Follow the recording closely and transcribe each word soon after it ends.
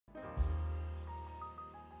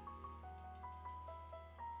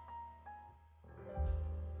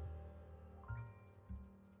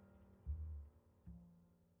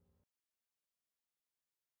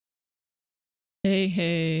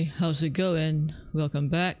Hey, how's it going? Welcome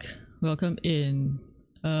back. Welcome in.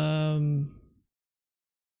 My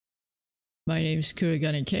name's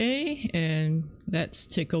Kurigane K, and let's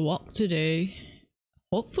take a walk today.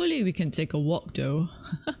 Hopefully we can take a walk though.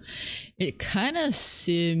 It kinda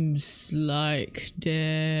seems like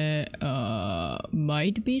there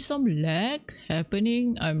might be some lag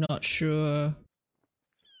happening. I'm not sure.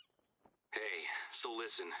 Hey, so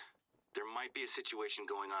listen. There might be a situation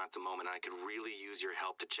going on at the moment and I could really use your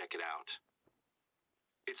help to check it out.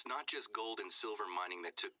 It's not just gold and silver mining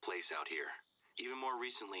that took place out here. Even more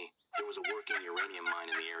recently, there was a working uranium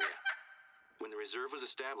mine in the area. When the reserve was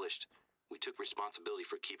established, we took responsibility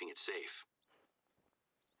for keeping it safe.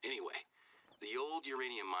 Anyway, the old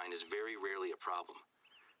uranium mine is very rarely a problem.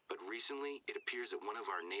 But recently, it appears that one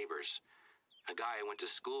of our neighbors, a guy I went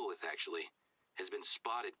to school with actually, has been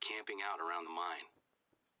spotted camping out around the mine.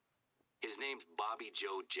 His name's Bobby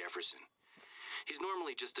Joe Jefferson. He's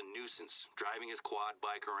normally just a nuisance, driving his quad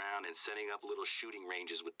bike around and setting up little shooting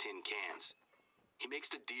ranges with tin cans. He makes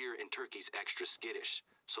the deer and turkeys extra skittish,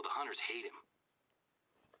 so the hunters hate him.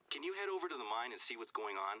 Can you head over to the mine and see what's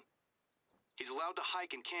going on? He's allowed to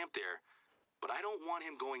hike and camp there, but I don't want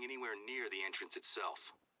him going anywhere near the entrance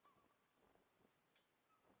itself.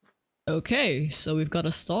 Okay, so we've got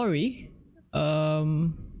a story.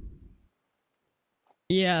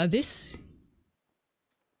 Yeah, this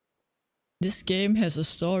game has a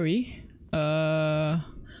story.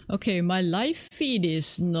 Okay, my live feed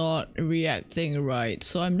is not reacting right,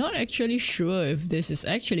 so I'm not actually sure if this is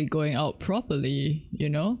actually going out properly, you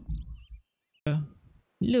know?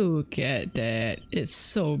 Look at that, it's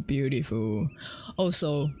so beautiful.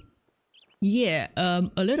 Also, yeah,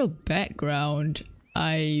 a little background.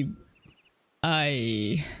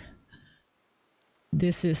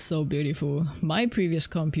 This is so beautiful. My previous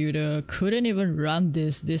computer couldn't even run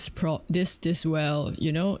this well,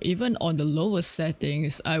 you know? Even on the lowest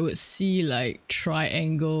settings, I would see like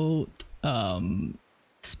triangle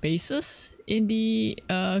spaces in the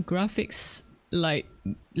graphics, like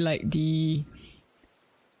the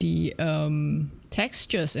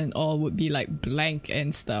textures and all would be like blank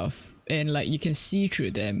and stuff, and like you can see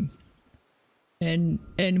through them. And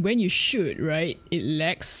when you shoot, right, it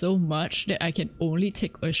lags so much that I can only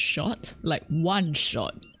take a shot, like one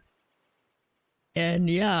shot. And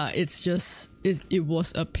yeah, it's just, it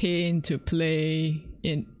was a pain to play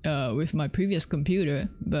in with my previous computer,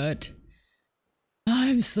 but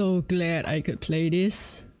I'm so glad I could play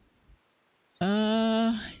this.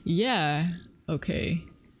 Yeah, okay.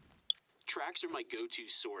 Tracks are my go-to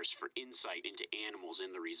source for insight into animals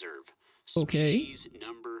in the reserve. Okay. Species,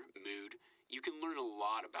 number, mood. You can learn a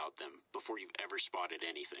lot about them before you've ever spotted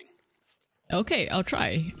anything. Okay, I'll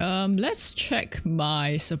try. Let's check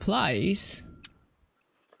my supplies.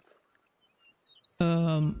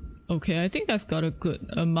 Okay, I think I've got a good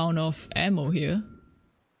amount of ammo here.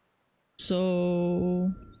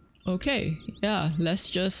 So, okay, yeah, let's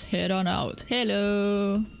just head on out.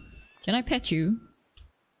 Hello! Can I pet you?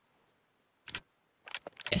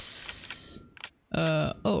 Yes.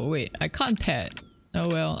 Oh wait, I can't pet. Oh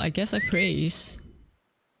well, I guess I praise.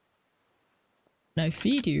 Can I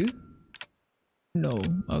feed you? No,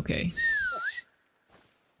 okay.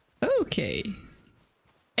 Okay.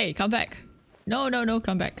 Hey, come back. No,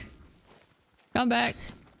 come back. Come back.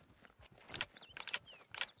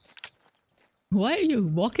 Why are you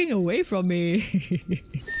walking away from me?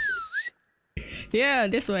 Yeah,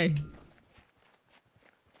 this way.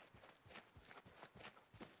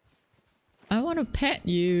 I want to pet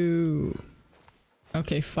you.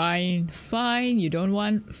 Okay, fine, you don't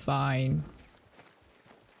want? Fine.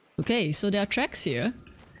 Okay, so there are tracks here.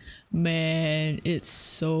 Man, it's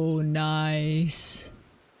so nice.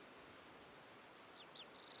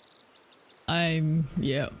 I'm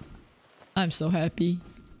so happy.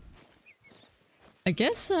 I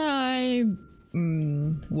guess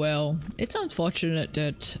well, it's unfortunate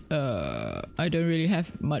that I don't really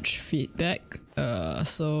have much feedback.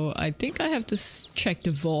 So I think I have to check the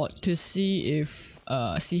VOD to see if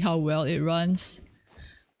see how well it runs.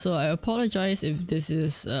 So I apologize if this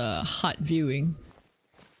is hard viewing.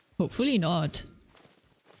 Hopefully not.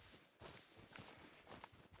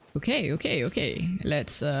 Okay.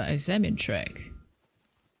 Let's examine track.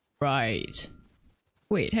 Right.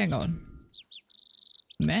 Wait, hang on.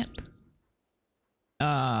 Map?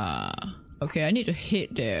 Okay, I need to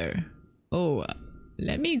hit there. Oh,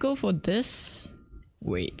 let me go for this.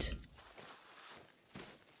 Wait.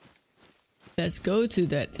 Let's go to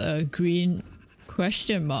that green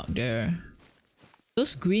question mark there.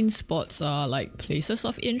 Those green spots are like places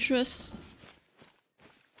of interest.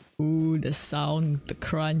 Ooh, the sound, the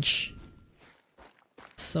crunch.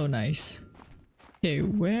 so nice. Okay,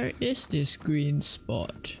 where is this green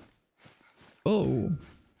spot? Oh.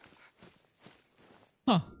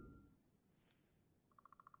 Huh.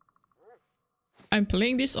 I'm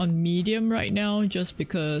playing this on medium right now just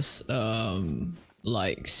because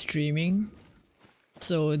like streaming.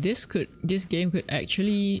 So this game could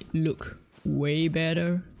actually look way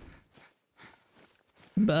better.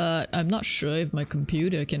 But I'm not sure if my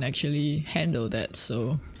computer can actually handle that,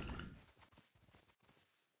 so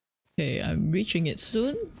okay, I'm reaching it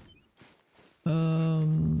soon.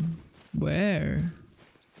 Where?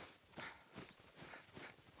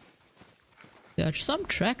 There are some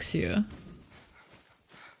tracks here.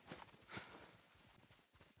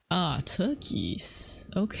 Ah, turkeys.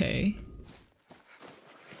 Okay.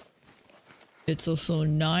 It's also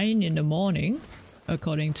 9 in the morning,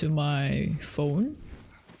 according to my phone.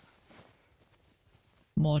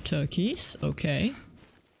 More turkeys, okay.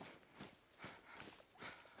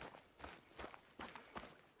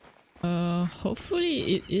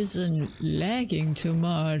 Hopefully it isn't lagging too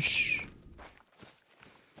much.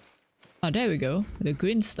 Ah, there we go, the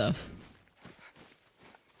green stuff.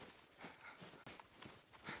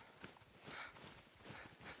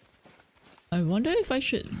 I wonder if I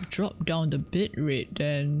should drop down the bitrate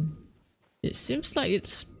then. It seems like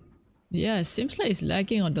it's... yeah, it seems like it's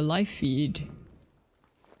lagging on the live feed.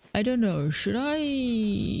 I don't know, should I...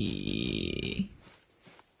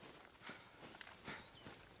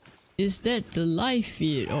 is that the live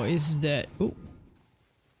feed or is that... oh.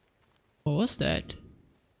 Oh, what's that?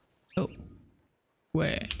 Oh.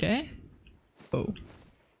 Where? There? Oh.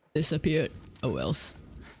 Disappeared. Oh else.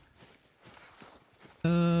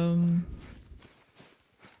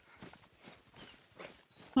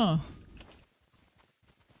 Huh.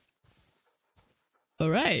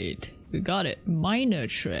 Alright, we got it. Miner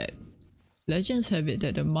threat. Legends have it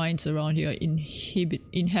that the mines around here are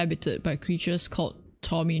inhabited by creatures called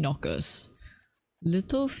Tommy Knockers.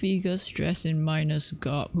 Little figures dressed in miners'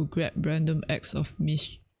 garb who commit random acts of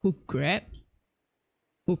mischief.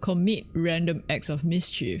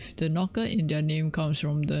 The knocker in their name comes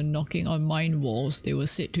from the knocking on mine walls they were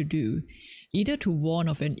said to do, either to warn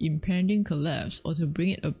of an impending collapse or to bring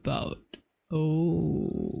it about.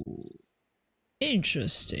 Oh,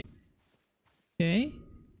 interesting. Okay.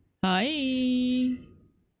 Hi.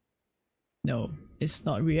 No, it's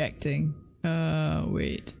not reacting.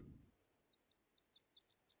 Wait.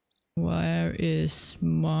 Where is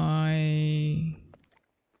my...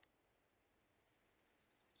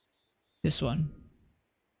 this one?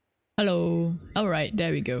 Hello. Alright,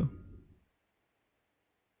 there we go.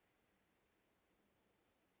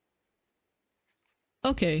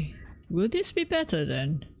 Okay, will this be better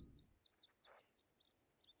then?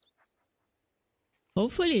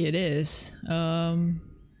 Hopefully it is.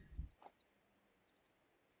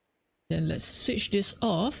 Then let's switch this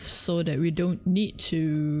off so that we don't need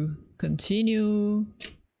to continue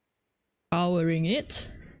powering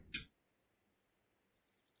it.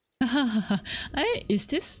 Is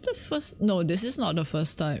this the first? No, this is not the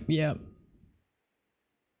first time. Yeah.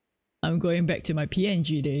 I'm going back to my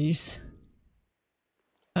PNG days.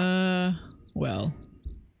 Well.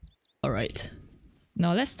 Alright.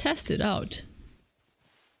 Now let's test it out.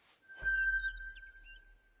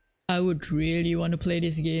 I would really want to play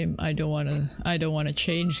this game. I don't wanna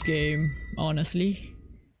change game, honestly.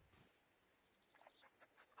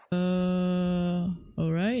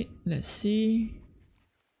 Alright, let's see.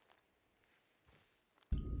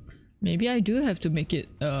 Maybe I do have to make it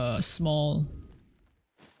small.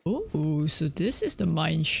 Oh, so this is the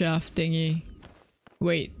mine shaft thingy.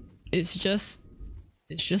 Wait, it's just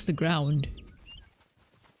the ground.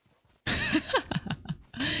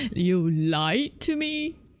 You lied to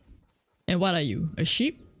me? And what are you? A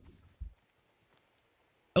sheep?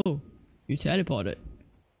 Oh, you teleported.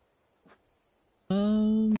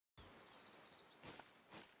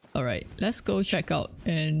 Alright, let's go check out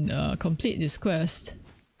and complete this quest.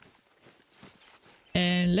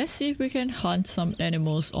 And let's see if we can hunt some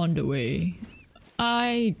animals on the way.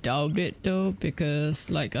 I doubt it though, because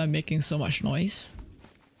like I'm making so much noise.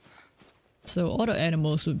 So all the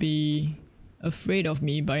animals would be afraid of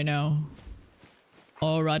me by now.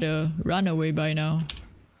 Or rather, run away by now.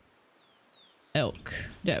 Elk,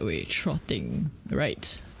 that way, trotting.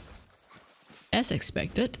 Right. As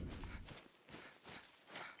expected.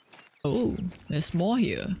 Oh, there's more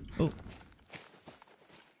here. Oh.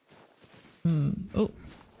 Oh.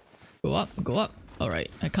 Go up, go up. Alright,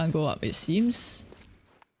 I can't go up, it seems.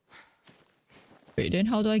 Wait, then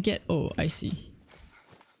how do I get... oh, I see.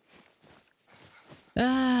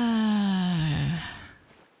 Ah.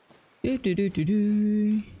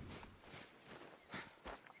 Do.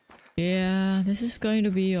 Yeah, this is going to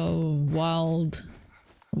be a wild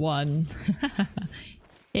one.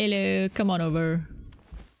 Hello, come on over.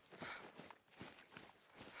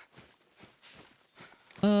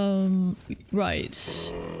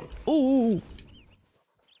 Right. Oh!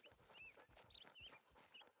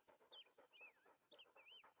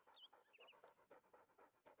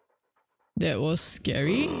 That was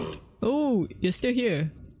scary. Oh, you're still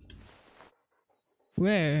here.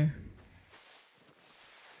 Where?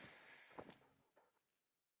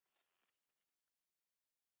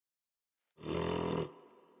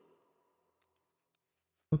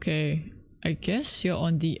 Okay, I guess you're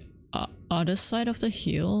on the other side of the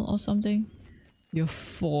hill or something. You're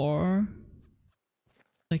 4.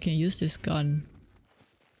 I can use this gun.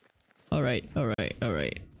 Alright, alright,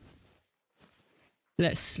 alright.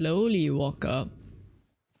 Let's slowly walk up.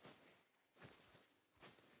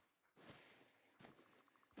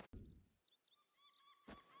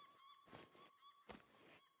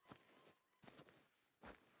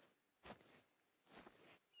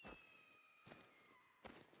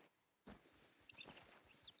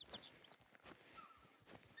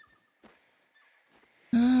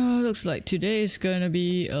 Looks like today is gonna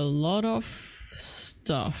be a lot of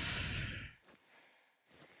stuff.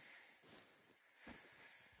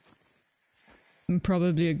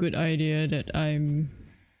 Probably a good idea that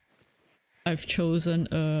I've chosen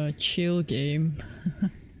a chill game.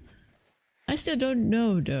 I still don't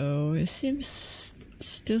know though. It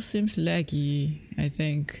still seems laggy, I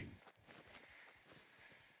think.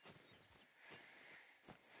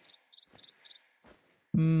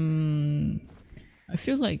 I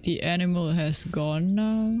feel like the animal has gone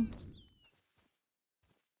now.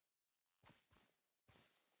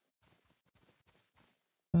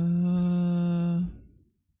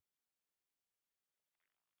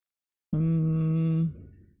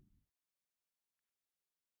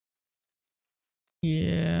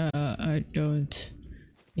 Yeah, I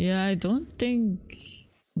don't think...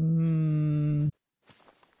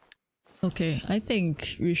 Okay, I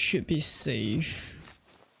think we should be safe.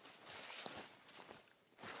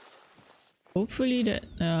 Hopefully that...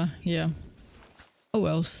 yeah. Oh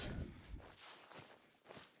wells.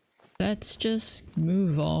 Let's just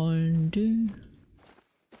move on, dude.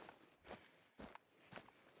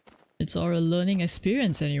 It's all a learning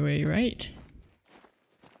experience anyway, right?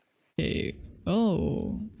 Okay.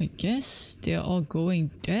 Oh, I guess they're all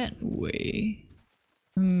going that way.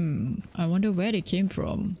 I wonder where they came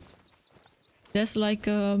from. There's like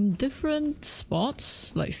different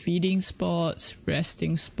spots, like feeding spots,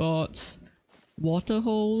 resting spots, water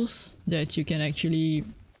holes that you can actually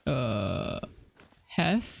have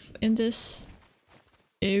in this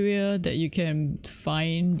area that you can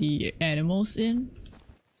find the animals in.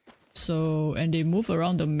 So, and they move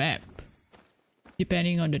around the map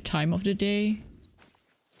depending on the time of the day.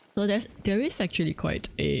 So there is actually quite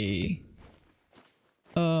a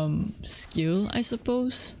skill, I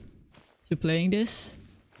suppose, to playing this,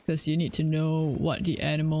 because you need to know what the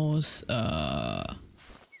animals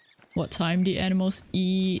what time the animals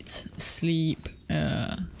eat, sleep,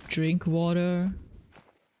 drink water,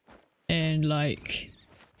 and like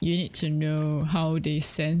you need to know how they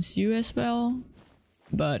sense you as well.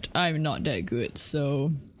 But I'm not that good,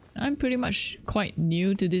 so I'm pretty much quite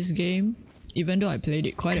new to this game, even though I played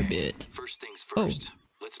it quite a bit. First things first,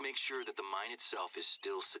 let's make sure that the mine itself is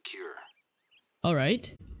still secure.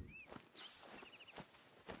 Alright.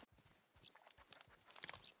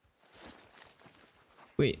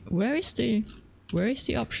 Wait, where is the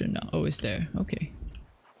option now? Oh, it's there. Okay.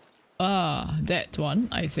 Ah, that one,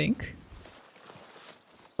 I think.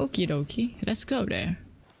 Okie dokie, let's go there.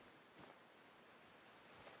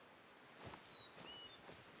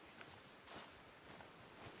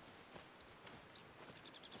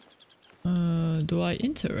 Do I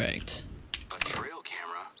interact? A trail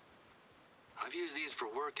camera? I've used these for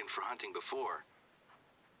work and for hunting before.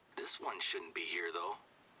 This one shouldn't be here though.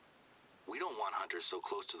 We don't want hunters so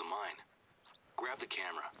close to the mine. Grab the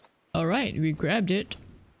camera. Alright, we grabbed it.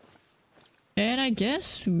 And I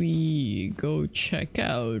guess we go check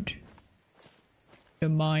out the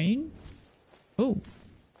mine. Oh.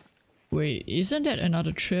 Wait, isn't that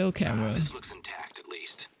another trail camera? This looks intact at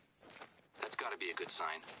least. That's gotta be a good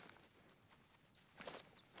sign.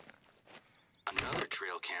 Another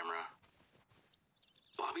trail camera.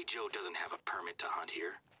 Bobby Joe doesn't have a permit to hunt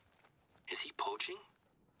here. Is he poaching?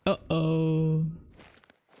 Uh-oh.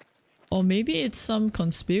 Or maybe it's some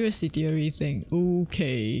conspiracy theory thing.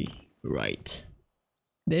 Okay, right.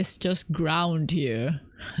 There's just ground here.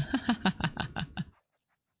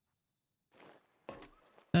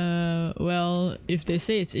 Well, if they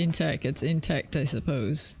say it's intact, I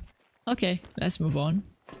suppose. Okay, let's move on.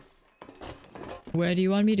 Where do you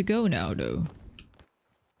want me to go now, though?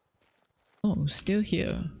 Oh, still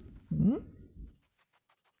here. Hmm?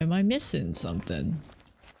 Am I missing something?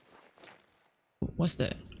 What's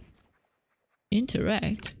that?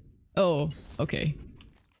 Interact? Oh, okay.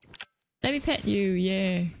 Let me pet you,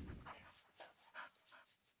 yeah.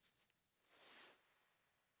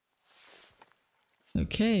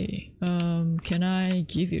 Okay, can I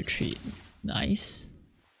give you a treat? Nice.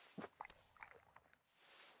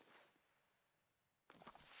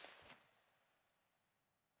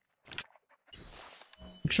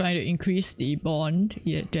 Trying to increase the bond.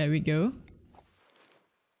 Yeah, there we go.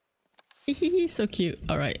 Hehehe, so cute.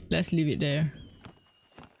 Alright, let's leave it there.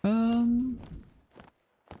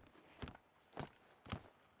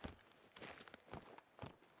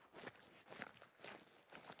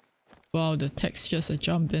 Wow, the textures are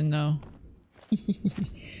jumping now.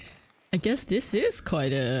 I guess this is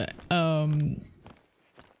quite a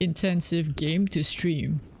intensive game to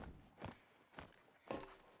stream.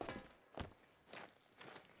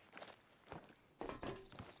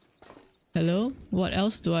 Hello? What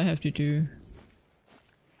else do I have to do?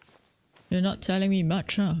 You're not telling me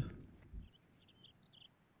much, huh?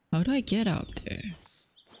 How do I get up there?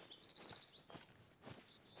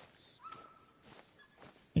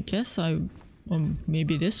 I guess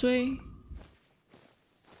maybe this way?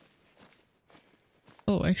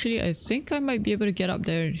 Oh, actually I think I might be able to get up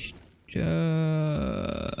there.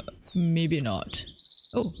 Maybe not.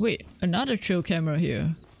 Oh wait, another trail camera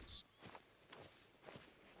here.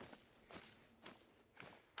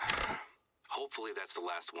 Hopefully that's the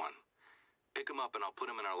last one. Pick him up and I'll put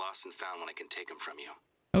him in our lost and found when I can take him from you.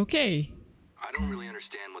 Okay. I don't really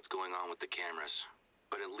understand what's going on with the cameras,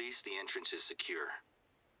 but at least the entrance is secure.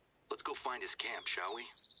 Let's go find his camp, shall we?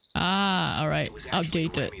 Ah, alright. It was actually Remy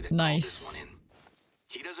Updated. that called this Nice. one in.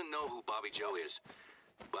 He doesn't know who Bobby Joe is,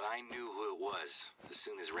 but I knew who it was as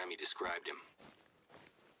soon as Remy described him.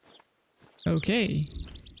 Okay.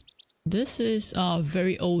 This is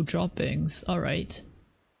very old droppings. Alright.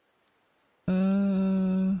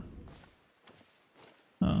 Oh.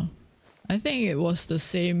 I think it was the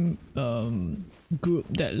same group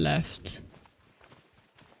that left.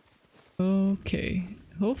 Okay.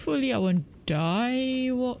 Hopefully I won't die.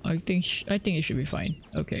 Well, I think it should be fine.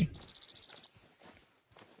 Okay.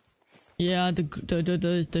 Yeah,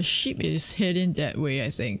 the sheep is heading that way, I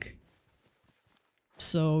think.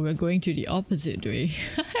 So we're going to the opposite way.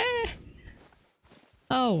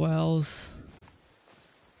 Oh wells.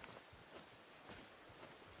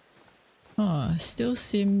 Still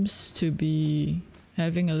seems to be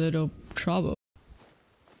having a little trouble.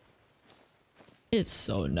 It's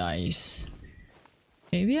so nice.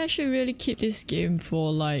 Maybe I should really keep this game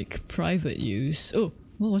for like private use. Oh,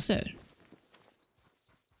 what was that?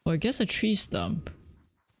 Oh, I guess a tree stump.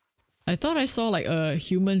 I thought I saw like a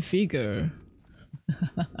human figure.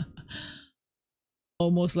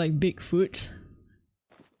 Almost like Bigfoot.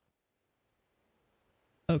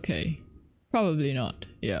 Okay. Probably not.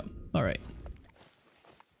 Yeah, alright.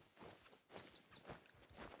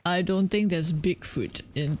 I don't think there's Bigfoot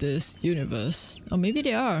in this universe. Or maybe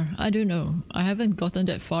there are. I don't know. I haven't gotten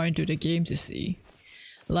that far into the game to see.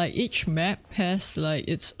 Like each map has like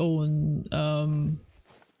its own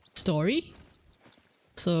story.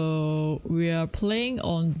 So we are playing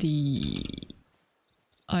on the,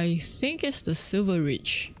 I think it's the Silver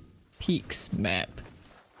Ridge Peaks map.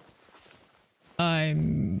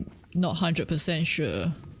 I'm not 100%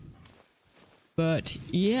 sure. But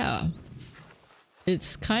yeah.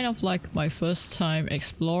 It's kind of like my first time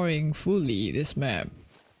exploring fully this map.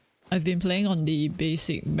 I've been playing on the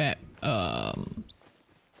basic map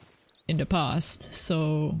in the past,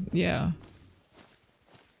 so yeah.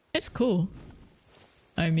 It's cool.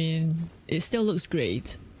 I mean, it still looks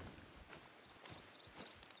great.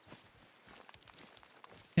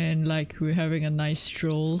 And like we're having a nice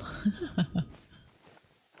stroll.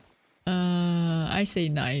 I say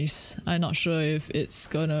nice. I'm not sure if it's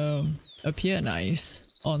gonna appear nice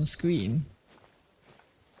on screen.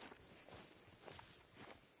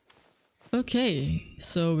 Okay,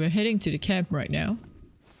 so we're heading to the camp right now.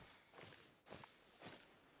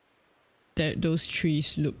 Those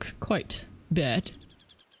trees look quite bad.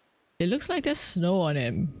 It looks like there's snow on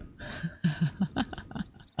him.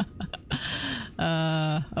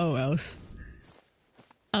 Oh wells.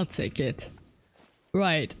 I'll take it.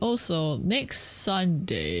 Right, also next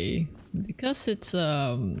Sunday, because it's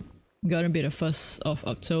gonna be the 1st of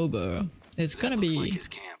October, it's gonna be... like his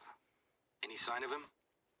camp. Any sign of him?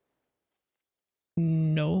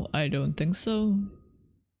 No, I don't think so.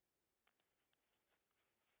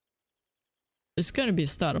 it's gonna be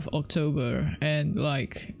start of October and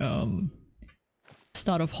like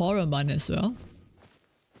start of horror month as well.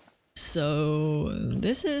 So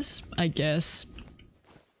this is, I guess,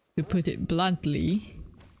 to put it bluntly,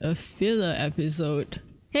 a filler episode.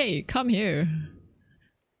 Hey, come here.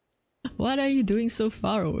 What are you doing so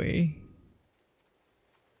far away?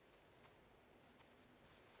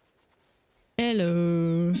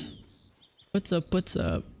 Hello. What's up, what's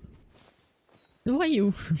up? Who are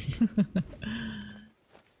you?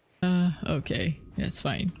 Okay, that's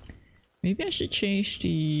fine. Maybe I should change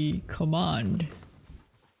the command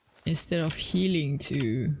instead of healing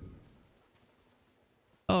to...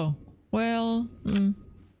 Oh, well...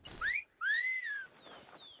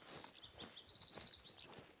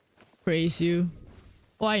 Praise you.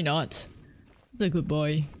 Why not? He's a good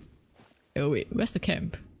boy. Oh wait, where's the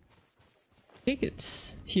camp? I think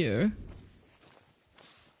it's here.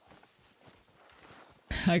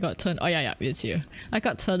 I got turned. Oh yeah, it's here. I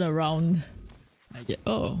got turned around. I get.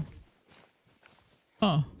 Oh.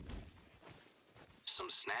 Oh. Some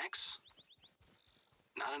snacks?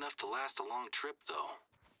 Not enough to last a long trip, though.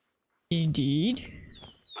 Indeed.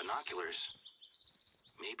 Binoculars.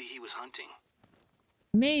 Maybe he was hunting.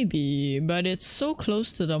 Maybe, but it's so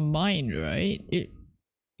close to the mine, right?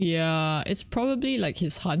 Yeah, it's probably like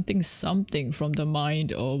he's hunting something from the mine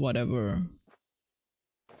or whatever.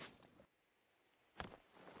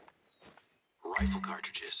 Rifle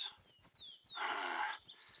cartridges.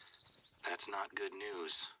 That's not good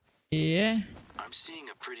news. Yeah. I'm seeing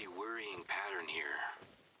a pretty worrying pattern here.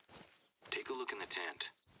 Take a look in the tent.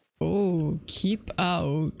 Oh, keep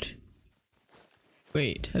out.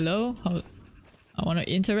 Wait, hello? How? I want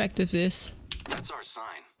to interact with this. That's our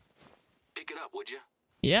sign. Pick it up, would you?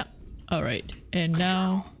 Yeah. Alright. And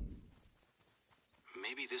now...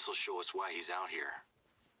 Maybe this'll show us why he's out here.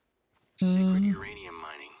 Secret uranium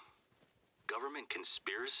mining. Government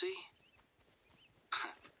conspiracy?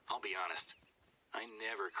 I'll be honest. I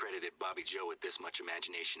never credited Bobby Joe with this much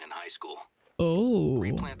imagination in high school. Oh.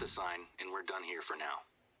 Replant the sign and we're done here for now.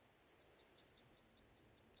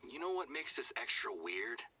 You know what makes this extra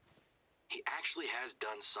weird? He actually has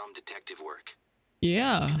done some detective work.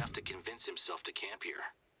 Yeah. Enough to convince himself to camp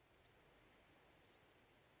here.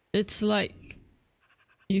 It's like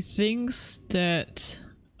he thinks that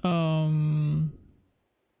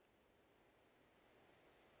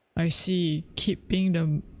I see, keeping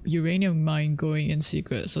the uranium mine going in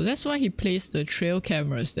secret. So that's why he placed the trail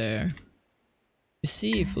cameras there. To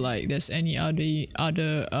see if like there's any other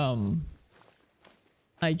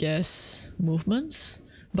I guess movements.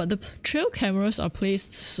 But the trail cameras are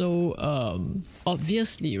placed so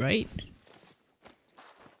obviously, right?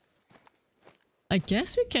 I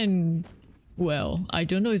guess we can, well, I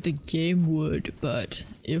don't know if the game would, but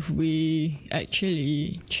if we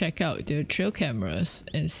actually check out the trail cameras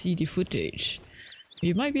and see the footage,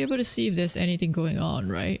 we might be able to see if there's anything going on,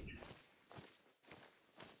 right?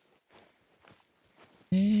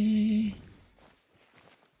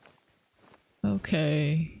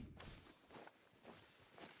 Okay.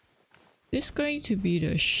 This is going to be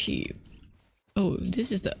the sheep. Oh,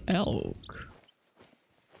 this is the elk.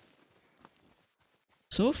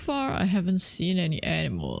 So far, I haven't seen any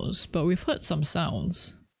animals, but we've heard some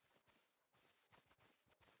sounds.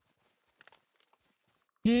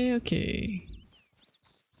 Okay, okay.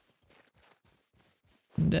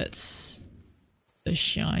 That's the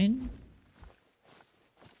shine.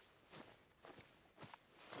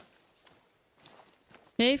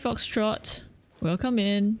 Hey, Foxtrot. Welcome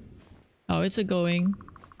in. How is it going?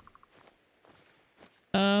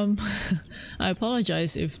 I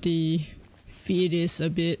apologize if the feed is a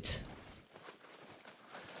bit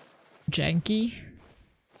janky.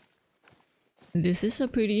 This is a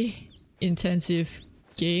pretty intensive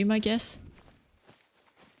game, I guess.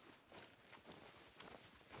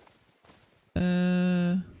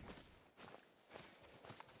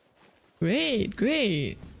 Great,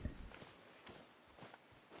 great.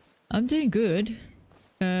 I'm doing good.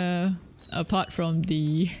 Apart from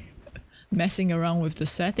the messing around with the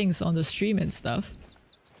settings on the stream and stuff.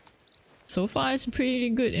 So far it's pretty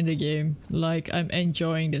good in the game. Like, I'm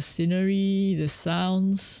enjoying the scenery, the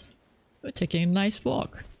sounds. We're taking a nice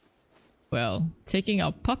walk. Well, taking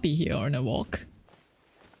our puppy here on a walk.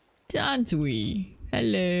 Aren't we?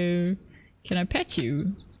 Hello. Can I pet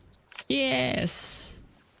you? Yes.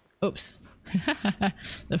 Oops.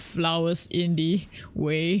 The flowers in the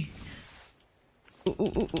way. Ooh,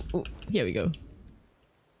 ooh, ooh, ooh, ooh. Here we go.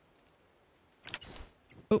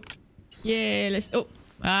 Oh. Yeah, let's... Oh.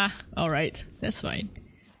 Ah, alright. That's fine.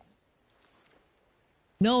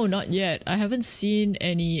 No, not yet. I haven't seen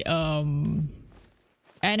any,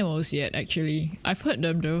 animals yet, actually. I've heard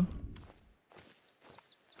them though.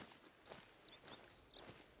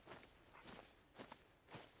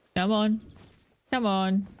 Come on. Come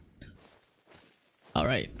on.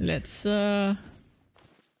 Alright, let's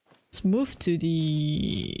move to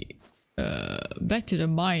the back to the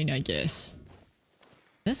mine, I guess.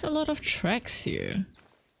 There's a lot of tracks here.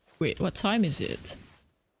 Wait, what time is it?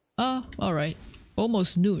 Oh, alright.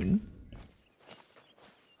 Almost noon.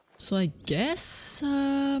 So I guess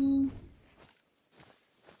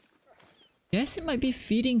guess it might be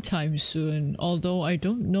feeding time soon, although I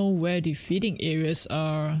don't know where the feeding areas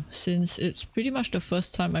are since it's pretty much the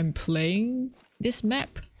first time I'm playing this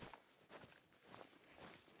map.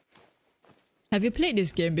 Have you played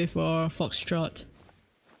this game before, Foxtrot?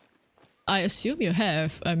 I assume you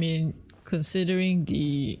have, I mean, considering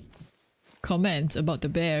the comment about the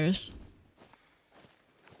bears.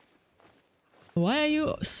 Why are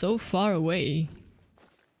you so far away?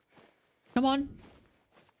 Come on.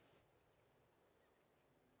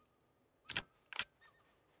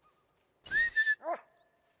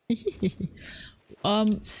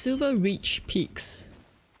 Silver Reach Peaks.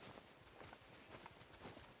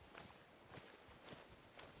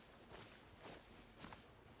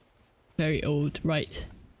 Very old, right.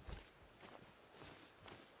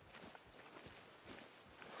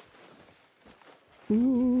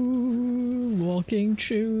 Ooh, walking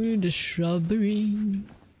through the shrubbery.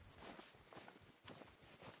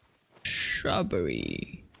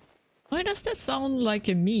 Shrubbery. Why does that sound like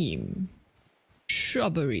a meme?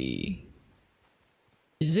 Shrubbery.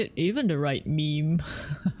 Is it even the right meme?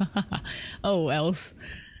 Oh, else.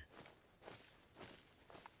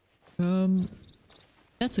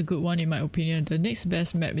 That's a good one in my opinion. The next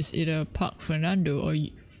best map is either Park Fernando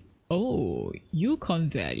or Yukon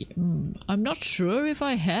Valley. I'm not sure if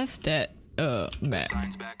I have that map.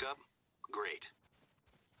 Signs back up? Great.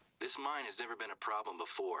 This mine has never been a problem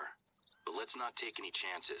before, but let's not take any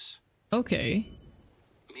chances. Okay.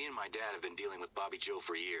 Me and my dad have been dealing with Bobby Joe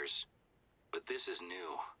for years, but this is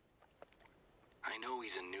new. I know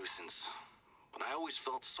he's a nuisance, but I always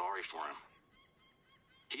felt sorry for him.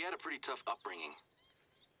 He had a pretty tough upbringing.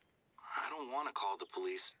 I don't want to call the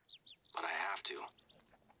police, but I have to.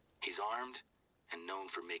 He's armed and known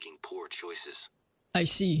for making poor choices. I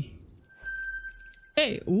see.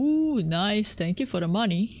 Hey, ooh, nice. Thank you for the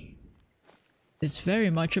money. It's very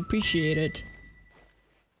much appreciated.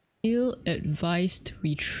 Ill-advised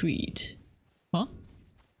retreat. Huh?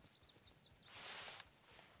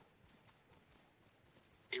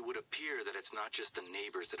 It would appear that it's not just the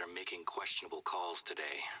neighbors that are making questionable calls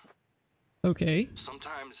today. Okay.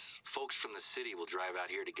 Sometimes folks from the city will drive out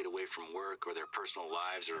here to get away from work or their personal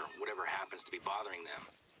lives or whatever happens to be bothering them.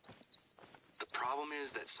 The problem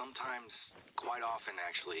is that sometimes, quite often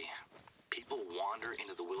actually, people wander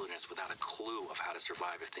into the wilderness without a clue of how to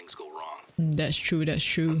survive if things go wrong. That's true, that's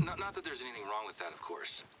true. Not that there's anything wrong with that, of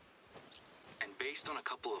course. And based on a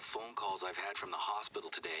couple of phone calls I've had from the hospital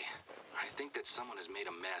today, I think that someone has made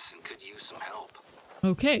a mess and could use some help.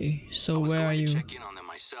 Okay, so where are you? I was going to check in on them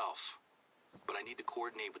myself, but I need to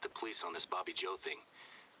coordinate with the police on this Bobby Joe thing.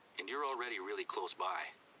 And you're already really close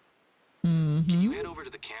by. Can you head over to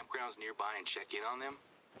the campgrounds nearby and check in on them?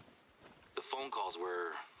 The phone calls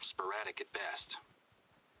were sporadic at best.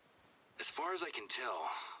 As far as I can tell,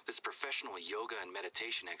 this professional yoga and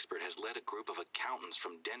meditation expert has led a group of accountants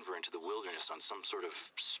from Denver into the wilderness on some sort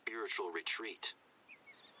of spiritual retreat.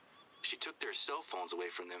 She took their cell phones away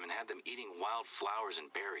from them and had them eating wild flowers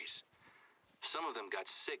and berries. Some of them got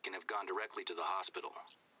sick and have gone directly to the hospital.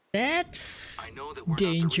 That's I know that we're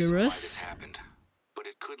dangerous. not the reason why this happened, but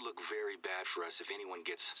it could look very bad for us if anyone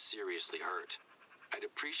gets seriously hurt. I'd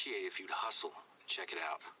appreciate if you'd hustle and check it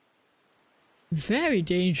out. Very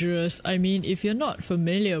dangerous. I mean, if you're not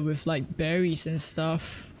familiar with like berries and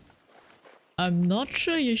stuff, I'm not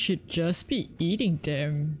sure you should just be eating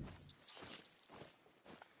them.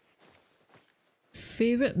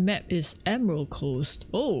 Favorite map is Emerald Coast.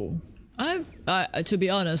 Oh, to be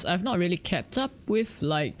honest, I've not really kept up with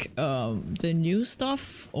like the new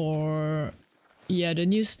stuff or the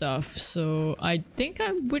new stuff. So I think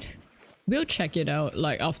we'll check it out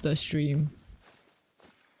like after stream.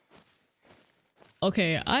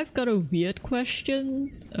 Okay, I've got a weird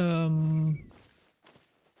question.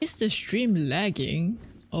 Is the stream lagging?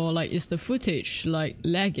 Or like is the footage like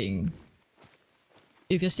lagging?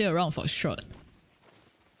 If you're still around, Foxtrot.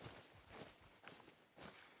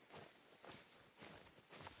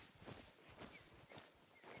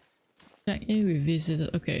 Check in with visitors.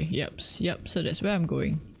 Okay, yep, so that's where I'm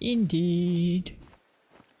going. Indeed.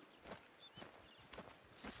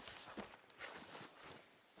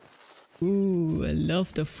 Ooh, I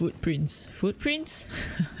love the footprints. Footprints?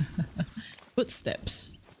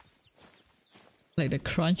 Footsteps. Like the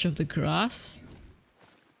crunch of the grass.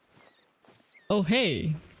 Oh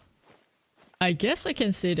hey. I guess I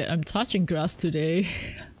can say that I'm touching grass today.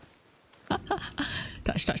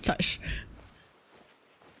 Touch, touch, touch.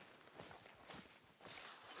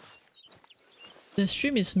 The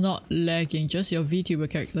stream is not lagging, just your VTuber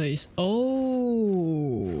character is.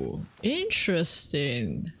 Oh,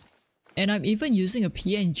 interesting. And I'm even using a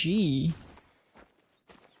PNG.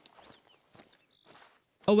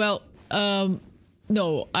 Oh well,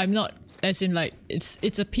 no, I'm not. As in, like, it's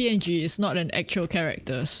a PNG. It's not an actual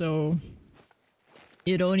character, so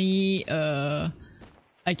it only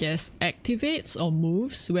I guess activates or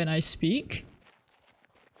moves when I speak.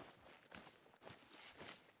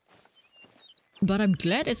 But I'm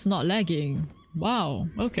glad it's not lagging. Wow,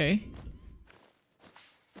 okay.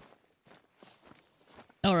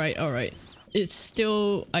 Alright, alright. It's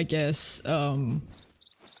still, I guess,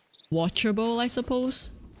 watchable, I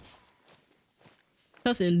suppose.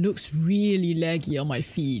 Because it looks really laggy on my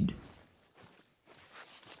feed.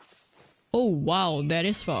 Oh wow, that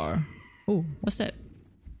is far. Oh, what's that?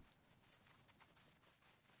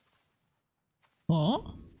 Huh?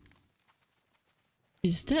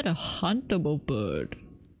 Is that a huntable bird?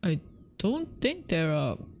 I don't think there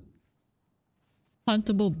are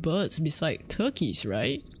huntable birds beside turkeys,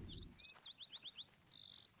 right?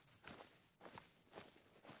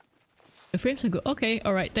 The frames are good. Okay,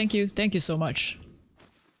 alright, thank you. Thank you so much.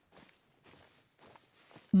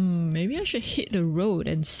 Maybe I should hit the road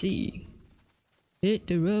and see. Hit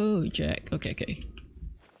the road, Jack. Okay, okay.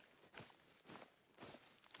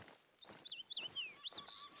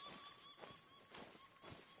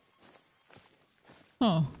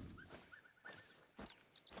 Oh.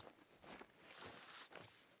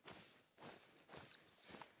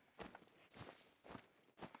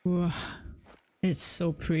 Wow. It's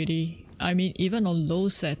so pretty. I mean, even on low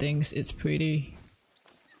settings, it's pretty.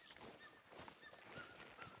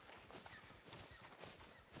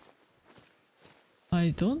 I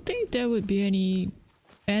don't think there would be any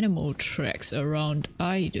animal tracks around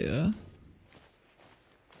either.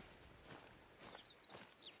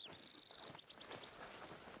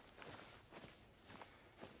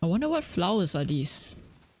 I wonder what flowers are these?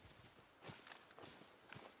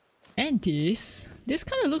 And this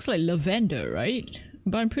kind of looks like lavender, right?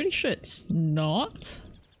 But I'm pretty sure it's not.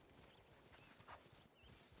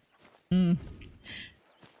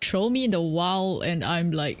 Throw me in the wild and I'm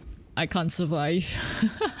like, I can't survive.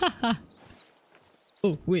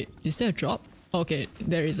 Oh wait, is there a drop? Okay,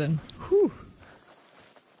 there isn't. Whew.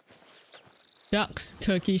 Ducks,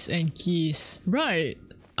 turkeys and geese. Right.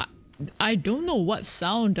 I don't know what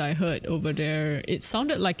sound I heard over there. It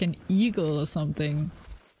sounded like an eagle or something.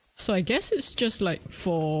 So I guess it's just like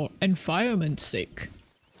for environment's sake.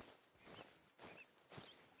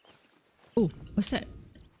 Oh, what's that?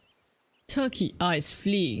 Turkey. Ah, it's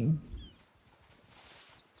fleeing.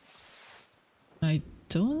 I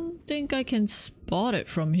don't think I can spot it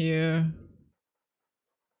from here.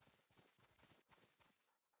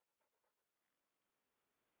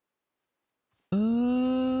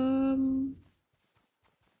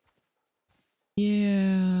 Yeah.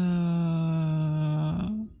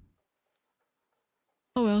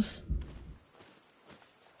 Oh else.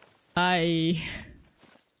 I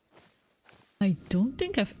don't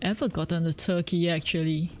think I've ever gotten a turkey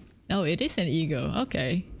actually. Oh, it is an eagle.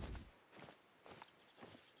 Okay.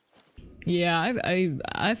 Yeah,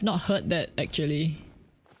 I've not heard that actually.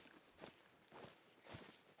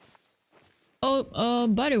 Oh,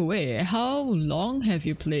 by the way, how long have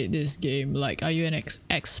you played this game? Like, are you an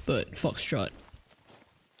expert, Foxtrot?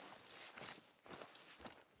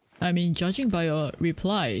 I mean, judging by your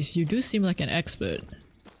replies, you do seem like an expert.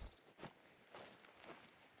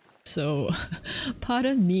 So,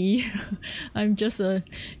 pardon me, I'm just a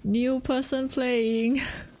new person playing.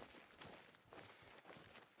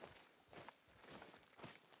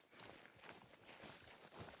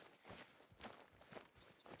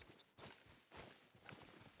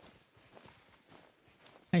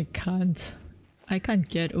 I can't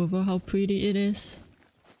get over how pretty it is.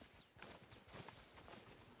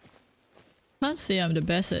 Can't say I'm the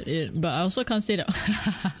best at it, but I also can't say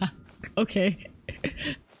that. Okay.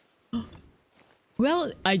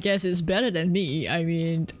 Well, I guess it's better than me. I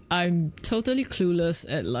mean, I'm totally clueless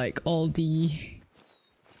at like all the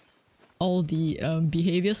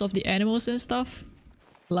behaviors of the animals and stuff.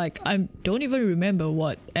 Like, I don't even remember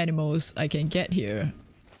what animals I can get here.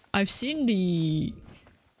 I've seen the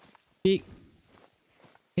big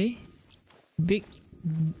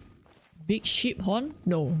Big sheep horn?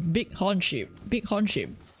 No, big horn sheep. Big horn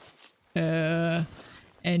sheep. And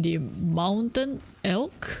the mountain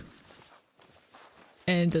elk.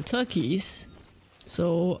 And the turkeys.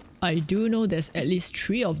 So I do know there's at least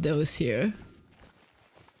 3 of those here.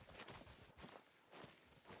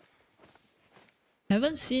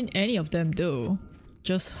 Haven't seen any of them though.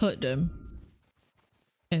 Just heard them.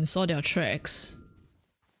 And saw their tracks.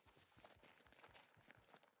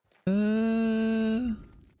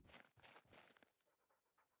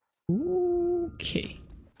 Okay.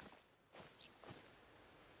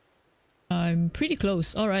 I'm pretty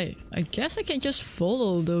close. Alright. I guess I can just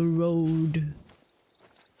follow the road.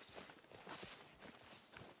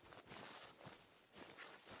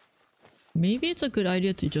 Maybe it's a good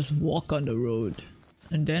idea to just walk on the road.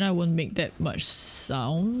 And then I won't make that much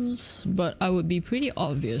sounds. But I would be pretty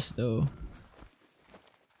obvious though.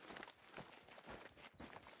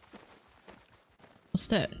 What's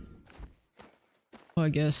that? Oh, I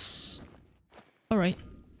guess... Alright.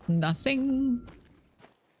 Nothing.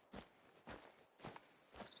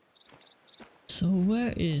 So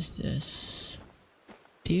where is this?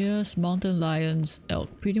 Deers, mountain lions,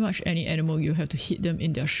 elk. Pretty much any animal you have to hit them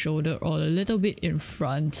in their shoulder or a little bit in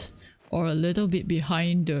front. Or a little bit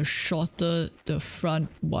behind the front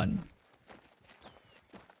one.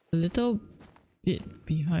 A little bit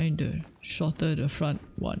behind the front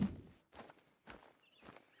one.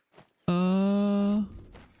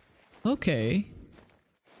 Okay.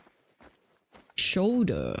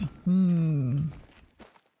 Shoulder.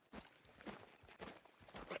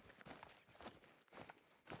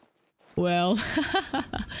 Well,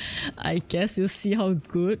 I guess we'll see how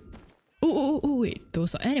good. Oh, wait,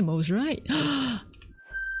 those are animals, right?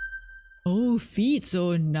 Oh, feet,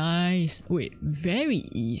 so nice. Wait, very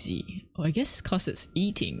easy. Oh, I guess it's cause it's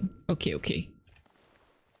eating. Okay.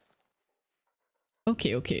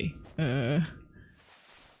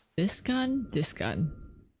 This gun.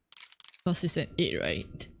 Cause it's an 8,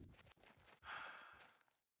 right?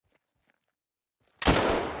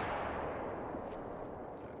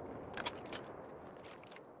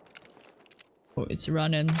 Oh, it's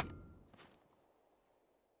running.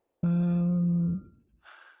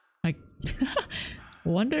 I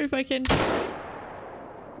wonder if I can...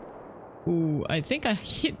 Ooh, I think I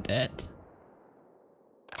hit that.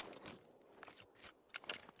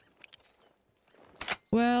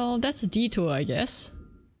 Well, that's a detour, I guess.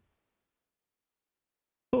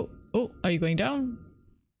 Oh, are you going down?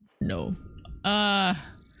 No.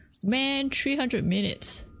 Man, 300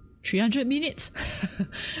 minutes. 300 minutes?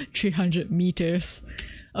 300 meters.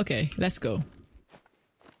 Okay, let's go.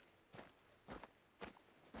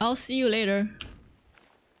 I'll see you later.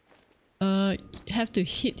 Have to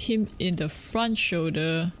hit him in the front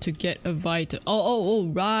shoulder to get a vital. Oh,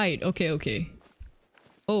 right. Okay.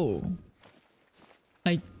 Oh.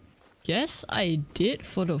 I guess I did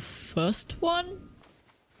for the first one?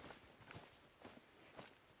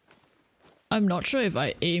 I'm not sure if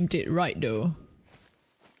I aimed it right though.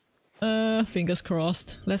 Fingers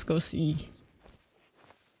crossed. Let's go see.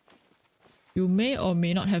 You may or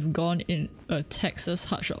may not have gone in a Texas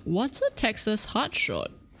hotshot. What's a Texas hotshot?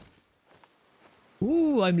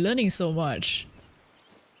 Ooh, I'm learning so much.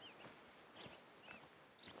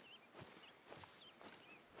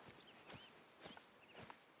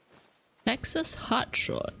 Texas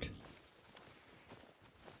hotshot.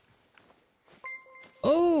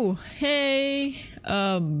 Oh, hey.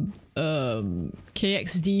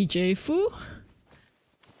 KXD Fu?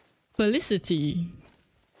 Felicity.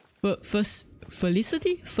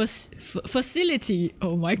 Felicity? Facility.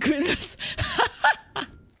 Oh my goodness.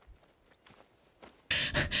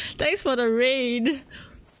 Thanks for the raid.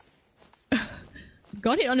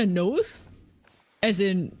 Got it on the nose? As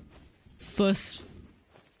in...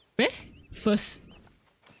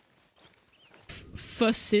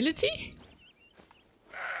 Facility?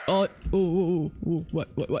 Oh, what?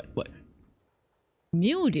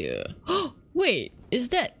 Mule deer. Wait, is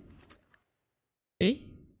that... Eh?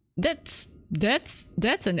 That's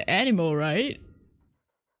an animal, right?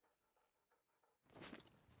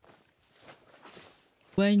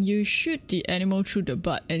 When you shoot the animal through the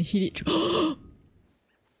butt and hit it through...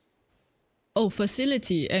 Oh,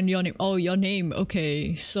 facility and your name. Oh, your name.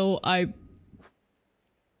 Okay, so I...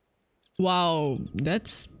 Wow,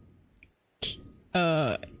 that's...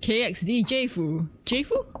 KXD Fu.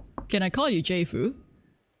 Fu? Can I call you Fu?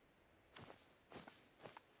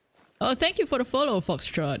 Oh, thank you for the follow,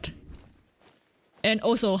 Foxtrot. And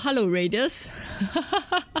also, hello Raiders.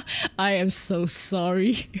 I am so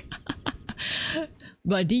sorry.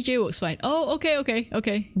 But DJ works fine. Oh, okay.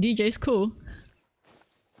 DJ's cool.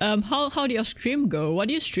 How did your stream go? What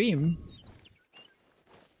do you stream?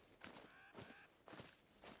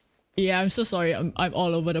 Yeah, I'm so sorry. I'm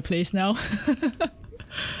all over the place now.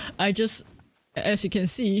 I just, as you can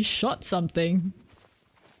see, shot something.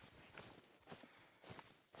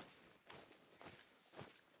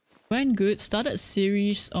 When good, started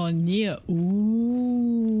series on Nier.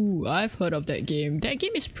 Ooh, I've heard of that game. That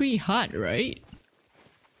game is pretty hard, right?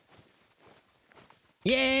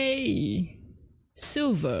 Yay!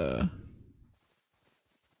 Silver.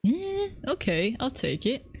 Yeah, okay, I'll take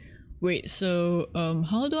it. Wait, so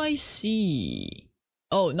how do I see?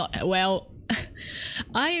 Oh, not well.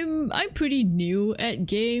 I'm pretty new at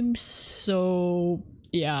games, so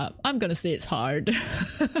yeah, I'm gonna say it's hard.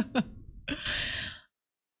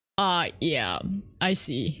 Yeah, I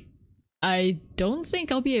see. I don't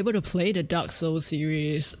think I'll be able to play the Dark Souls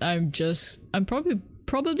series. I'm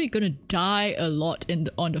probably gonna die a lot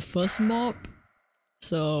on the first mob.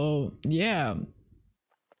 So yeah.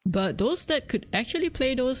 But those that could actually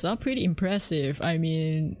play those are pretty impressive. I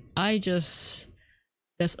mean, there's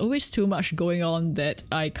always too much going on that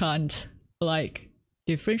I can't like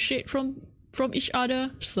differentiate from each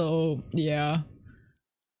other. So yeah.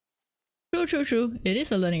 True. It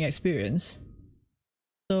is a learning experience.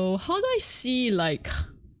 So how do I see like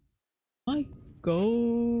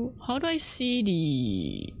how do I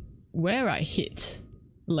see where I hit?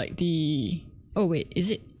 Like oh wait, is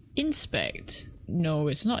it inspect? No,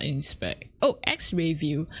 it's not inspect. Oh, X-ray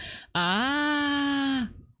view. Ah,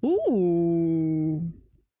 ooh.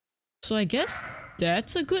 So I guess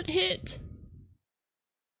that's a good hit.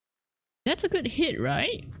 That's a good hit,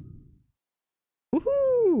 right?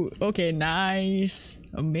 Woohoo! Okay, nice.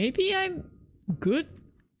 Maybe I'm good?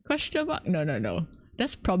 Question mark? No.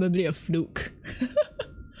 That's probably a fluke.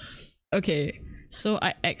 Okay, so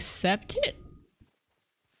I accept it.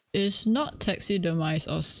 It's not taxidermize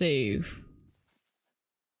or save.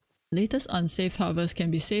 Latest unsafe harvest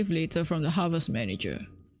can be saved later from the harvest manager.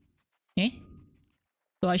 Eh?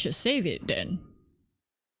 So I should save it then.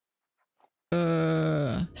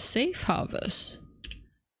 Save harvest.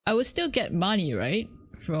 I would still get money, right?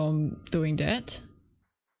 From doing that.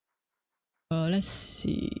 Let's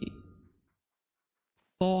see.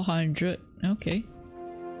 400. Okay.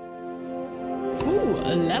 Ooh,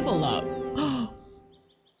 a level up.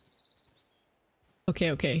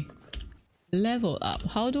 Okay. Level up.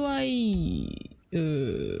 How do I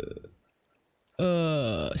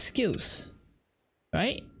skills,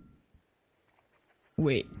 right?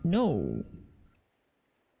 Wait, no.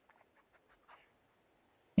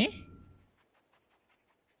 Eh?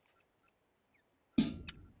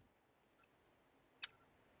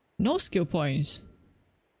 No skill points.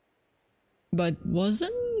 But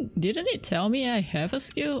didn't it tell me I have a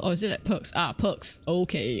skill? Or is it at perks? Ah, perks.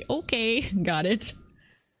 Okay, got it.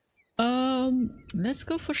 Let's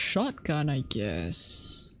go for shotgun, I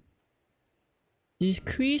guess.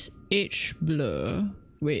 Decrease edge blur.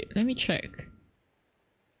 Wait, let me check.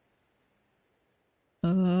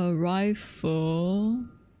 Rifle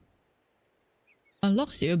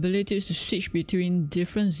unlocks the ability to switch between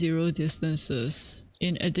different zero distances,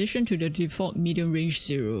 in addition to the default medium range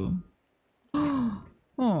zero.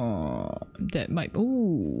 Oh, that might.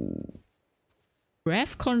 Ooh.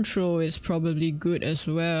 Breath control is probably good as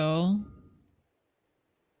well.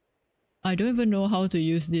 I don't even know how to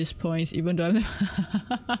use these points, even though I'm.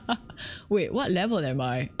 Wait, what level am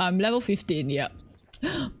I? I'm level 15, yep.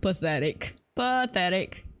 Pathetic.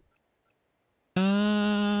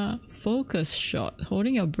 Focus shot.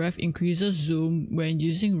 Holding your breath increases zoom when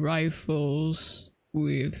using rifles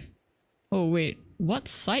with. Oh, wait. What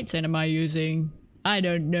sights am I using? I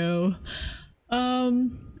don't know.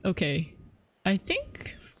 Okay. I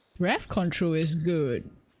think breath control is good.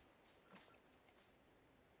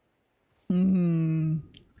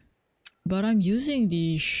 But I'm using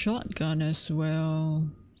the shotgun as well.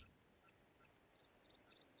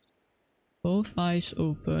 Both eyes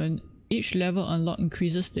open. Each level unlock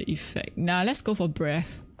increases the effect. Nah, let's go for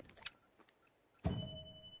breath.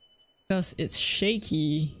 Because it's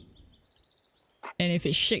shaky. And if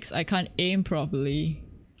it shakes, I can't aim properly.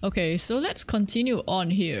 Okay, so let's continue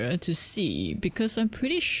on here to see, because I'm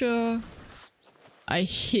pretty sure I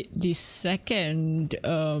hit the second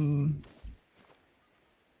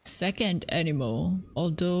animal,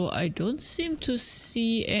 although I don't seem to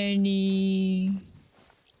see any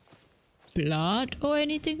blood or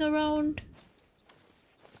anything around.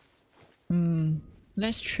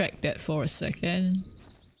 Let's track that for a second.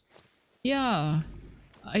 Yeah,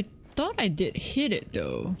 I thought I did hit it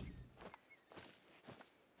though.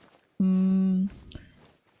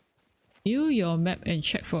 View your map and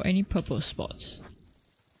check for any purple spots.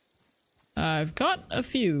 I've got a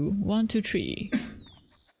few. 1, 2, 3.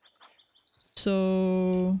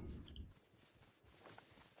 So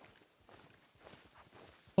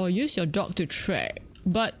Or use your dog to track.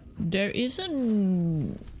 But there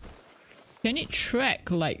isn't... Can it track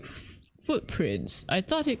like footprints? I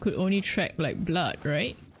thought it could only track like blood,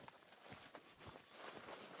 right?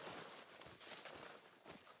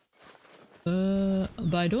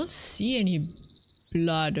 But I don't see any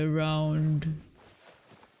blood around.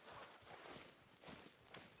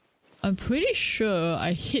 I'm pretty sure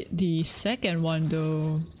I hit the second one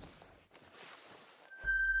though.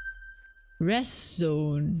 Rest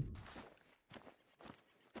zone.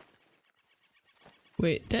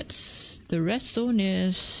 Wait, that's... the rest zone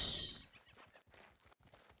is...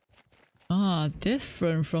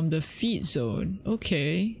 different from the feed zone.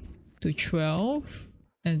 Okay. To 12.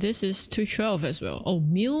 And this is to 12 as well. Oh,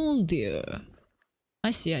 mule deer. I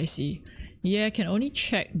see, I see. Yeah, I can only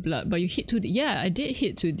check blood, but you hit 2 deer. Yeah, I did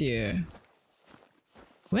hit 2 deer.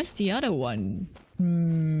 Where's the other one?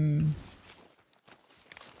 I'm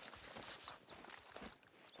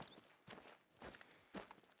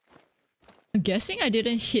guessing I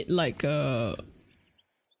didn't hit like a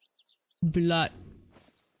blood.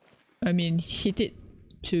 I mean, hit it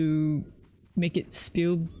to make it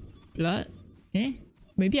spill blood. Eh?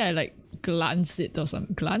 Maybe I like glance it or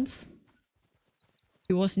something. Glance?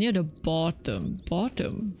 It was near the bottom.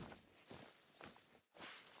 Bottom.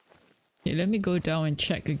 Okay, let me go down and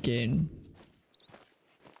check again.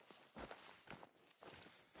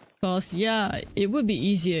 Cause yeah, it would be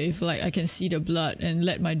easier if like I can see the blood and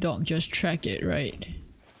let my dog just track it, right?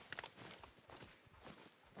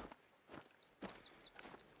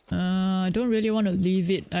 I don't really want to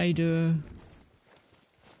leave it either.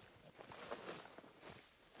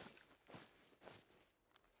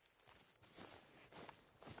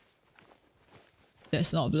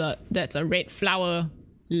 That's not blood, that's a red flower.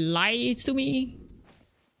 Lies to me.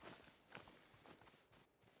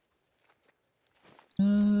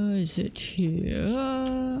 Is it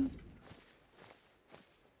here?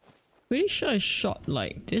 Pretty sure I shot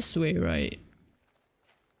like this way, right?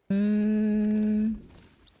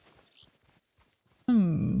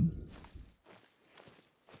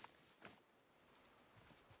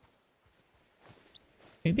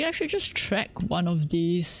 Maybe I should just track one of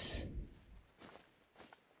these.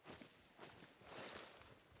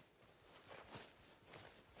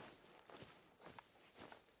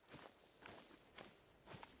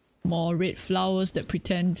 More red flowers that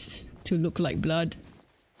pretend to look like blood.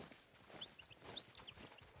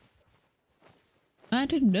 I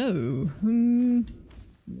don't know.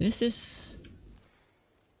 This is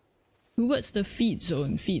towards the feed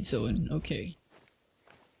zone. Feed zone. Okay.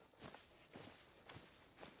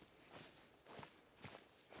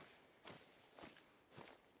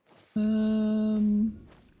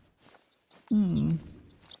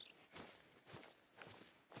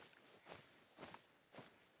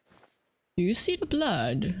 Do you see the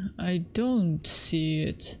blood? I don't see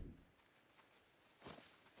it.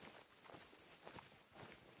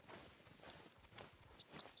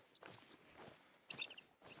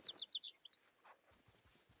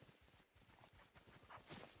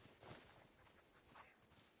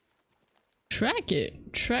 Track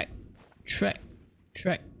it. Track.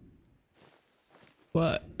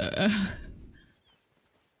 What?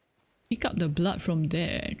 Pick up the blood from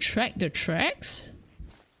there. Track the tracks?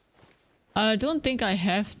 I don't think I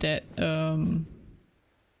have that,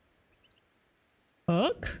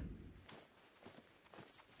 perk?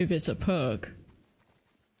 If it's a perk.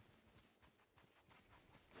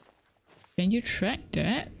 Can you track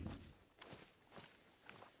that?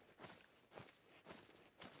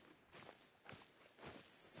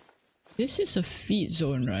 This is a feed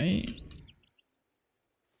zone, right?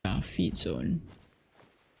 Yeah, feed zone.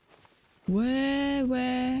 Where?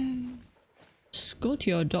 Just go to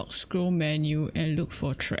your dog scroll menu and look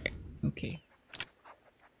for track. Okay.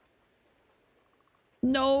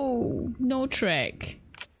 No track.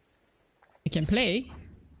 I can play.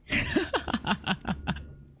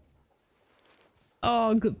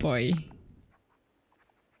 Oh, good boy.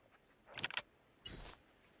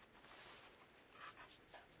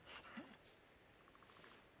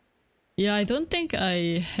 Yeah, I don't think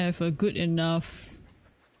I have a good enough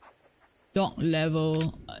dog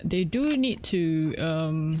level. They do need to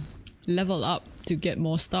level up to get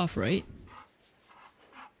more stuff, right?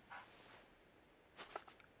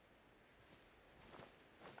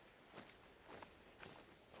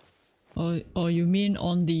 Or you mean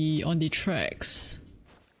on the tracks?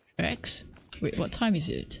 Tracks? Wait, what time is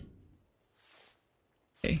it?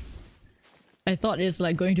 Okay. I thought it's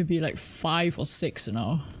like going to be like 5 or 6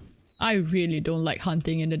 now. I really don't like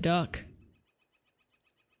hunting in the dark.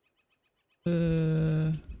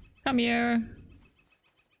 Come here.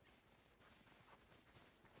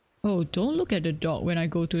 Oh, don't look at the dog when I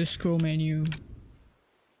go to the scroll menu.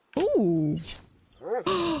 Oh!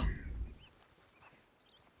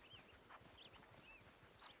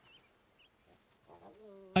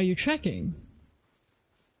 Are you tracking?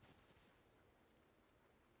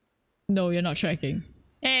 No, you're not tracking.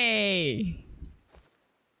 Hey!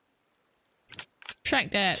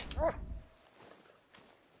 Track that!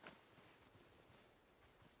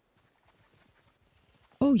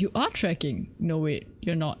 Oh, you are tracking. No, wait,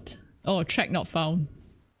 you're not. Oh, track not found.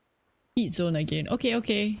 Heat zone again. Okay,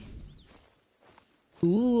 okay.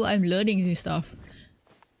 Ooh, I'm learning new stuff.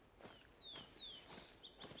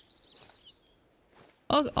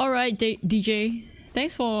 Oh, alright, DJ.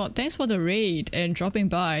 Thanks for the raid and dropping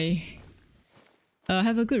by.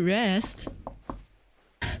 Have a good rest.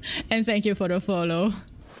 And thank you for the follow.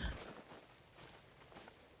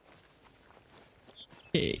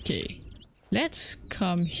 Okay. Let's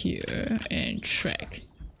come here and track.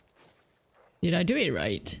 Did I do it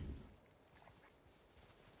right?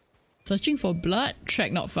 Searching for blood,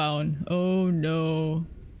 track not found. Oh no.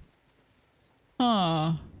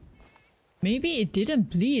 Huh. Maybe it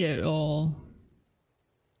didn't bleed at all.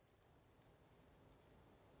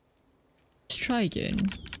 Let's try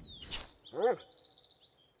again.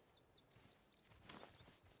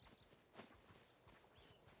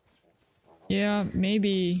 Yeah,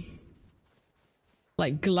 maybe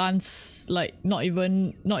like glance, like not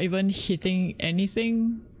even hitting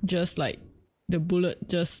anything, just like the bullet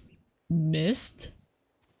just missed.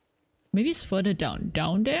 Maybe it's further down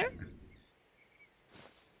there.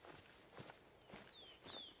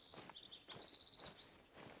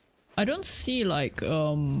 I don't see like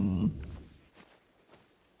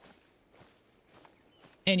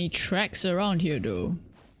any tracks around here though.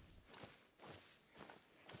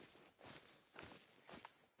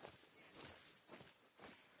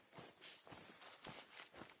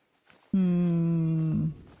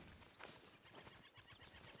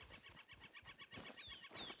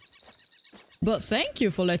 But thank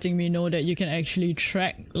you for letting me know that you can actually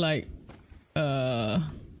track like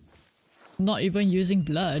not even using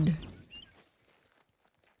blood.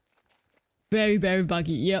 Very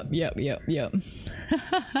buggy. Yep.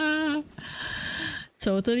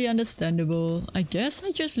 Totally understandable. I guess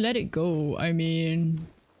I just let it go. I mean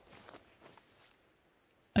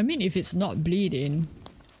if it's not bleeding,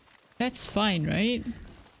 that's fine, right?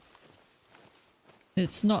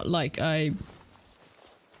 It's not like I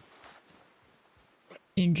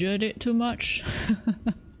injured it too much.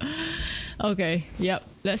 Okay, yep.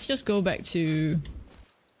 Let's just go back to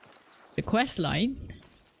the quest line.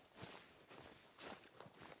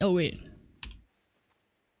 Oh wait.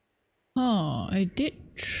 Oh, I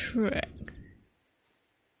did track.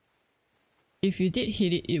 If you did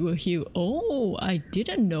hit it, it will heal. Oh, I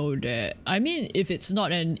didn't know that. I mean, if it's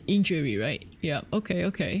not an injury, right? Yeah,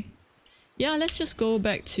 okay. Yeah, let's just go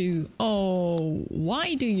back to... Oh,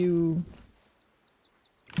 why do you...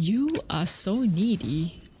 You are so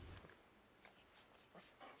needy.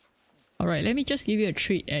 Alright, let me just give you a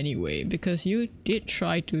treat anyway, because you did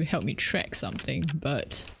try to help me track something,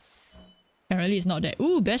 but... Apparently it's not that.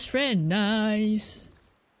 Ooh, best friend! Nice!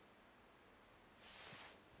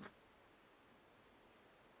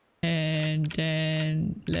 And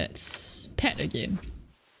then let's pet again.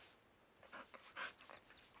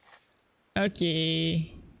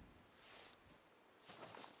 Okay.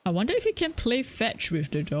 I wonder if you can play fetch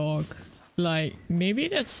with the dog. Like, maybe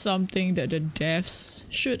that's something that the devs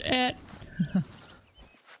should add.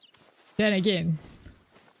 Then again,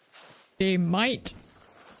 they might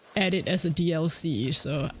add it as a DLC,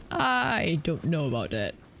 so I don't know about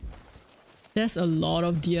that. There's a lot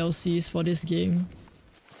of DLCs for this game.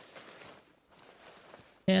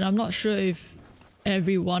 And I'm not sure if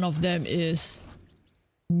every one of them is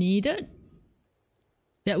needed.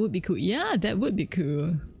 That would be cool. Yeah, that would be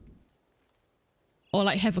cool. Or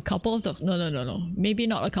like have a couple of dogs. No. Maybe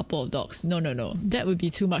not a couple of dogs. No. That would be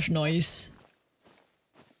too much noise.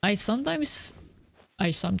 I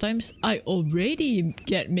already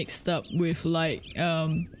get mixed up with like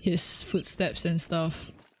his footsteps and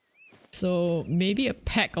stuff. So maybe a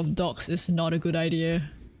pack of dogs is not a good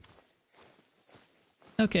idea.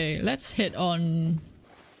 Okay, let's head on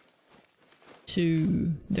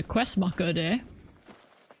to the quest marker there.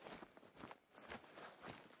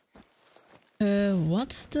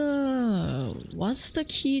 What's the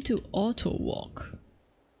key to auto walk?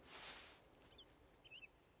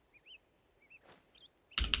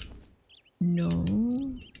 No.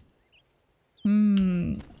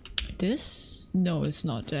 This? No, it's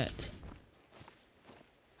not that.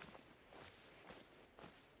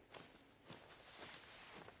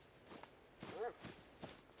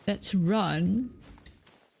 Let's run.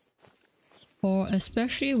 Or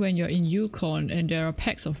especially when you're in Yukon and there are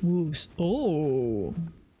packs of wolves. Oh.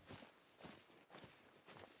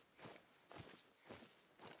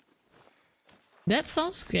 That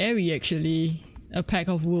sounds scary actually. A pack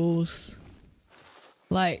of wolves.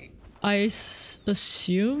 Like, I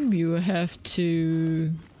assume you have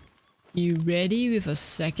to be ready with a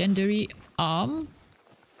secondary arm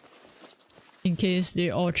in case they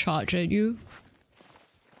all charge at you.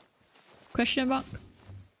 Question mark?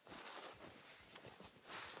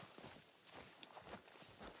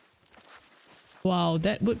 Wow,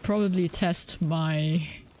 that would probably test my...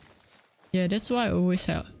 Yeah, that's why I always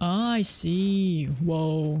have... Ah, I see.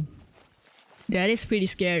 Whoa. That is pretty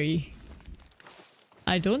scary.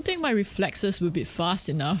 I don't think my reflexes will be fast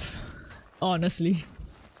enough. Honestly.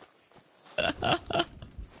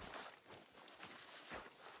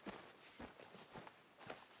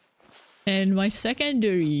 And my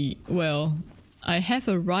secondary... Well, I have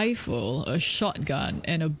a rifle, a shotgun,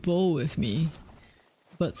 and a bow with me.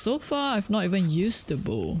 But so far, I've not even used the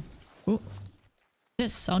bow. Oh,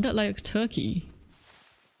 that sounded like a turkey.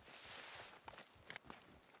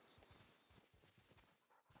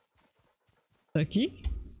 Turkey?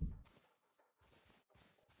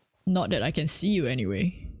 Not that I can see you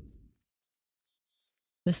anyway.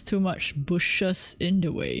 There's too much bushes in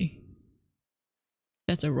the way.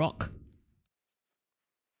 That's a rock.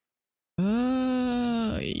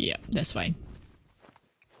 Yeah, that's fine.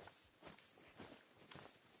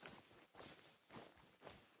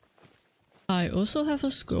 I also have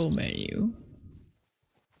a scroll menu.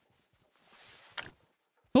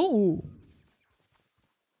 Oh!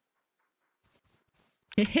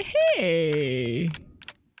 Hey!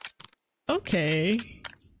 Okay.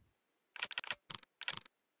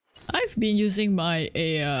 I've been using my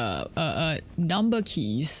number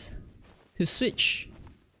keys to switch.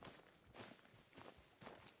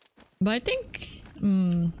 But I think,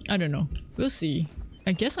 I don't know. We'll see.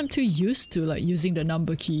 I guess I'm too used to like using the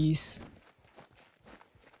number keys.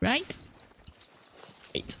 Right?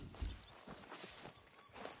 Wait.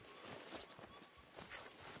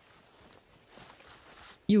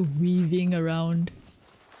 You're weaving around.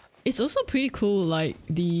 It's also pretty cool, like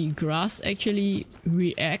the grass actually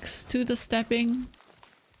reacts to the stepping.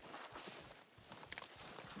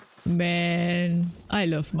 Man, I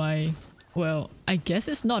love my... Well, I guess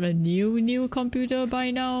it's not a new computer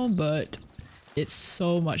by now, but it's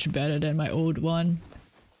so much better than my old one.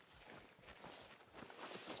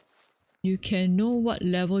 You can know what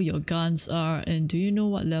level your guns are, and do you know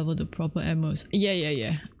what level the proper ammo is?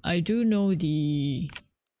 Yeah. I do know the...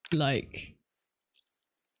 like...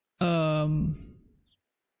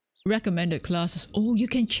 recommended classes. Oh, you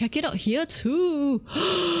can check it out here too!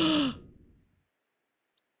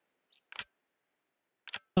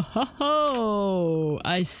 Oh,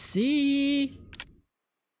 I see.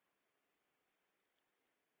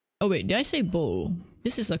 Oh wait, did I say bow?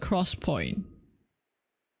 This is a cross point.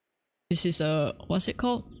 This is a... what's it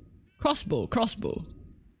called? Crossbow.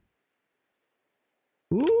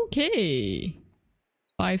 Okay.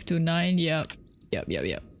 5 to 9, yep.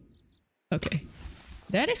 Okay.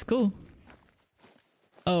 That is cool.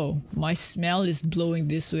 Oh, my smell is blowing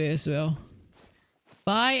this way as well.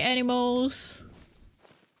 Bye, animals!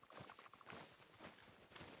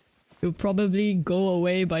 You'll probably go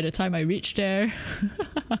away by the time I reach there.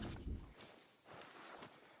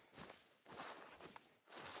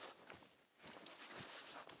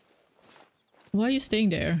 Why are you staying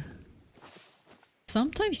there?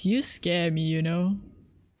 Sometimes you scare me, you know?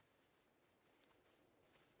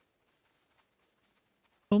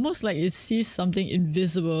 Almost like it sees something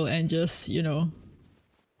invisible and just, you know...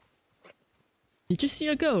 You just see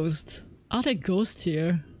a ghost. Are there ghosts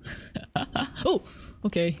here? Oh!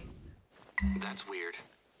 Okay. That's weird.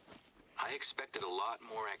 I expected a lot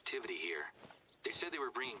more activity here. They said they were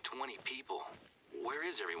bringing 20 people. Where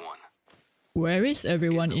is everyone? Where is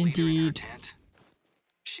everyone indeed? Tent?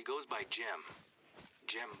 She goes by Jem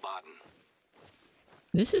Bodden.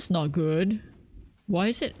 This is not good. Why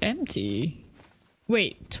is it empty?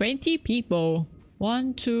 Wait, 20 people.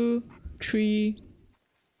 1, 2, 3,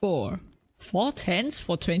 4. 4 tents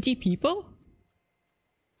for 20 people?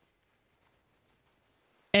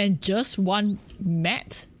 And just one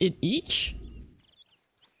mat in each?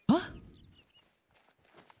 Huh?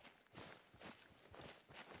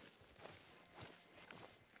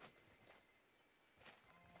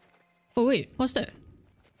 Oh wait, what's that?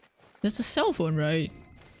 That's a cell phone, right?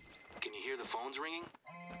 Can you hear the phones ringing?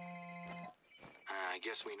 I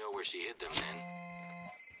guess we know where she hid them then.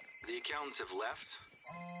 The accountants have left.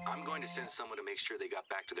 I'm going to send someone to make sure they got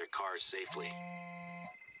back to their cars safely.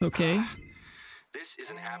 Okay. This is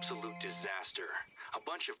an absolute disaster. A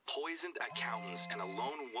bunch of poisoned accountants and a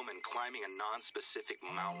lone woman climbing a non-specific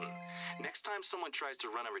mountain. Next time someone tries to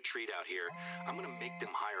run a retreat out here, I'm gonna make them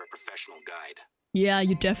hire a professional guide. Yeah,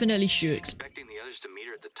 you definitely She's should. expecting the others to meet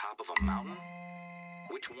her at the top of a mountain?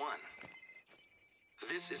 Which one?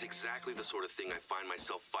 This is exactly the sort of thing I find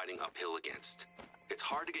myself fighting uphill against. It's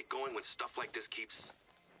hard to get going when stuff like this keeps...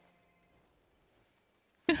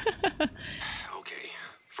 Okay,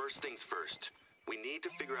 first things first. We need to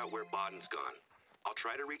figure out where Baden's gone. I'll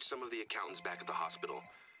try to reach some of the accountants back at the hospital.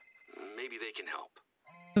 Maybe they can help.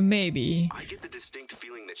 Maybe. I get the distinct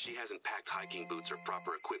feeling that she hasn't packed hiking boots or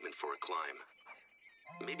proper equipment for a climb.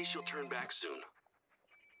 Maybe she'll turn back soon.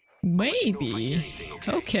 Maybe. Anything,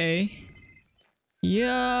 okay? Okay.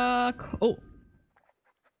 Yeah. Oh.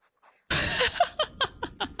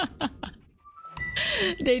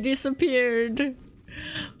 They disappeared.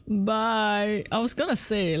 Bye. I was gonna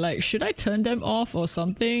say, like, should I turn them off or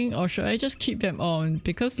something? Or should I just keep them on?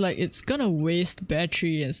 Because, like, it's gonna waste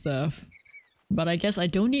battery and stuff. But I guess I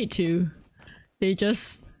don't need to. They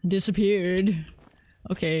just disappeared.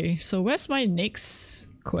 Okay, so where's my next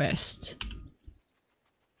quest?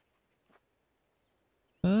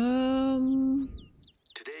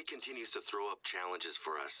 Today continues to throw up challenges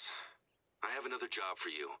for us. I have another job for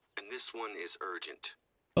you, and this one is urgent.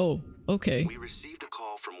 Oh, okay. We received a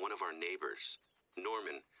call from one of our neighbors,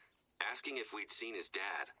 Norman, asking if we'd seen his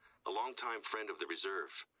dad, a longtime friend of the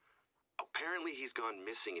reserve. Apparently he's gone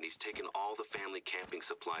missing and he's taken all the family camping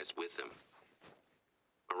supplies with him.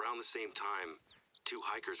 Around the same time, 2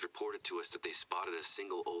 hikers reported to us that they spotted a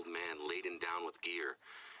single old man laden down with gear,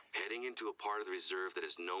 heading into a part of the reserve that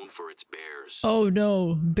is known for its bears. Oh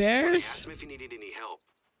no, When I bears? asked him if he needed any help,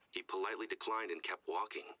 he politely declined and kept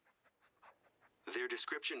walking. Their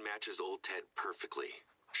description matches old Ted perfectly.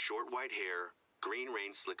 Short white hair, green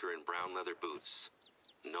rain slicker, and brown leather boots.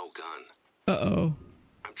 No gun. Uh-oh.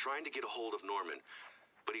 I'm trying to get a hold of Norman,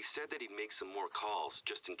 but he said that he'd make some more calls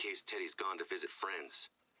just in case Teddy's gone to visit friends.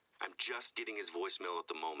 I'm just getting his voicemail at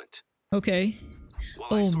the moment. Okay. While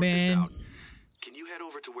I Oh sort this man. out, can you head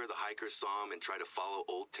over to where the hikers saw him and try to follow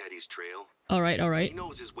old Teddy's trail? Alright, He alright.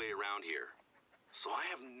 knows his way around here, so I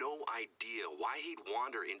have no idea why he'd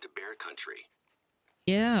wander into bear country.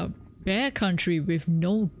 Yeah, bear country with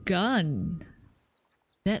no gun.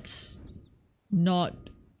 That's not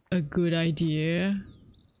a good idea.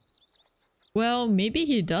 Well, maybe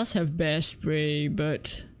he does have bear spray,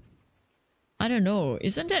 but I don't know.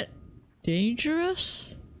 Isn't that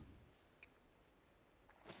dangerous?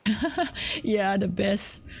 Yeah, the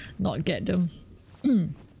best not get them.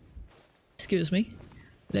 Excuse me.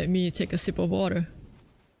 Let me take a sip of water.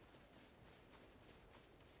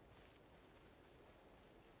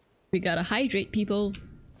 We gotta hydrate, people.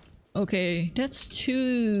 Okay, that's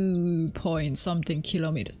 2 point something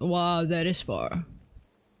kilometers. Wow, that is far.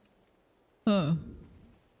 Huh.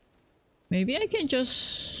 Maybe I can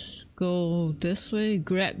just go this way,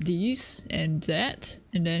 grab these and that,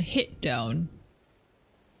 and then head down.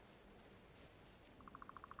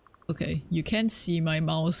 Okay, you can see my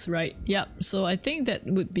mouse, right? Yep, so I think that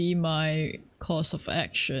would be my course of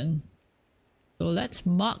action. So let's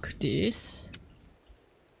mark this.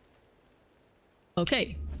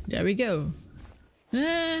 Okay, there we go.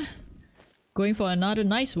 Going for another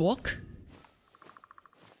nice walk.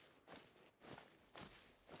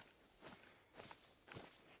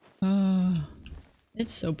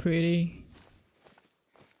 It's so pretty.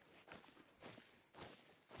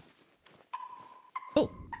 Oh.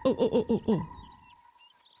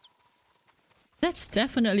 That's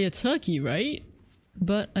definitely a turkey, right?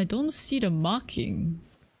 But I don't see the marking.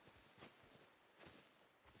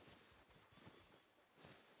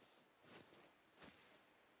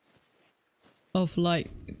 Of like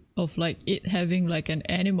it having like an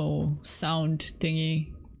animal sound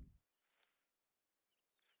thingy.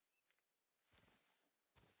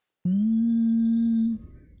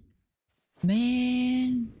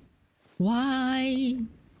 Man, why?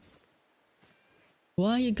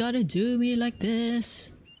 Why you gotta do me like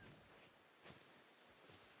this?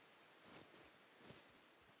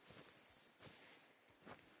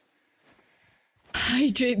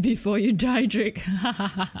 Hydrate before you die, Drake.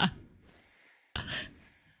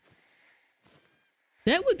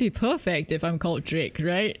 That would be perfect if I'm called Drake,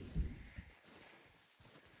 right?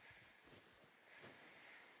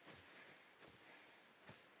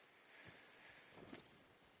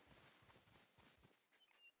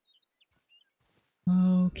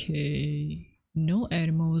 Okay, no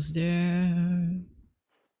animals there.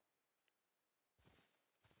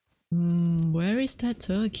 Where is that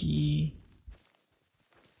turkey?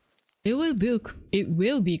 It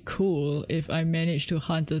will be cool if I manage to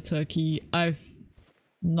hunt a turkey. I've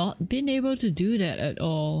not been able to do that at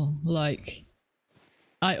all. Like,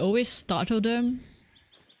 I always startle them,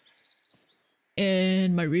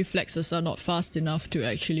 and my reflexes are not fast enough to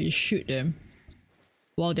actually shoot them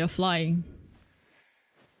while they're flying.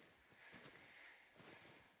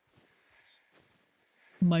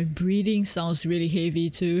 My breathing sounds really heavy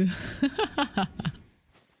too.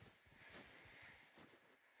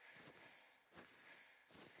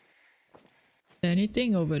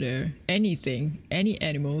 Anything over there? Anything? Any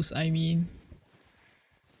animals, I mean.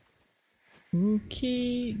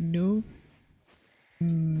 Okay, no.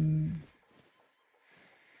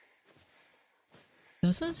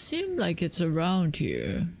 Doesn't seem like it's around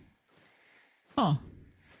here. Huh.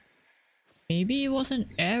 Maybe it was an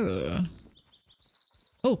error.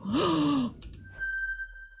 Oh!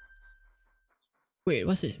 Wait,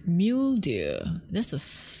 what's it? Mule deer. That's a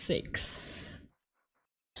 6.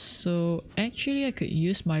 So actually I could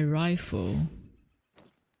use my rifle.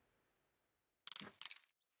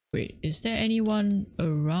 Wait, is there anyone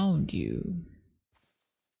around you?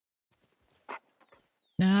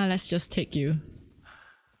 Nah, let's just take you.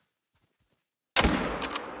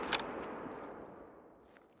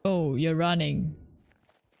 Oh, you're running.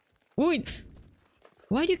 Wait!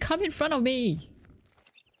 Why do you come in front of me?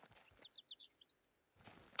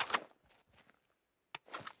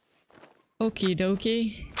 Okie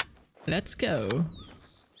dokie. Let's go.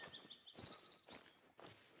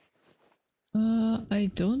 I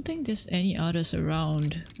don't think there's any others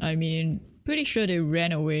around. I mean, pretty sure they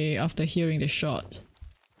ran away after hearing the shot.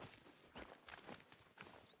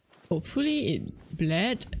 Hopefully it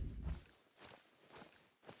bled.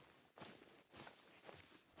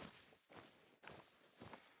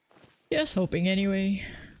 Just hoping anyway.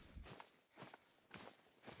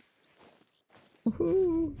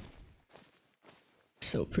 Woohoo!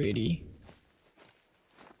 So pretty.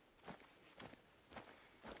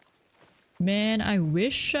 Man, I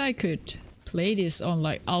wish I could play this on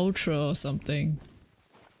like Ultra or something.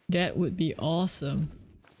 That would be awesome.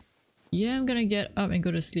 Yeah, I'm gonna get up and go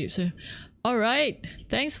to sleep. So, alright.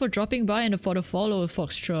 Thanks for dropping by and for the follow,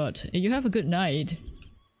 Foxtrot. You have a good night.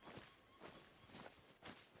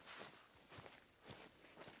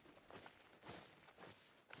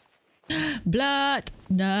 Blood!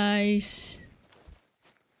 Nice.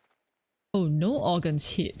 Oh, no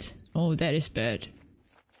organs hit. Oh, that is bad.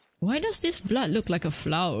 Why does this blood look like a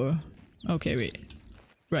flower? Okay, wait.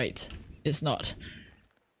 Right. It's not.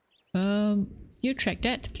 You track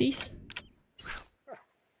that, please?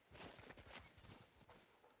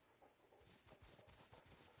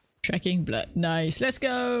 Tracking blood. Nice. Let's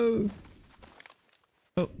go!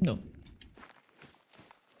 Oh, no.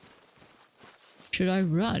 Should I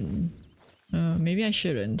run? Maybe I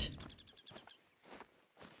shouldn't.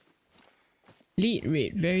 Lead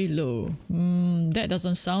rate very low. That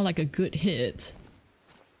doesn't sound like a good hit.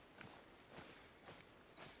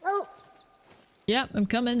 Yep, I'm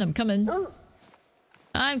coming, I'm coming.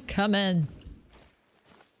 I'm coming.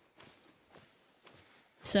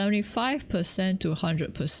 75% to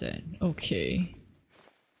 100%. Okay.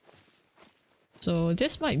 So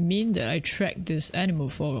this might mean that I tracked this animal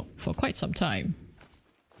for quite some time.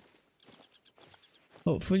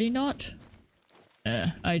 Hopefully not.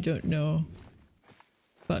 I don't know.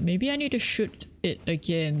 But maybe I need to shoot it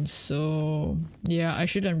again, so yeah, I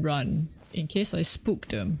shouldn't run in case I spook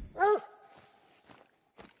them.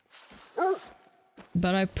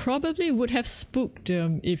 But I probably would have spooked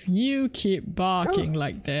them if you keep barking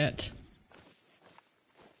like that.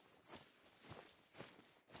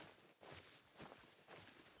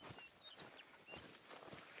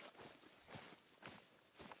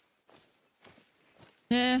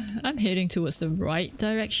 Yeah, I'm heading towards the right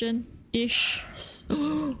direction-ish.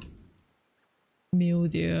 Mule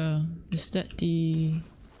deer. Is that the...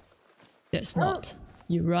 That's not.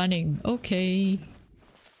 You're running. Okay.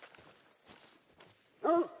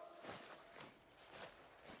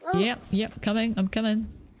 Yep, coming. I'm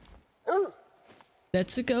coming.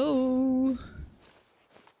 Let's go.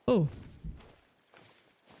 Oh.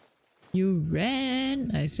 You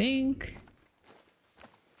ran, I think.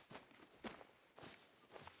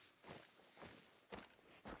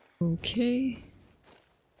 Okay.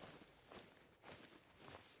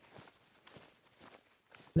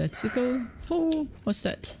 Let's go. Oh, what's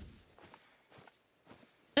that?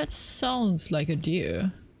 That sounds like a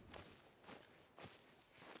deer.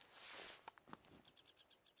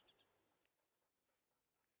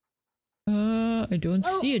 I don't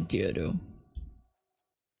see a deer though.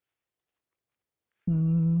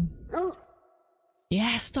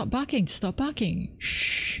 Yeah, stop barking, stop barking.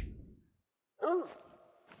 Shh.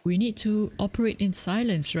 We need to operate in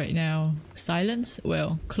silence right now. Silence?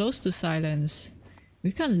 Well, close to silence.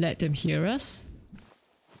 We can't let them hear us.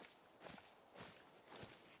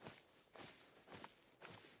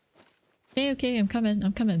 Okay, I'm coming,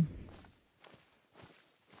 I'm coming.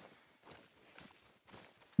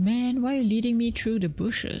 Man, why are you leading me through the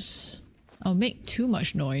bushes? I'll make too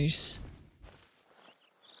much noise.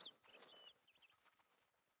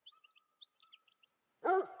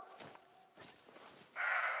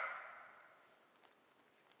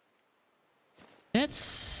 That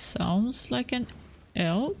sounds like an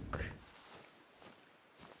elk.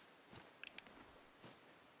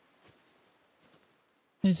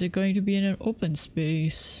 Is it going to be in an open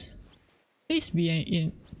space? Please be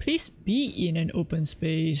in an open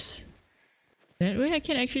space. That way I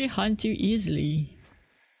can actually hunt you easily.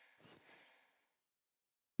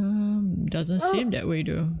 Doesn't seem that way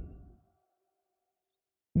though.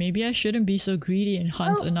 Maybe I shouldn't be so greedy and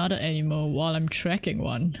hunt another animal while I'm tracking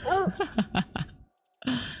one.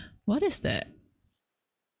 What is that?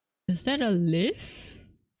 Is that a leaf?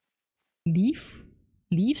 Leaf?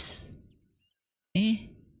 Leaves?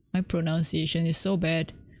 My pronunciation is so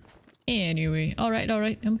bad. Anyway, alright,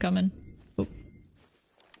 I'm coming. Oh.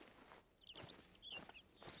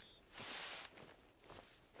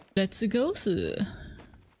 Let's go, sir.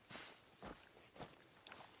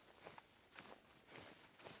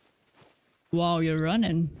 Wow, you're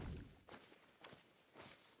running.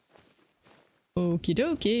 Okie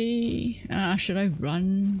dokie. Should I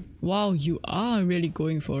run? Wow, you are really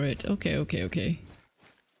going for it. Okay.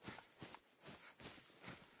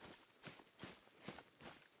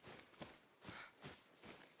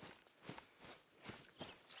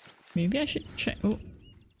 Maybe I should check. Oh.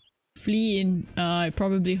 Flee in. It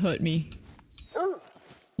probably hurt me.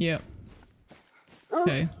 Yeah.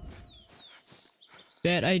 Okay.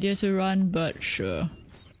 Bad idea to run, but sure.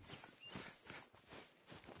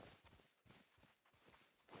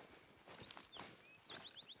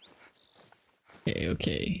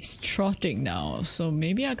 Okay. It's trotting now, so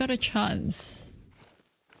maybe I got a chance.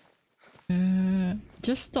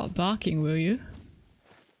 Just stop barking, will you?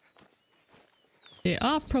 They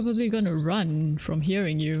are probably gonna run from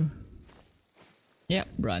hearing you. Yep,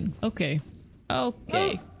 run. Okay.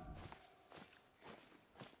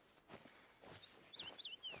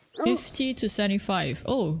 50 to 75.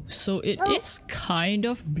 Oh, so it is kind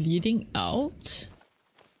of bleeding out.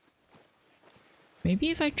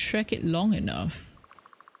 Maybe if I track it long enough.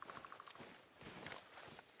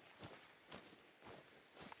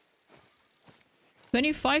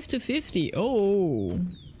 $25 to $50.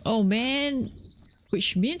 Oh man.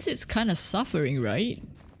 Which means it's kind of suffering, right?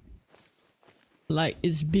 Like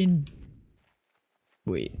it's been...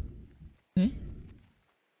 Wait. Eh?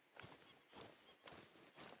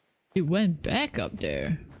 It went back up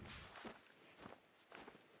there.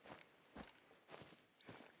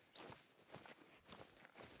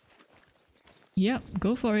 Yep,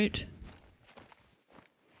 go for it.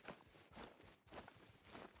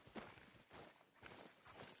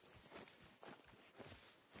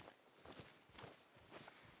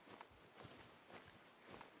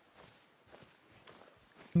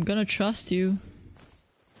 I'm gonna trust you.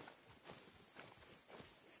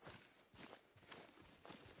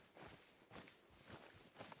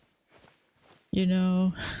 You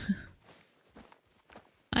know,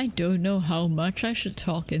 I don't know how much I should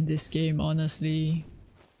talk in this game, honestly.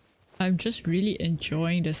 I'm just really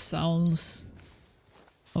enjoying the sounds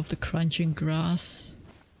of the crunching grass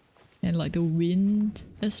and like the wind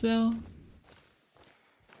as well.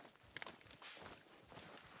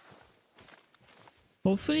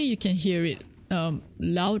 Hopefully you can hear it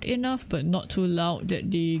loud enough, but not too loud that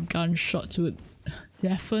the gunshots would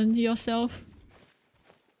deafen yourself.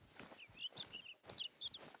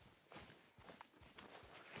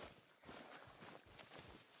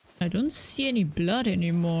 I don't see any blood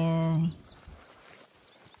anymore.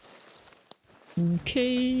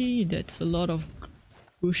 Okay, that's a lot of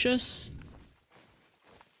bushes.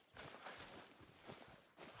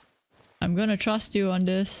 I'm gonna trust you on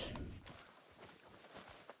this.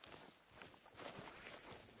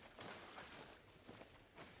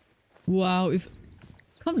 Wow, if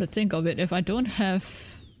come to think of it, if I don't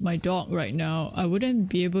have my dog right now, I wouldn't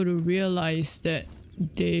be able to realize that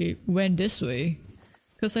they went this way.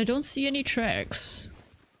 Because I don't see any tracks.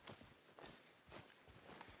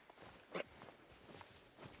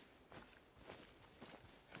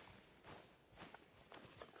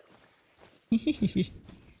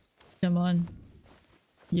 Come on.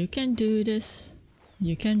 You can do this.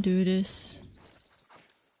 You can do this.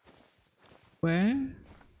 Where?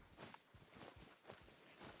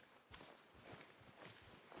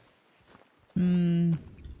 No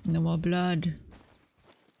more blood.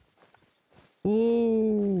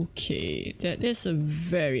 Okay, that is a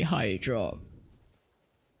very high drop.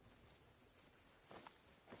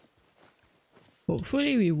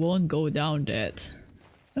 Hopefully we won't go down that.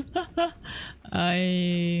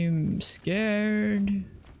 I'm scared.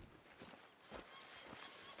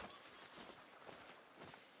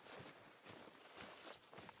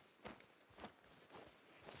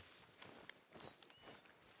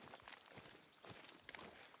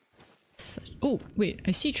 Oh, wait,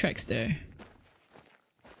 I see tracks there.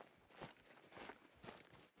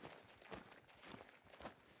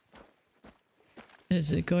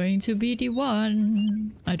 Is it going to be the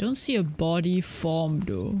one? I don't see a body form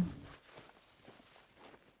though.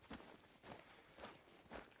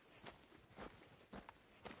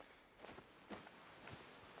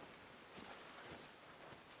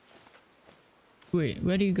 Wait,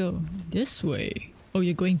 where do you go? This way. Oh,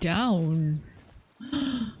 you're going down.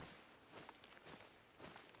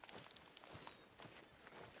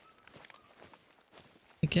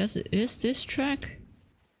 I guess it is this track.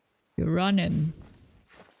 You're running.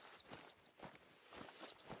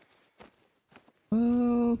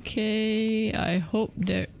 Okay, I hope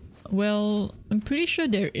there... Well, I'm pretty sure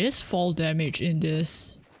there is fall damage in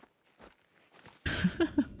this.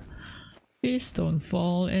 Please don't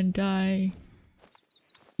fall and die.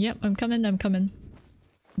 Yep, I'm coming, I'm coming.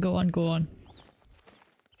 Go on, go on.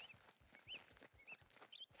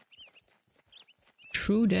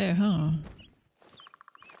 Through there, huh?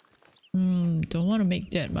 Don't want to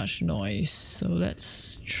make that much noise, so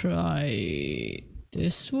let's try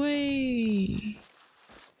this way.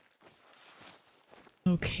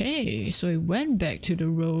 Okay, so it went back to the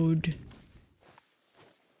road.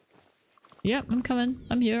 Yep, I'm coming.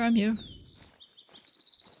 I'm here, I'm here.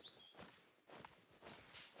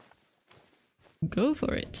 Go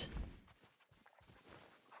for it.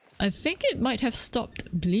 I think it might have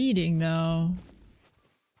stopped bleeding now.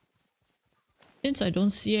 Since I don't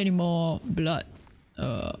see any more blood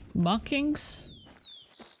markings.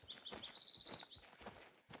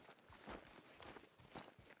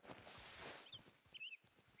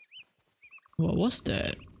 What was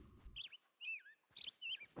that?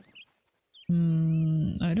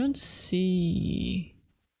 I don't see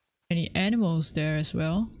any animals there as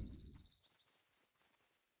well.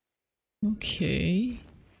 Okay.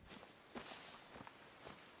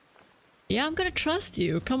 Yeah, I'm gonna trust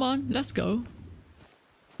you. Come on, let's go.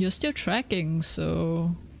 You're still tracking,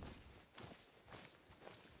 so...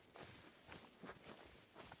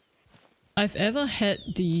 I've ever had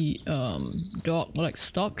the dog like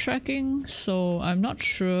stop tracking, so I'm not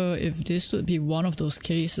sure if this would be one of those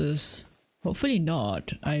cases. Hopefully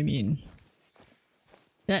not. I mean,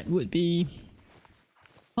 that would be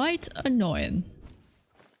quite annoying.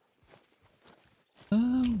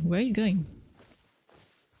 Where are you going?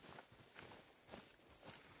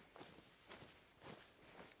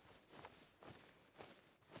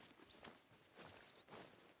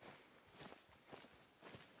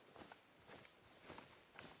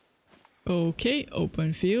 Okay,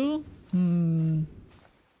 open field.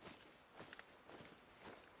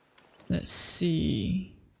 Let's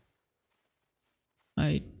see.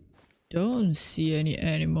 I don't see any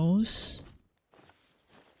animals.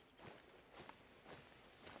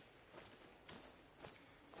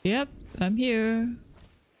 Yep, I'm here.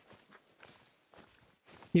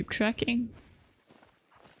 Keep tracking.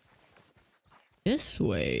 This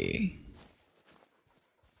way.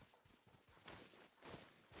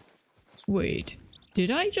 Wait, did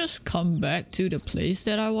I just come back to the place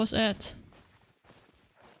that I was at?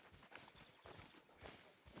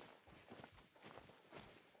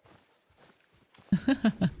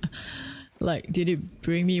 Like, did it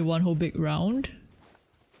bring me one whole big round?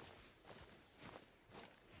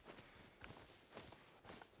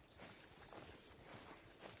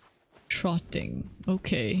 Trotting,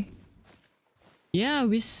 okay. Yeah,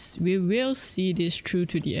 we will see this through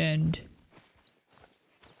to the end.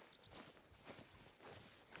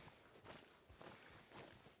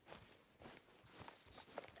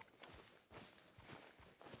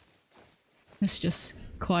 Let's just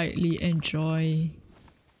quietly enjoy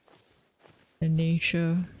the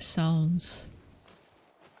nature sounds.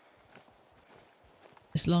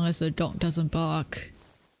 As long as the dog doesn't bark.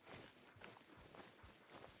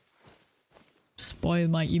 Spoil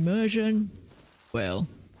my immersion. Well.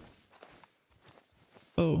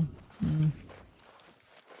 Oh.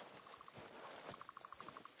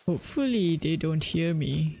 Hopefully they don't hear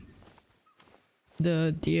me.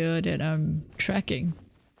 The deer that I'm tracking.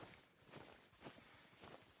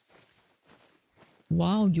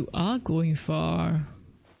 Wow, you are going far.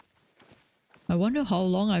 I wonder how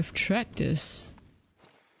long I've tracked this.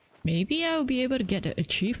 Maybe I'll be able to get the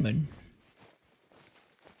achievement.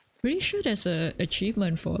 Pretty sure there's a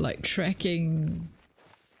achievement for like tracking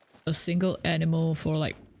a single animal for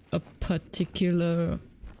like a particular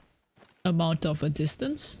amount of a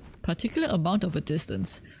distance. Particular amount of a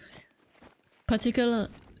distance. Particular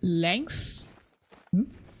length?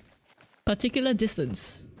 Particular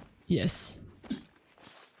distance. Yes.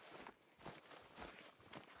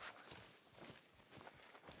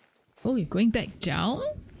 Oh, you're going back down?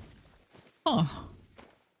 Oh.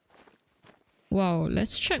 Wow,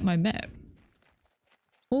 let's check my map.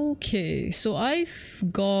 Okay, so I've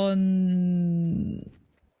gone...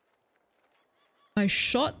 I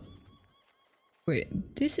shot...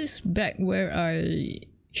 Wait, this is back where I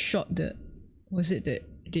shot the... Was it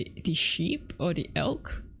the sheep or the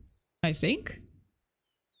elk? I think?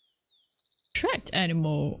 Tracked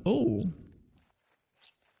animal. Oh.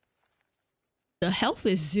 The health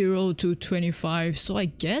is 0 to 25, so I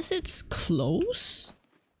guess it's close?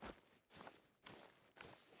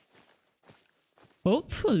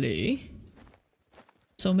 Hopefully.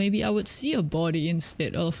 So maybe I would see a body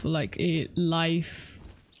instead of like a live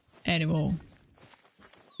animal.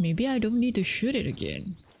 Maybe I don't need to shoot it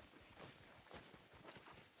again.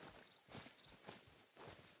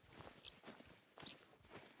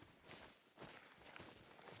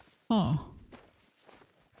 Huh.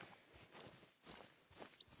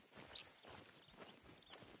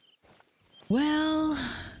 Well,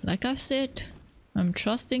 like I've said, I'm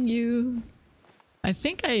trusting you. I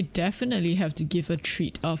think I definitely have to give a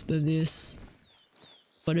treat after this.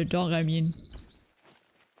 For the dog, I mean.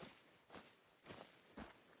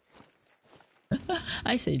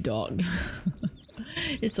 I say dog.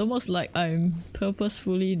 It's almost like I'm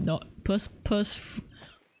purposefully not purposefully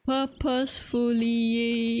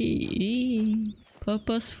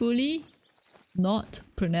not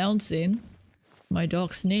pronouncing my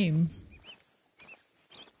dog's name.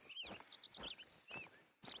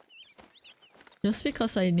 Just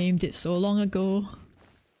because I named it so long ago,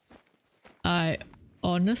 I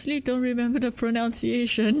honestly don't remember the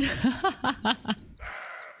pronunciation.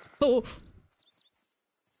 Oh!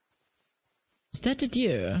 Is that the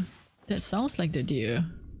deer? That sounds like the deer.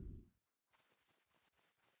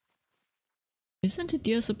 Isn't the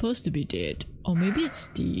deer supposed to be dead? Or maybe it's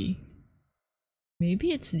the...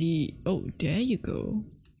 Maybe it's the... Oh, there you go.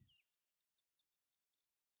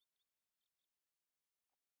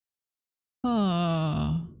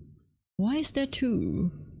 Ah, why is there two?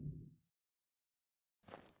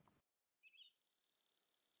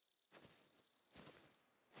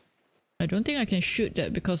 I don't think I can shoot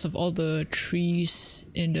that because of all the trees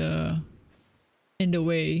in the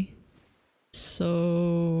way.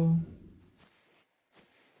 So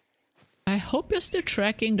I hope you're still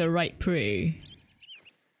tracking the right prey.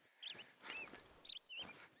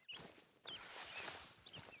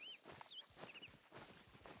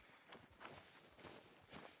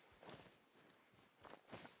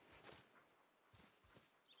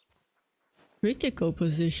 Critical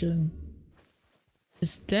position.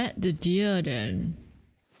 Is that the deer then?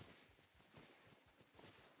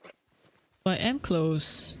 I am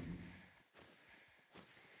close.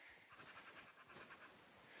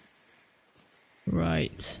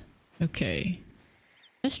 Right. Okay.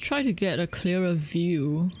 Let's try to get a clearer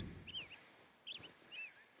view.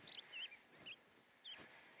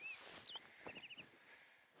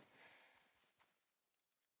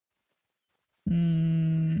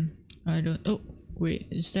 I don't... Oh, wait,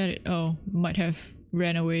 is that it? Oh, might have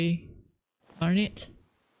ran away. Darn it.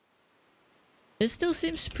 It still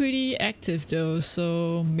seems pretty active though,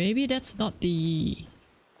 so maybe that's not the...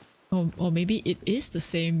 Or maybe it is the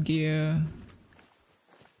same deer.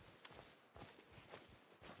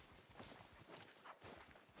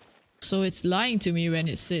 So it's lying to me when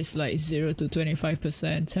it says like 0 to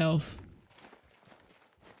 25% health.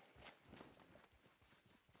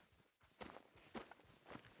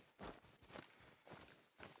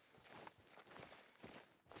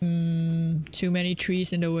 Too many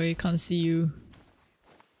trees in the way, can't see you.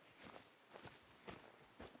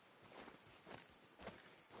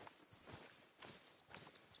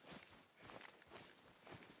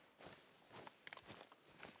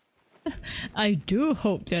 I do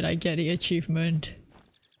hope that I get the achievement.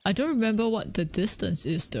 I don't remember what the distance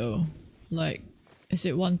is though. Like, is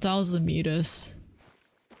it 1000 meters?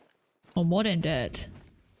 Or more than that?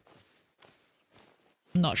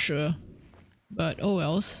 Not sure. But oh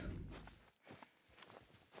wells.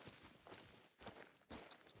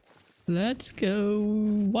 Let's go.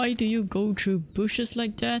 Why do you go through bushes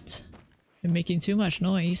like that? You're making too much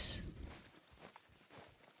noise.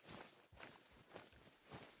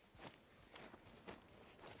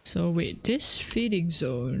 So wait, this feeding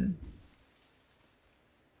zone.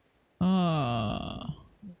 Ah,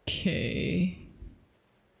 okay.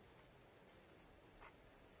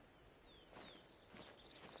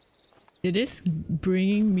 It is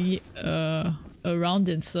bringing me around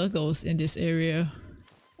in circles in this area.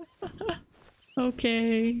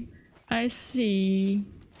 Okay, I see.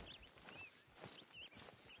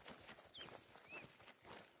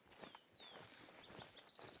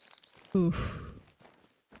 Oof.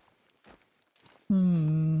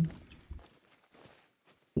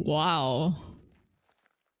 Wow.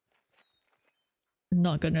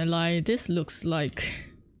 Not gonna lie, this looks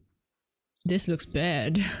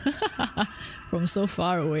bad from so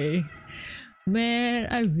far away. Man,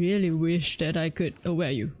 I really wish that I could. Oh, where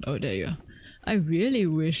are you? Oh, there you are. I really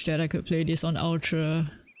wish that I could play this on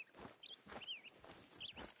Ultra.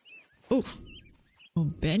 Oh,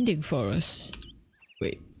 bending forest.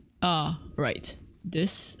 Wait. Ah, right.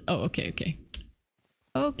 This. Oh, okay, okay.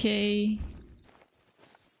 Okay.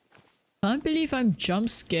 I believe I'm jump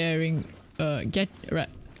scaring. Get right.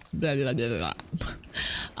 Blah, blah, blah, blah.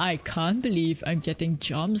 I can't believe I'm getting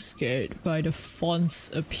jump scared by the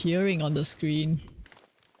fonts appearing on the screen.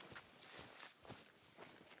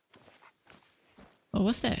 Oh,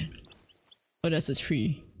 what's that? Oh, that's a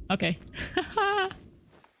tree. Okay.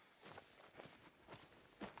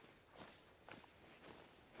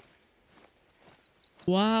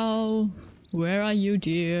 Wow. Where are you,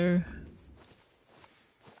 dear?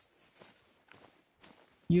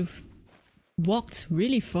 You've walked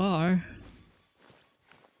really far.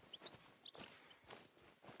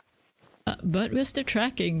 But we're still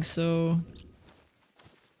tracking, so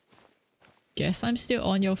guess I'm still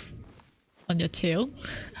on your tail.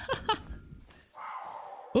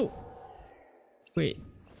 Oh, wait.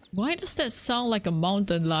 Why does that sound like a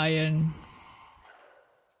mountain lion?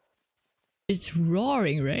 It's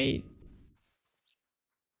roaring, right?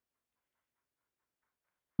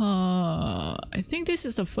 I think this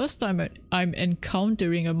is the first time I'm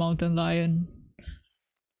encountering a mountain lion.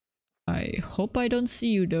 I hope I don't see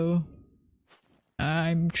you though.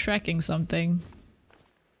 I'm tracking something.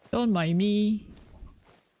 Don't mind me.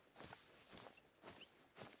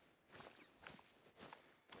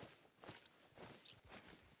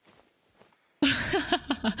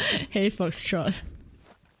 Hey, Foxtrot.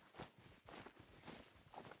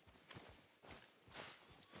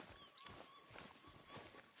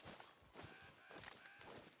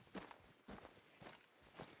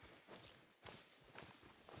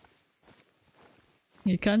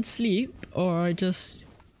 You can't sleep or just...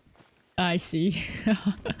 I see.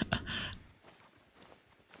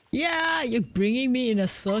 Yeah, you're bringing me in a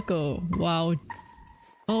circle. Wow.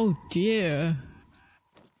 Oh dear.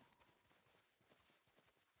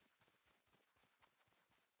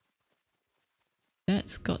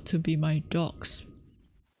 That's got to be my dog's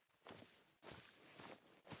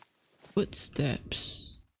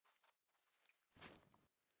footsteps.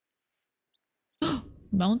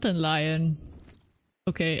 Mountain lion.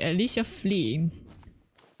 Okay, at least you're fleeing.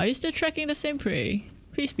 Are you still tracking the same prey?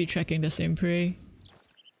 Please be tracking the same prey.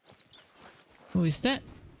 Oh, is that?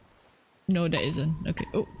 No, that isn't. Okay.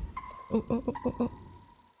 Oh. Oh, oh, oh, oh, oh.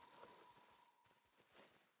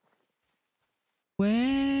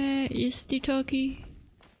 Where is the turkey?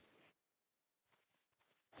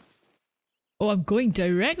 Oh, I'm going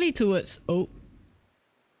directly towards... Oh.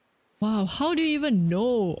 Wow, how do you even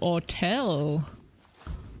know or tell?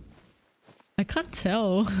 I can't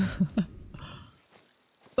tell.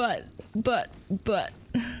 But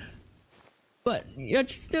you're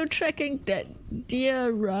still tracking that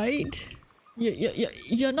deer, right?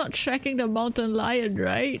 You're not tracking the mountain lion,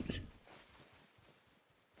 right?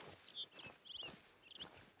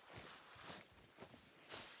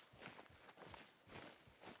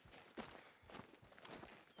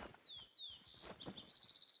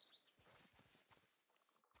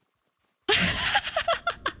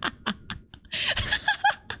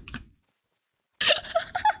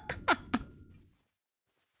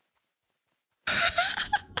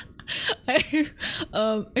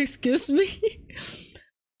 Excuse me?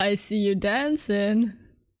 I see you dancing.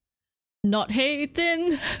 Not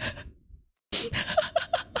hating.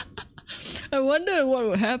 I wonder what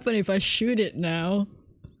would happen if I shoot it now.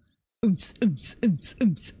 Oops, oops, oops,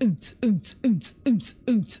 oops, oops, oops, oops, oops,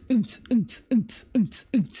 oops, oops, oops, oops, oops,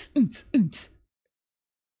 oops, oops, oops.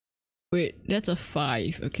 Wait, that's a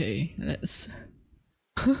 5. Okay, let's...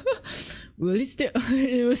 Will it still...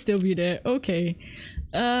 it will still be there. Okay.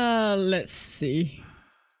 Let's see.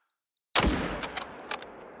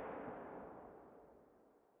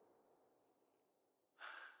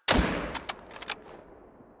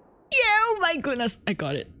 Yeah, oh my goodness, I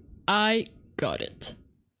got it. I got it.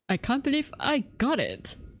 I can't believe I got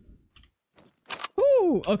it.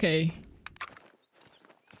 Ooh, okay.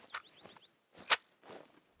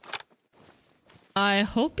 I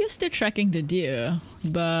hope you're still tracking the deer,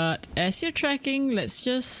 but as you're tracking, let's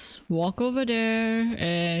just walk over there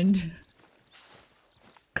and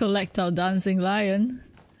collect our dancing lion.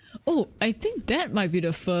 Oh, I think that might be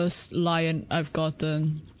the first lion I've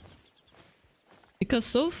gotten. Because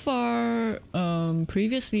so far,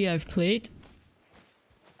 previously I've played...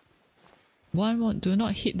 One more, do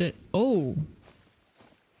not hit the... Oh!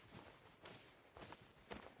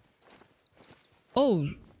 Oh!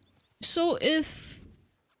 So if...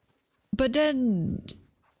 But then...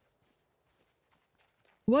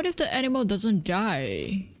 What if the animal doesn't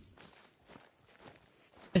die?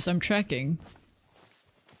 As I'm tracking.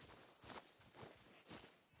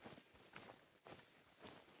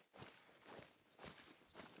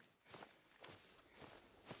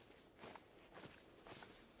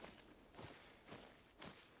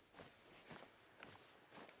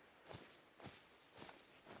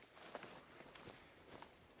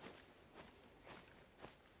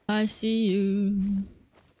 I see you.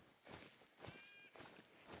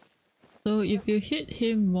 So if you hit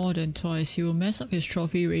him more than twice, he will mess up his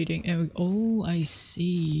trophy rating and... Oh, I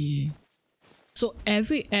see. So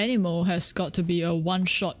every animal has got to be a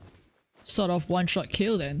one-shot, sort of one-shot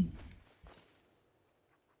kill then.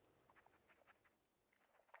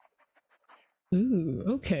 Ooh,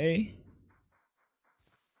 okay.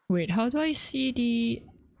 Wait, how do I see the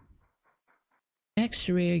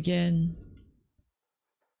X-ray again?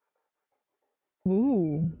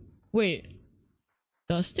 Ooh, wait.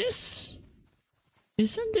 Does this...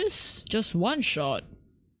 Isn't this just one shot?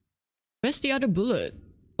 Where's the other bullet?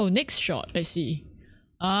 Oh, next shot, I see.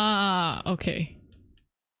 Ah, okay.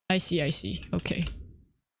 I see, okay.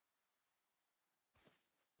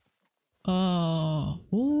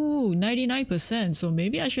 Ooh, 99%, so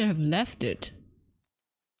maybe I should have left it.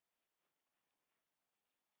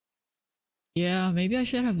 Yeah, maybe I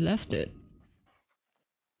should have left it.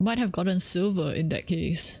 Might have gotten silver in that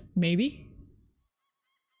case. Maybe?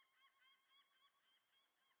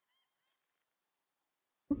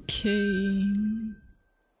 Okay.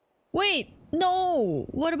 Wait! No!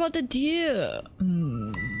 What about the deer?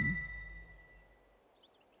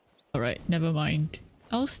 Alright, never mind.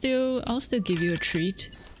 I'll still give you a treat.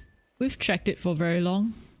 We've tracked it for very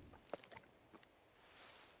long.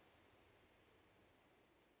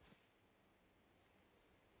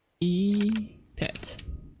 Pet.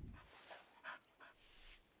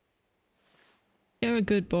 You're a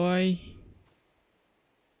good boy.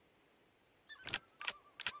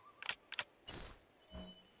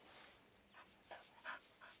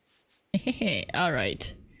 Hehe,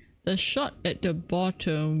 alright. The shot at the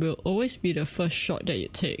bottom will always be the first shot that you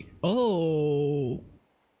take. Oh.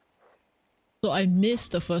 So I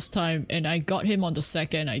missed the first time and I got him on the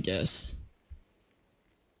second, I guess.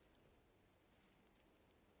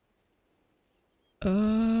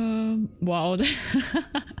 Wow.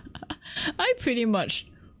 I pretty much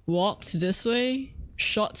walked this way,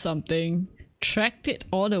 shot something, tracked it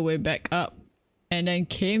all the way back up, and then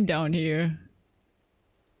came down here.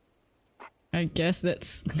 I guess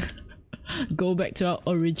let's go back to our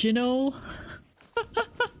original.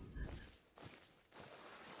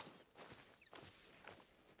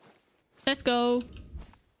 Let's go.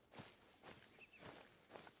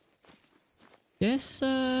 Yes,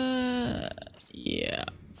 yeah.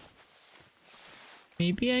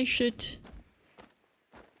 Maybe I should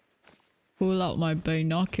pull out my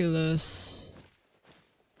binoculars.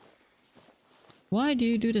 Why do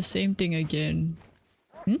you do the same thing again?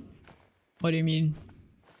 What do you mean?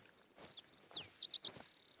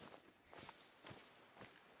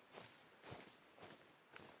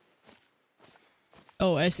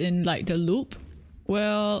 Oh, as in like the loop?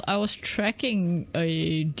 Well, I was tracking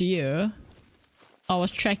a deer. I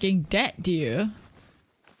was tracking that deer.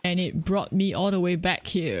 And it brought me all the way back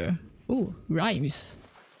here. Ooh, rhymes.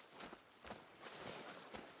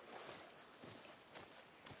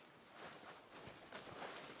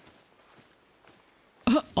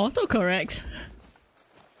 Autocorrect.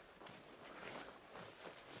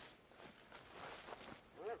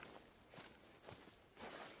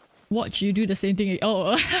 Watch you do the same thing.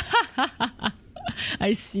 Oh,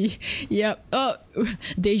 I see. Yep. Oh,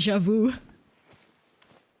 deja vu.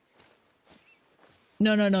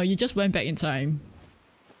 No, you just went back in time.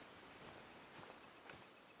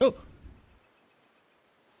 Oh.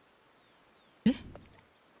 Eh?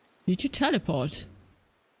 Did you teleport?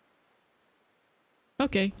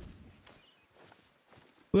 Okay.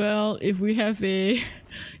 Well, if we have a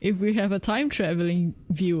if we have a time traveling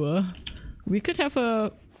viewer, we could have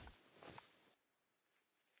a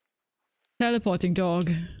teleporting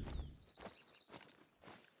dog.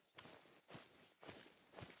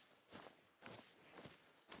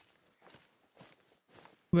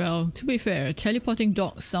 Well, to be fair, teleporting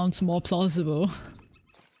dog sounds more plausible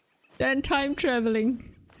than time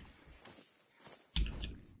traveling.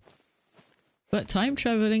 But time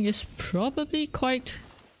traveling is probably quite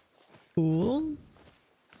cool.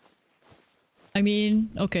 I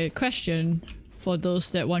mean, okay, question for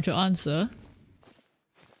those that want to answer.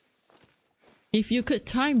 If you could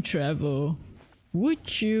time travel,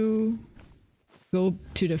 would you go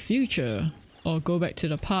to the future or go back to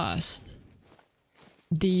the past?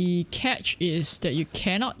 The catch is that you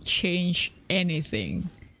cannot change anything.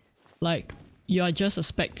 Like, you are just a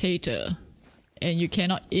spectator and you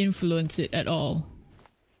cannot influence it at all.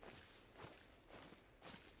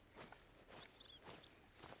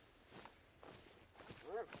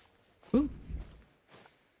 Ooh.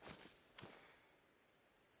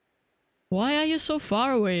 Why are you so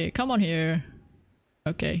far away? Come on here.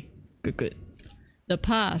 Okay, good. The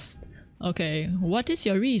past. Okay, what is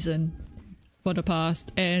your reason for the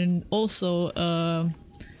past? And also,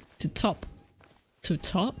 to top?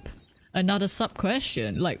 Another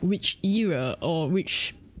sub-question, like which era or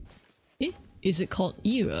which... is it called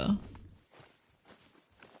era?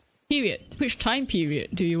 Period. Which time period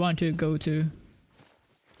do you want to go to?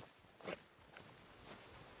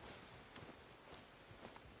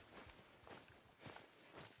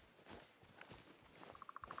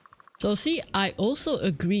 So see, I also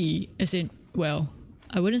agree, as in, well,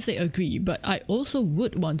 I wouldn't say agree, but I also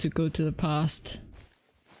would want to go to the past.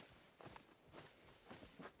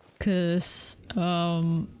 Cause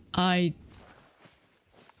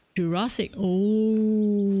Jurassic,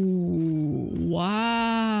 oh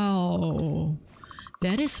wow,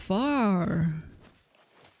 that is far.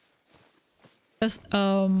 Cause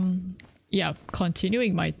yeah,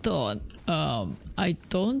 continuing my thought, I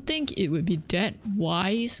don't think it would be that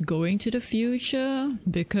wise going to the future,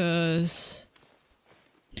 because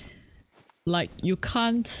like you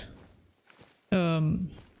can't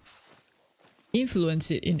influence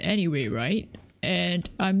it in any way, right? And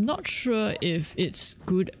I'm not sure if it's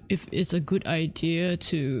a good idea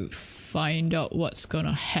to find out what's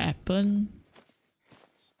gonna happen.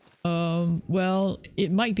 Well,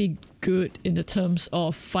 it might be good in the terms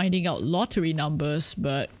of finding out lottery numbers,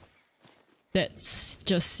 but that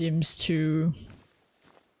just seems too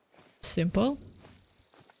simple.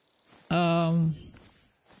 And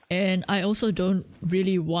I also don't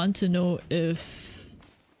really want to know if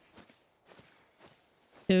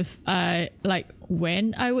I, like,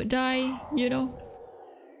 when I would die, you know?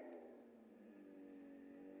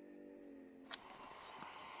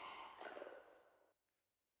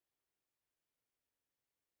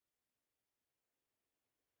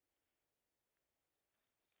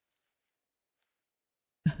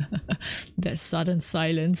 That sudden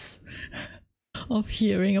silence of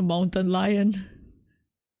hearing a mountain lion.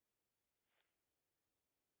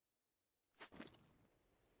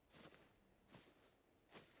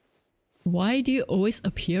 Why do you always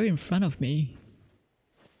appear in front of me?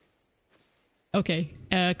 Okay,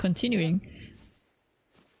 continuing.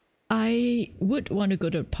 I would want to go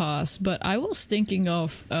to the past, but I was thinking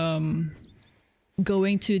of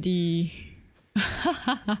going to the...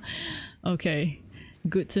 Okay,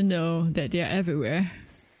 good to know that they're everywhere.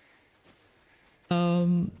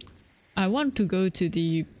 I want to go to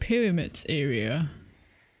the pyramids area.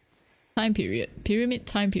 Pyramid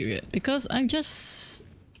time period, because I'm just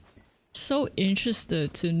so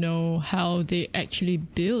interested to know how they actually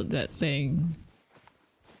built that thing.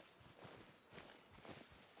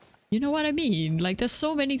 You know what I mean? Like, there's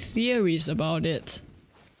so many theories about it.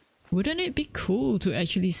 Wouldn't it be cool to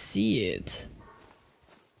actually see it?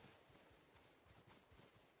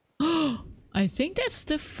 I think that's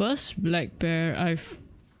the first black bear I've...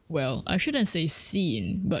 well, I shouldn't say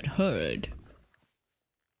seen, but heard.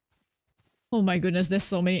 Oh my goodness, there's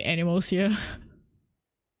so many animals here.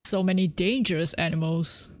 So many dangerous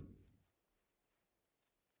animals.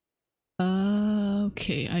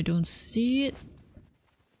 Okay, I don't see it.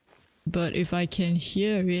 But if I can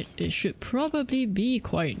hear it, it should probably be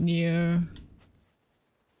quite near.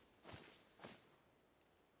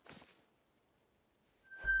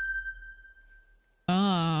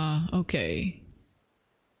 Ah, okay.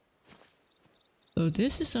 So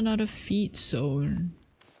this is another feed zone.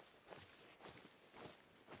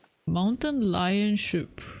 Mountain lion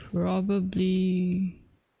should probably...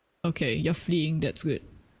 Okay, you're fleeing, that's good.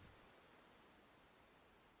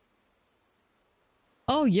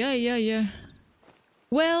 Oh, yeah.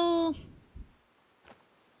 Well,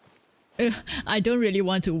 I don't really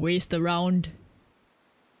want to waste around.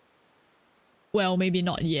 Well, maybe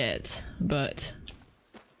not yet, but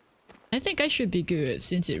I think I should be good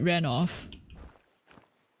since it ran off.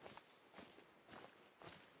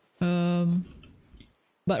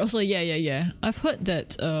 But also, yeah. I've heard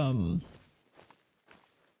that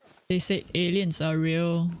they say aliens are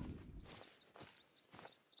real.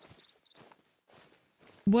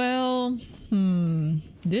 Well,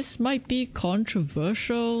 this might be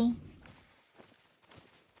controversial,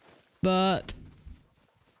 but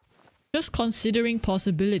just considering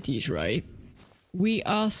possibilities, right? We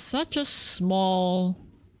are such a small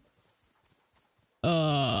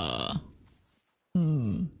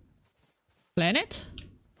planet?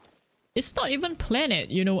 It's not even planet,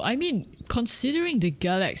 you know, I mean, considering the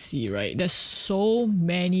galaxy, right? There's so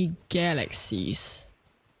many galaxies.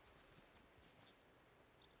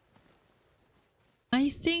 I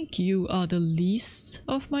think you are the least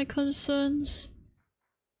of my concerns.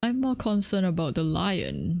 I'm more concerned about the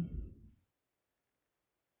lion.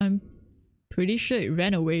 I'm pretty sure it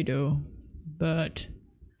ran away though, but...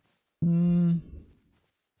 Oh,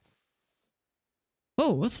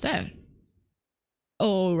 what's that?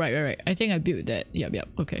 Oh, right. I think I built that. Yep,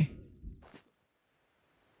 okay.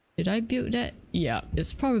 Did I build that? Yeah,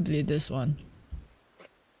 it's probably this one.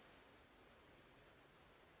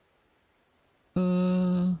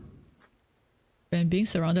 And being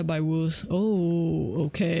surrounded by wolves. Oh,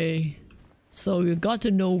 okay. So you got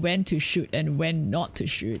to know when to shoot and when not to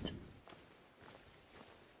shoot.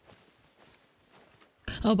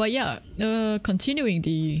 Oh, but yeah, continuing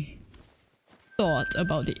the thought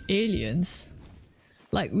about the aliens.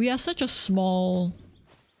 Like, we are such a small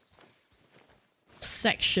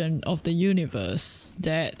section of the universe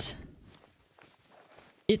that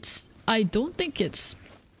I don't think it's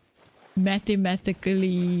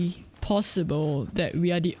mathematically possible that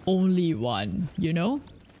we are the only one, you know?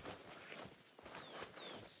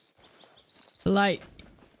 Like,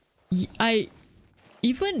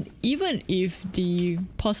 even if the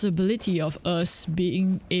possibility of us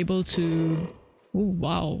being able to... Oh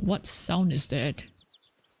wow, what sound is that?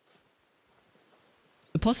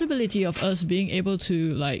 The possibility of us being able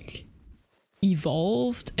to, like,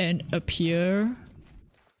 evolve and appear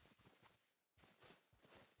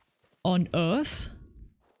on Earth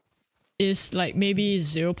is like maybe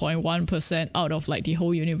 0.1% out of like the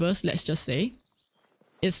whole universe, let's just say.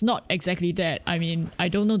 It's not exactly that. I mean, I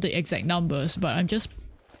don't know the exact numbers, but I'm just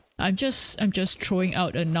throwing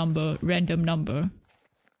out a number, random number.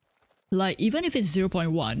 Like, even if it's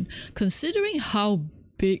 0.1, considering how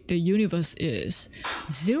big the universe is,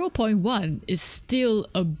 0.1 is still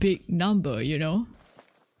a big number, you know?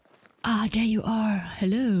 Ah, there you are.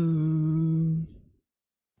 Hello.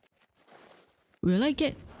 Will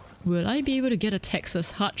I be able to get a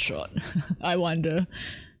Texas hotshot? I wonder.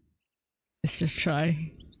 Let's just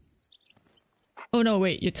try. Oh no,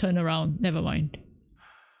 wait, you turn around. Never mind.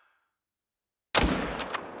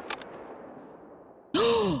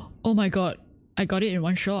 Oh my god, I got it in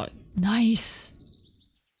one shot. Nice!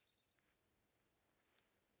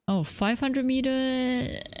 Oh, 500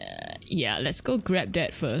 meter... Yeah, let's go grab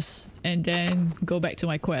that first, and then go back to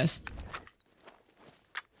my quest.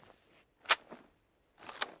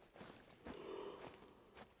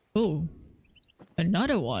 Oh,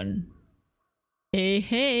 another one.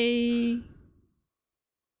 Hey!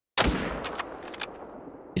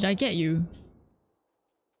 Did I get you?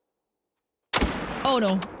 Oh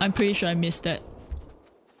no, I'm pretty sure I missed that.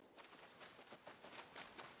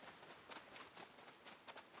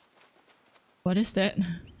 What is that?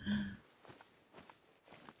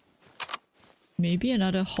 Maybe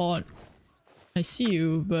another horde. I see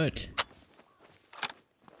you, but...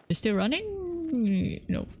 Is still running?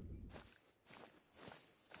 No.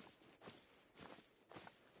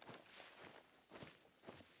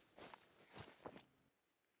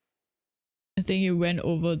 I think it went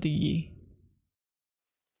over the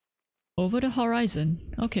horizon.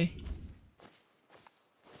 Okay.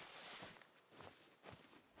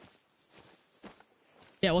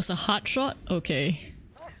 That was a hard shot? Okay.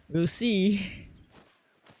 We'll see.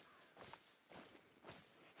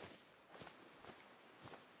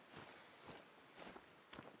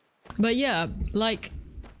 But yeah, like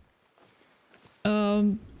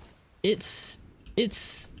it's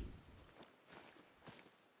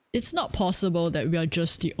not possible that we are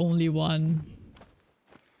just the only one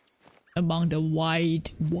among the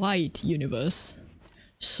wide universe.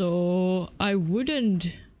 So I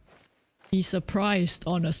wouldn't be surprised,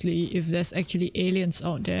 honestly, if there's actually aliens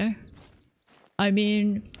out there. I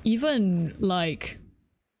mean, even like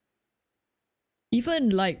even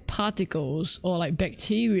like particles or like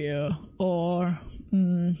bacteria or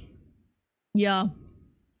yeah,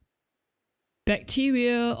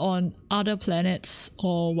 bacteria on other planets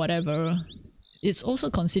or whatever, it's also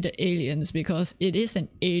considered aliens because it is an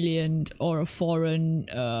alien or a foreign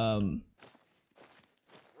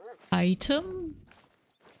item,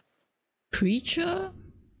 creature,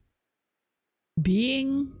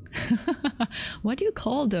 being. What do you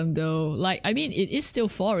call them though? Like, I mean, it is still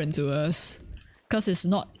foreign to us because it's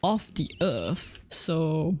not off the earth,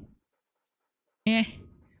 so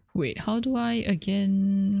wait, how do I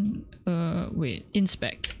again wait,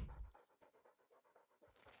 inspect.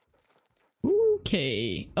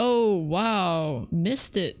 Okay. Oh wow,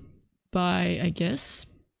 missed it by, I guess,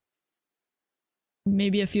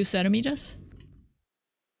 maybe a few centimeters.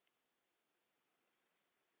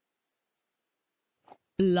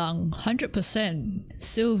 Lung, 100%.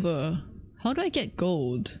 Silver. How do I get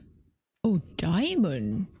gold? Oh,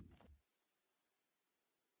 diamond.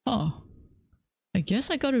 Huh. I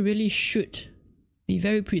guess I gotta really shoot. Be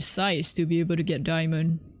very precise to be able to get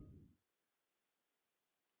diamond.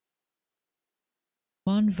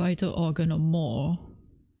 One vital organ or more.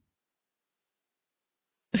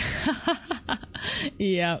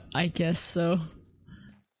 Yeah, I guess so.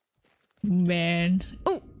 Man.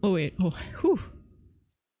 Oh, oh wait. Oh, whew.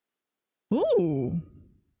 Ooh.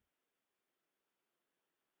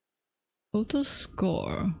 Total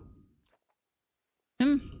score.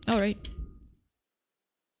 Alright.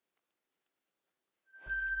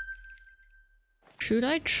 Should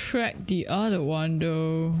I track the other one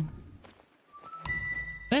though?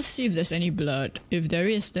 Let's see if there's any blood. If there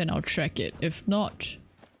is, then I'll track it. If not,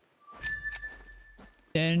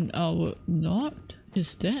 then I will not.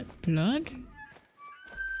 Is that blood?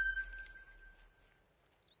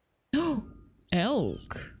 No,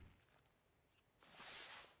 elk.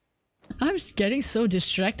 I'm getting so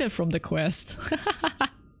distracted from the quest.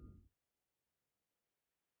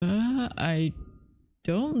 I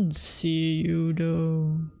don't see you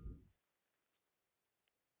though.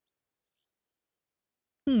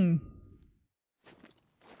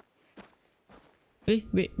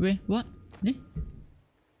 Wait, what?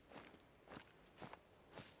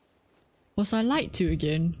 Was I lied to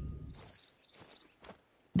again?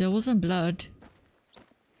 There wasn't blood.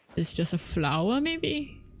 It's just a flower,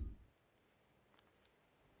 maybe?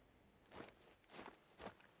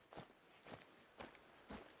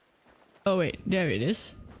 Oh wait, there it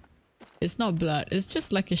is. It's not blood, it's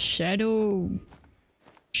just like a shadow...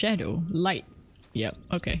 light. Yep,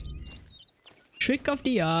 okay. Trick of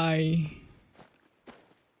the eye.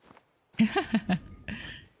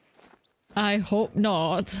 I hope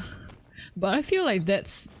not. But I feel like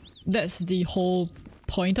that's the whole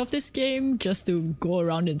point of this game, just to go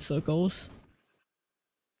around in circles.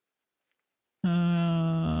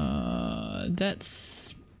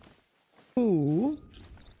 That's... Ooh.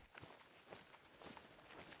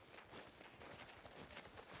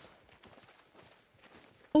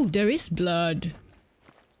 Oh, there is blood.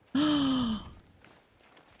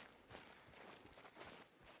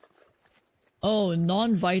 Oh,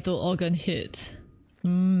 non-vital organ hit.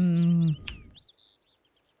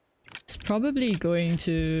 It's probably going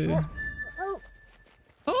to...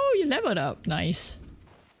 Oh, you leveled up. Nice.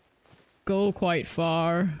 Go quite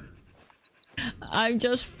far. I'm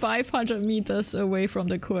just 500 meters away from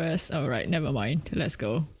the quest. Alright, never mind. Let's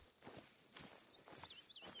go.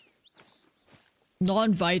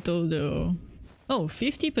 Non-vital though. Oh,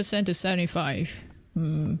 50% to 75.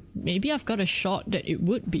 Maybe I've got a shot that it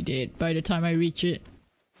would be dead by the time I reach it.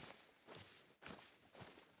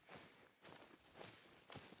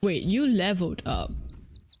 Wait, you leveled up.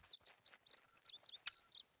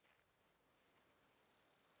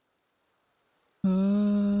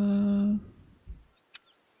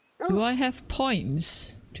 Do I have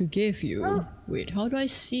points to give you? Wait, how do I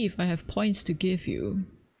see if I have points to give you?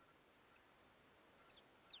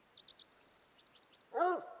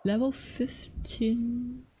 Level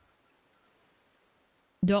 15.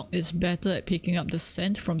 Dog is better at picking up the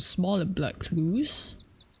scent from smaller blood clues.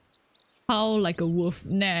 Howl like a wolf.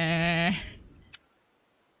 Nah.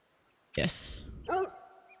 Yes.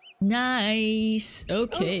 Nice.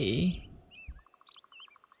 Okay.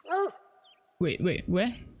 Wait,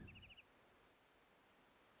 where?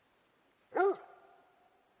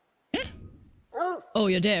 Eh? Oh,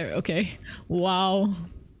 you're there. Okay. Wow.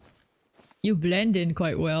 You blend in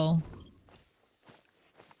quite well.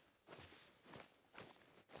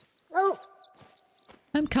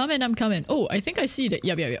 I'm coming. Oh, I think I see it.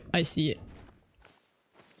 Yep, I see it.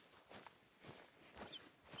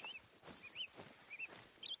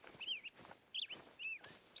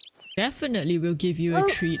 Definitely will give you a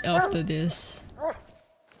treat after this.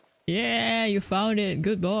 Yeah, you found it.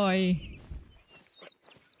 Good boy.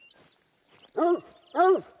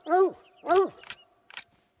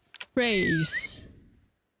 Praise.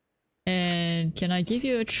 And can I give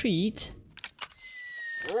you a treat?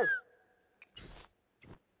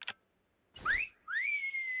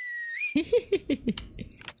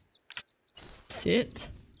 Sit.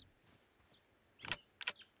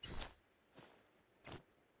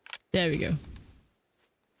 There we go.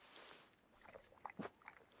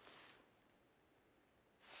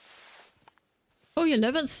 Oh, you're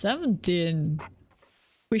level 17.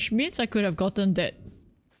 Which means I could have gotten that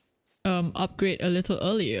upgrade a little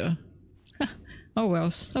earlier. Oh well,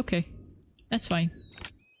 okay. That's fine.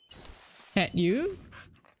 Pet you.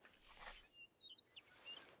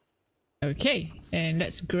 Okay, and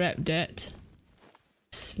let's grab that.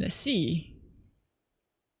 Let's see.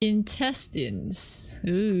 Intestines.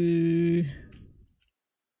 Ooh.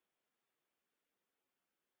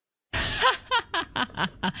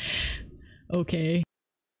 Okay.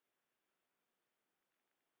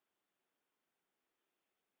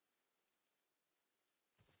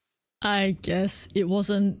 I guess it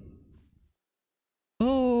wasn't.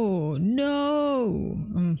 Oh no.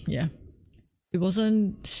 Yeah. It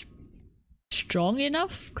wasn't strong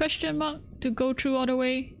enough? Question mark to go through all the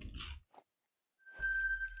way.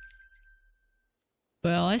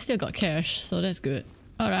 Well, I still got cash, so that's good.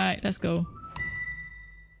 Alright, let's go.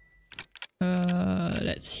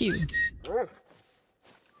 Let's heal.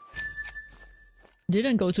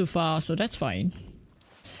 Didn't go too far, so that's fine.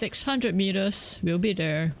 600 meters, we'll be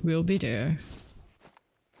there, we'll be there.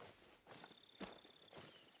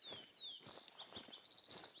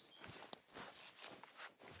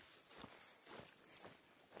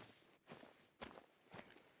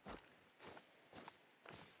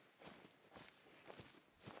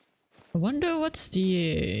 I wonder what's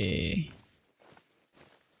the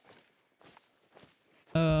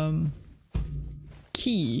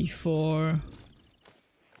key for.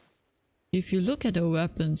 If you look at the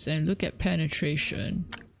weapons and look at penetration.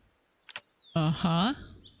 No,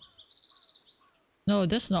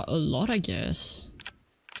 that's not a lot, I guess.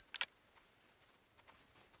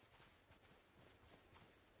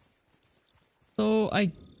 So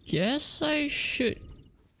I guess I should.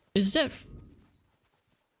 Is that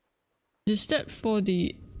for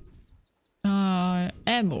the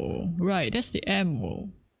ammo? Right, that's the ammo.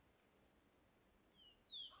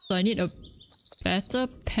 So I need a better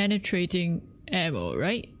penetrating ammo,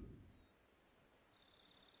 right?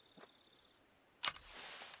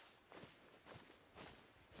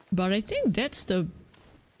 But I think that's the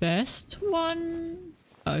best one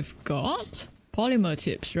I've got. Polymer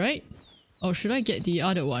tips, right? Or should I get the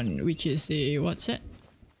other one, which is a, what's that?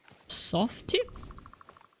 Soft tip?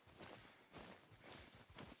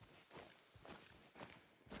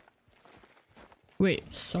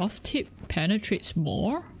 Wait, soft tip penetrates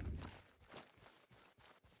more?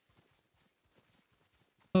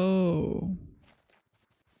 Oh.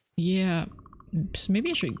 Yeah. Oops,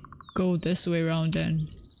 maybe I should go this way around then.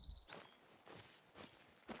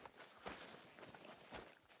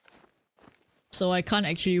 So I can't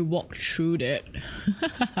actually walk through that.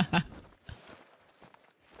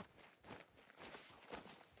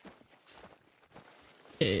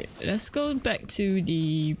 Okay, let's go back to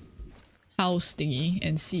the house thingy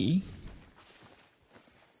and see.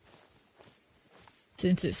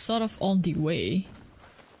 Since it's sort of on the way.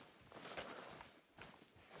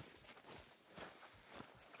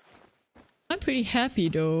 I'm pretty happy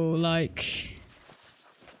though, like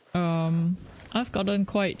I've gotten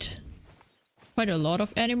quite a lot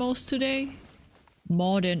of animals today.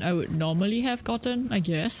 More than I would normally have gotten, I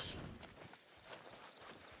guess.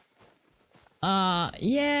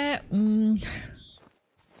 Yeah,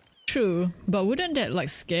 true, but wouldn't that like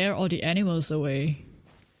scare all the animals away?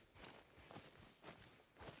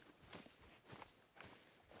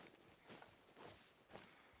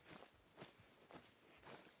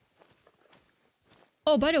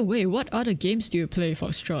 Oh, by the way, what other games do you play,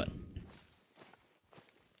 Foxtrot?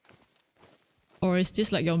 Or is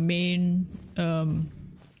this like your main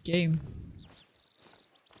game?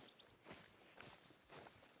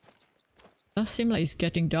 Does seem like it's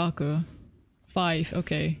getting darker. 5,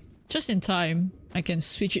 okay. Just in time, I can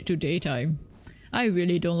switch it to daytime. I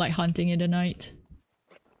really don't like hunting in the night.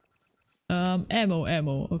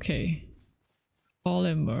 Ammo, okay.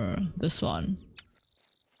 Polymer, this one.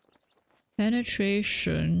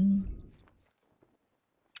 Penetration.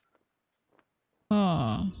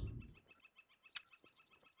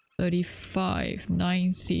 35,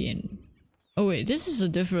 19. Oh wait, this is a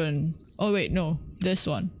different. Oh wait, no, this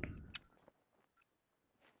one.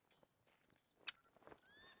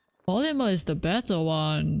 Polymer is the better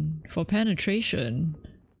one for penetration.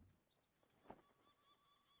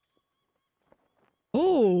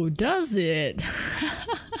 Oh, does it?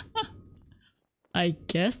 I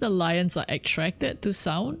guess the lions are attracted to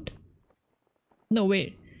sound? No,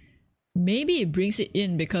 wait. Maybe it brings it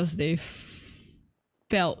in because they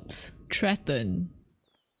felt threatened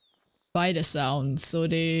by the sound, so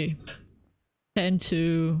they tend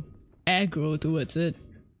to aggro towards it.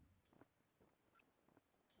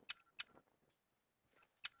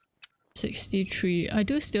 63. I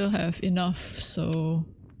do still have enough, so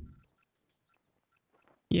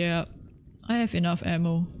yeah, I have enough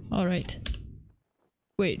ammo. Alright.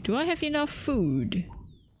 Wait, do I have enough food?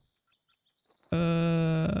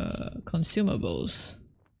 Consumables.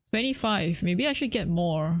 25. Maybe I should get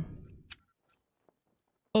more.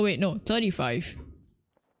 Oh wait, no, 35.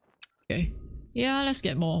 Okay. Yeah, let's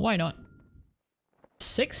get more. Why not?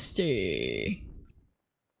 60.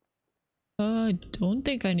 I don't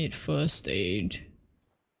think I need first aid.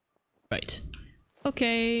 Right.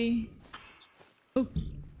 Okay. Oh.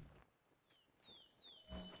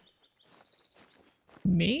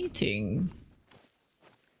 Mating.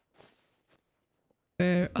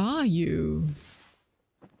 Where are you?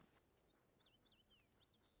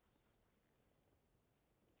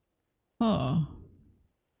 Huh.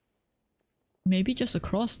 Maybe just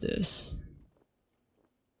across this.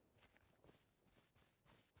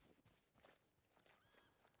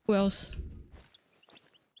 Who else?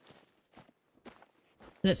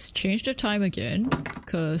 Let's change the time again,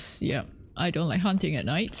 cause yeah, I don't like hunting at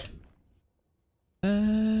night.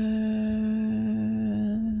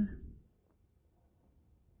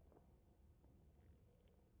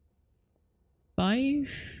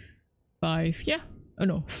 5, yeah. Oh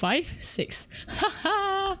no, 5, 6.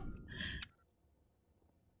 Haha.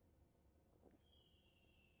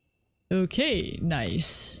 Okay,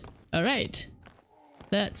 nice. Alright.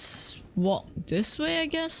 Let's walk this way, I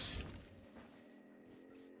guess.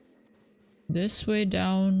 This way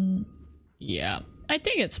down. Yeah. I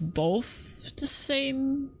think it's both the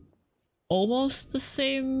same. Almost the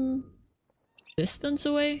same distance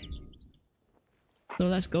away. So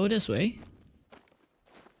let's go this way.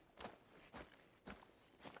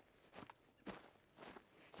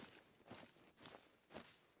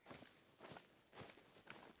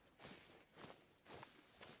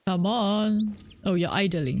 Come on. Oh, you're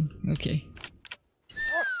idling. Okay.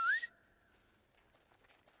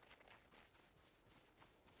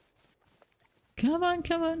 Come on,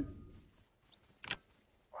 come on.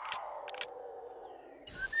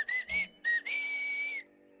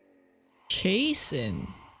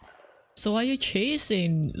 Chasing. So are you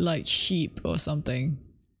chasing like sheep or something?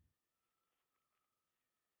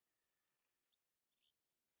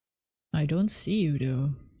 I don't see you though.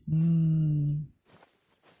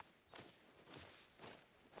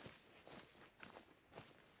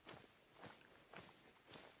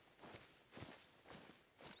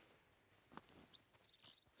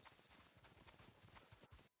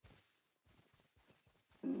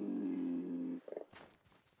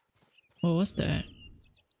 Oh, what's that?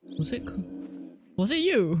 Was it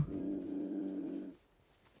you?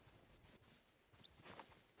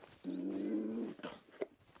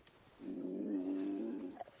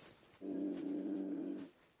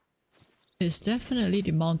 It's definitely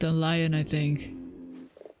the mountain lion, I think.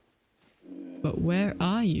 But where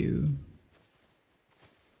are you?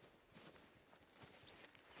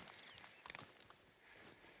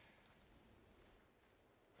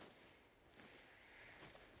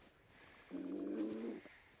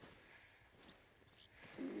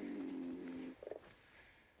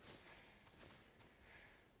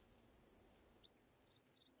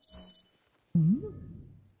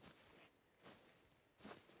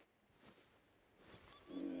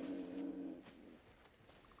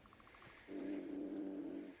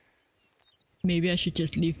 Maybe I should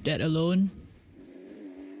just leave that alone.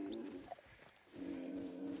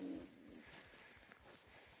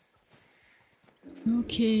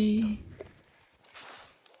 Okay.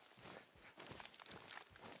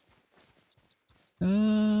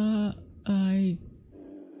 I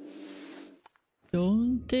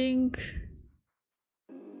don't think.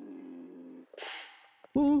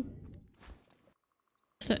 Ooh.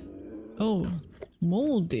 What's that? Oh,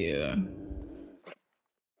 mole deer.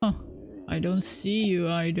 Huh. I don't see you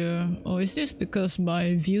either. Or is this because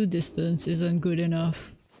my view distance isn't good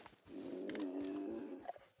enough?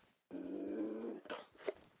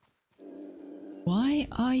 Why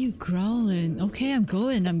are you growling? Okay, I'm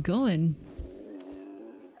going.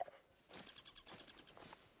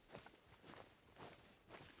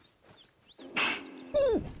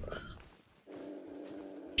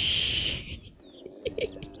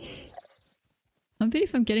 can't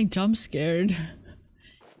believe I'm getting jump scared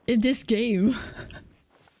in this game.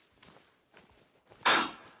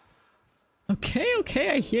 Okay,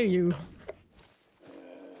 okay, I hear you.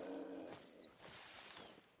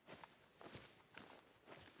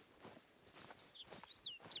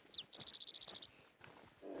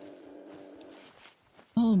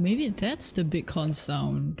 Oh, maybe that's the big horn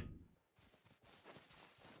sound.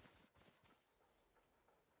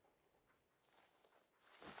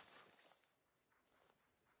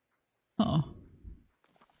 Oh.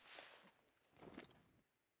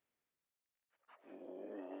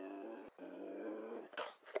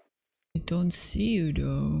 I don't see you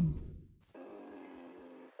though.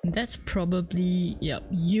 That's probably, yep,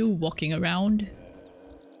 you walking around.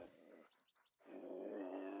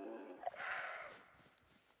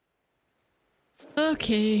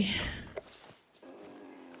 Okay.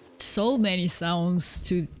 So many sounds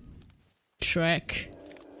to track.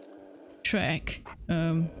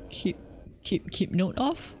 Keep note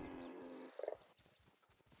of.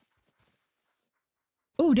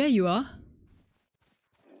 Oh, there you are.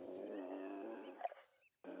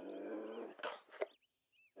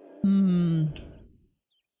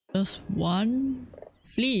 Just one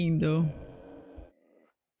fleeing though.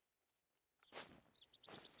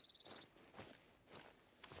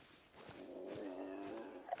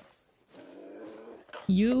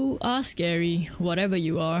 You are scary, whatever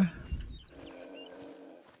you are.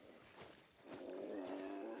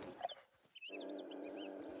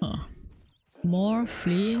 Huh. More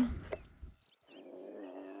fleeing?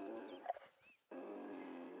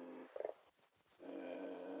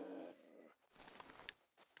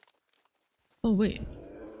 Oh wait.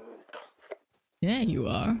 There you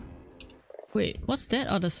are. Wait, what's that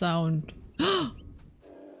other sound?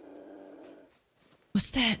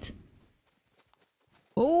 What's that?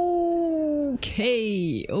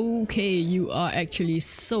 Okay, okay, you are actually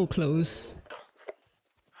so close.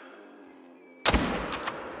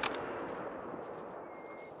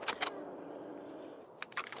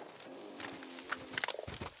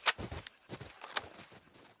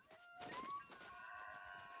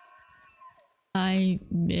 I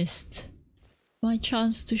missed my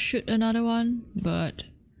chance to shoot another one, but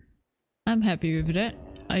I'm happy with that.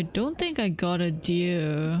 I don't think I got a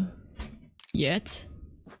deer yet.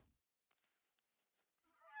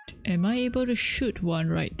 Am I able to shoot one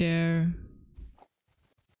right there?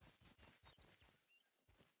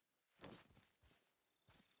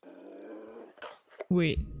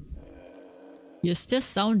 Wait. You're still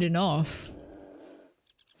sounding off.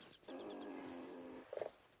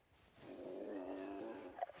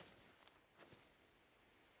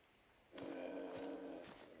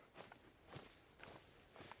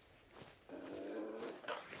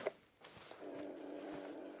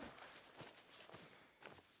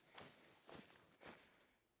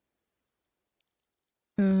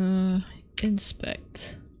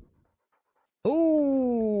 Inspect.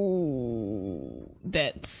 Oh,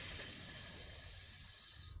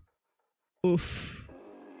 that's... Oof.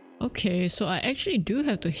 Okay, so I actually do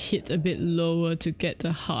have to hit a bit lower to get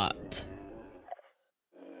the heart.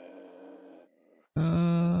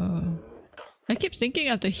 I keep thinking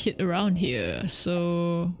I have to hit around here,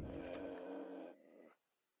 so...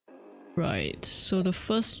 Right, so the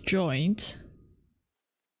first joint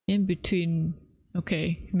in between...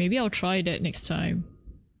 Okay, maybe I'll try that next time.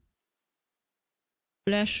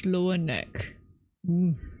 Flash lower neck.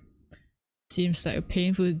 Seems like a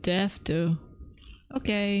painful death though.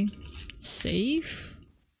 Okay, save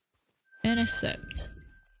and accept.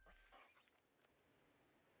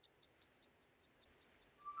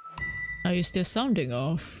 Are you still sounding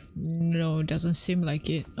off? No, doesn't seem like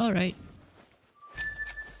it. Alright.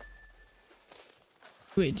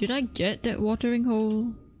 Wait, did I get that watering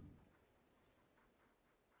hole?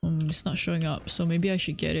 It's not showing up, so maybe I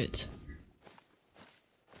should get it.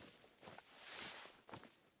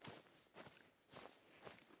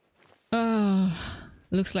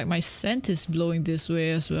 Looks like my scent is blowing this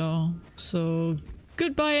way as well. So,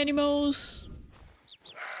 goodbye animals!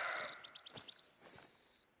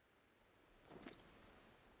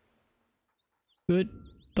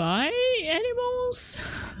 Goodbye animals?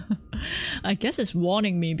 I guess it's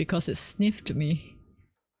warning me because it sniffed me.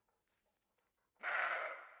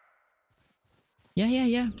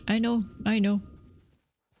 Yeah, I know.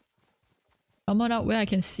 Come on out where I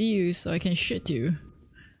can see you so I can shoot you.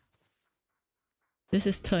 This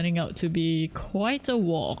is turning out to be quite a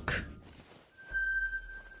walk.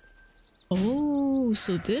 Oh,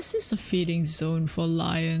 so this is a feeding zone for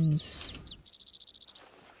lions.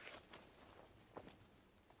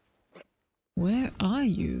 Where are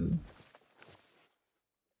you?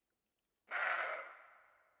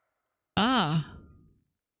 Ah!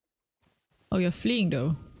 Oh, you're fleeing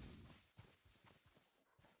though.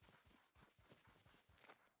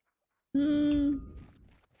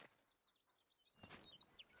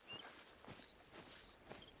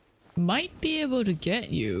 Might be able to get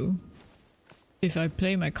you if I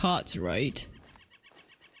play my cards right.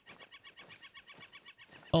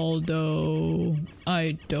 Although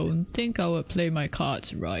I don't think I would play my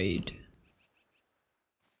cards right.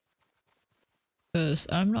 Because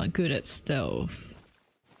I'm not good at stealth.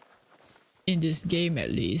 In this game at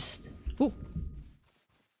least. Oop.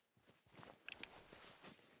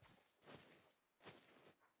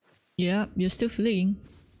 Yeah, you're still fleeing.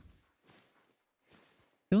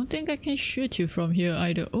 Don't think I can shoot you from here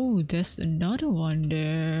either. Oh, there's another one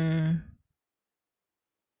there.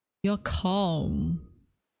 You're calm.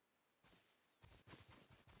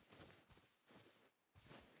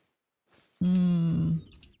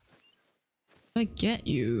 I get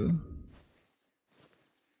you.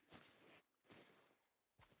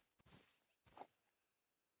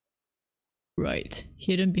 Right,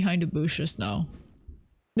 hidden behind the bushes now.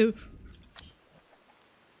 No.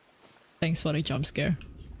 Thanks for the jump scare.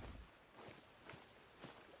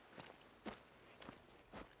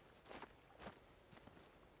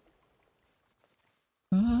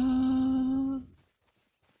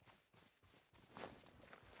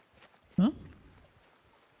 Huh?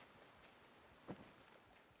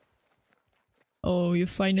 Oh, you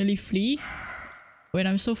finally flee? When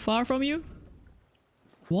I'm so far from you?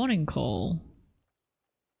 Warning call.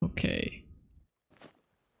 Okay.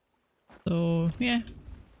 So, yeah.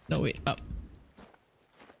 No, wait, up.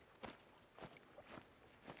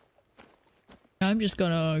 I'm just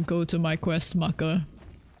gonna go to my quest marker.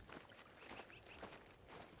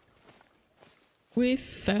 We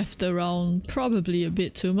faffed around probably a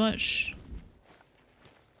bit too much.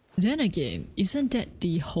 Then again, isn't that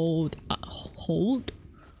the whole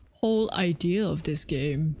idea of this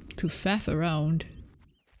game? To faff around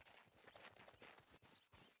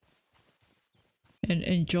and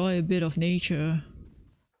enjoy a bit of nature.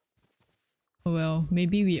 Well,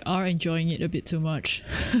 maybe we are enjoying it a bit too much.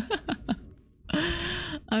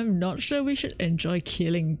 I'm not sure we should enjoy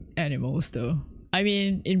killing animals though. I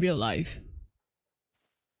mean, in real life.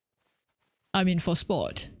 I mean, for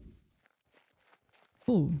sport.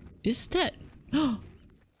 Oh, is that?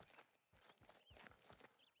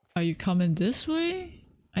 Are you coming this way?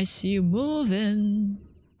 I see you moving.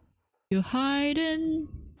 You're hiding.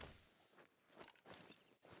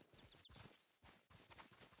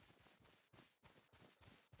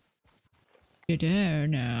 You're there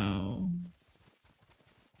now.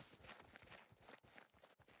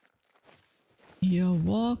 You're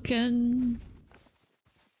walking.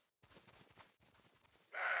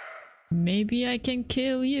 Maybe I can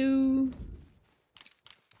kill you.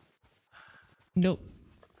 Nope.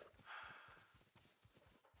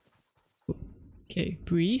 Okay,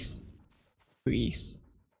 breathe. Breathe.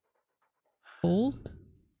 Hold.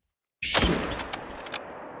 Shoot.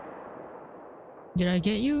 Did I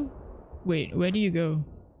get you? Wait, where do you go?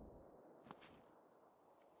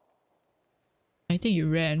 I think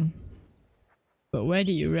you ran. But where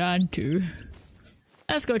did you run to?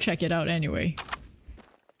 Let's go check it out anyway.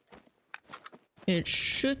 It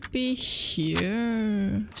should be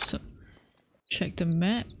here. So, check the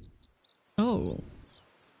map. Oh.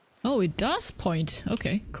 Oh, it does point.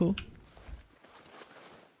 Okay, cool.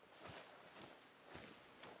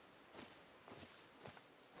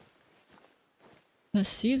 Let's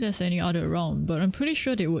see if there's any other around, but I'm pretty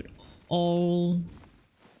sure they would all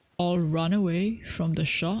run away from the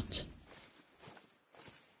shot.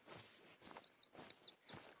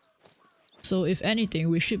 So if anything,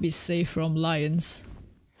 we should be safe from lions.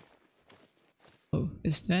 Oh,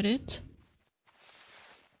 is that it?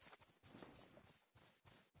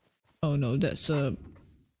 Oh no, that's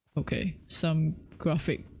okay, some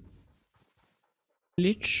graphic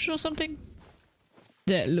glitch or something?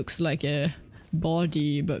 That looks like a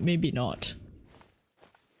body, but maybe not.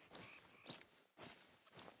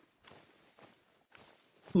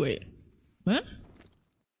 Wait, huh?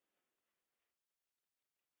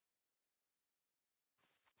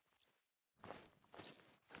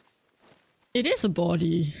 It is a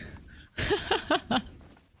body.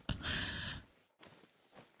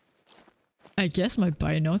 I guess my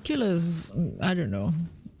binoculars, I don't know,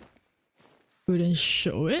 wouldn't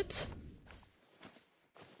show it.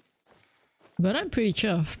 But I'm pretty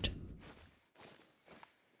chuffed.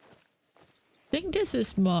 I think this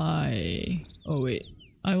is my... Oh wait,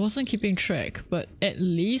 I wasn't keeping track, but at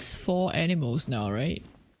least 4 animals now, right?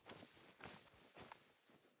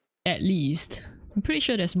 At least. I'm pretty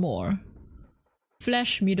sure there's more.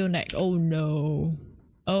 Flash middle neck. Oh no.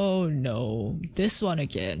 Oh no. This one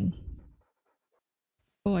again.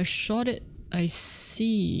 Oh, I shot it. I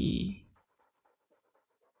see.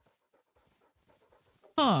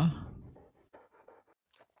 Huh.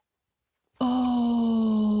 Oh,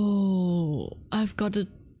 I've got to...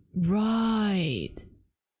 Right.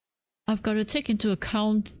 I've got to take into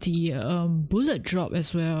account the bullet drop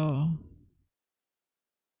as well.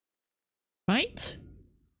 Right?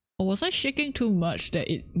 Or was I shaking too much that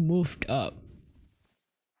it moved up?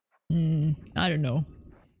 I don't know.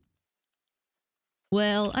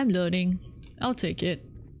 Well, I'm learning. I'll take it.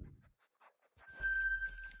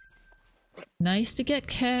 Nice to get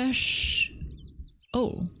cash.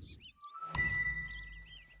 Oh.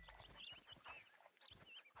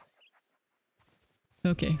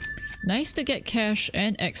 Okay. Nice to get cash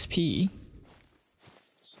and XP.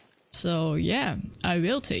 So yeah, I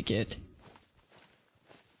will take it.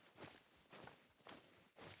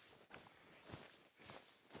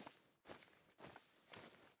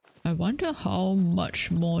 I wonder how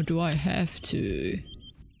much more do I have to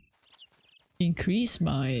increase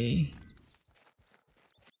my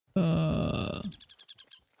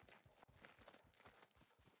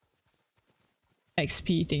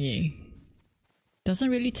XP thingy. Doesn't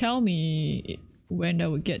really tell me when I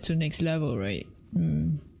would get to next level, right?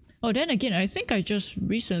 Oh, then again, I think I just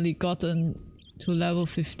recently gotten to level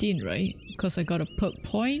 15, right? Because I got a perk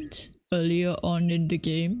point earlier on in the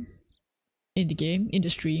game. In the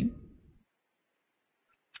stream.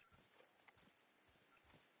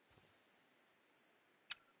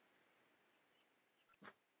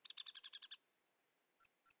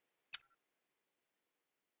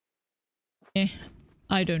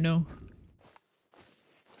 I don't know.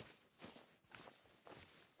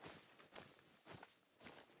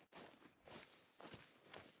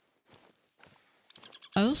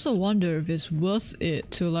 I also wonder if it's worth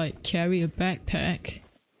it to like carry a backpack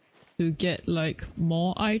to get like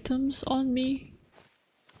more items on me.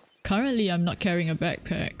 Currently I'm not carrying a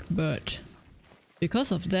backpack, but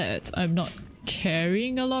because of that I'm not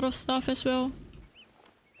carrying a lot of stuff as well.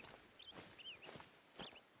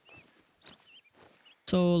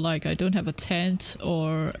 So like I don't have a tent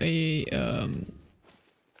or a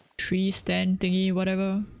tree stand thingy,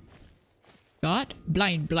 whatever. God?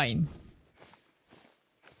 Blind.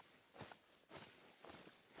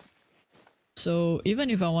 So even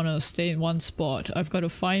if I want to stay in one spot, I've got to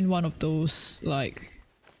find one of those like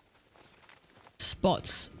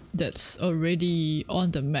spots that's already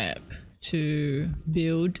on the map to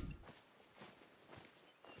build.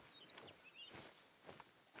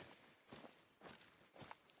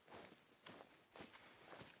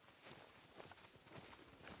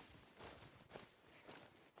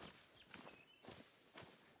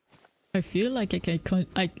 I feel like I can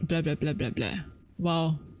blah blah blah blah blah.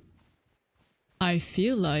 Wow. I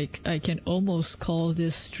feel like I can almost call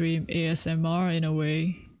this stream ASMR in a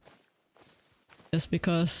way. Just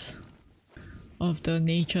because of the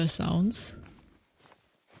nature sounds.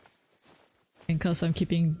 And because I'm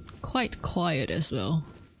keeping quite quiet as well.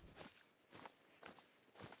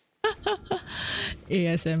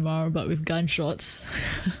 ASMR but with gunshots.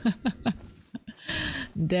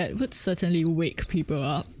 That would certainly wake people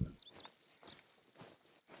up.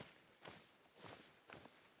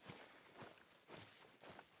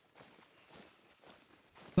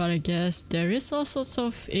 But I guess there is all sorts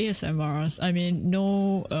of ASMRs. I mean,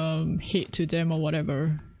 no hate to them or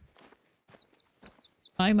whatever.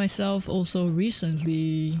 I myself also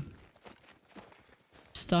recently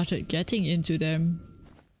started getting into them.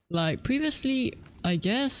 Like previously, I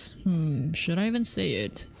guess, should I even say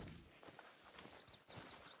it?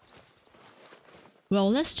 Well,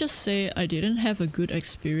 let's just say I didn't have a good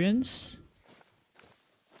experience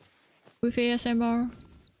with ASMR.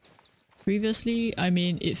 Previously, I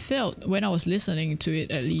mean, it felt, when I was listening to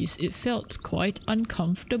it at least, it felt quite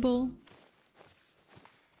uncomfortable.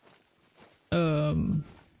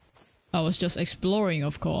 I was just exploring,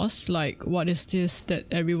 of course, like, what is this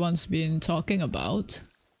that everyone's been talking about?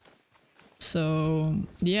 So,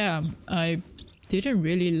 yeah, I didn't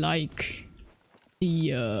really like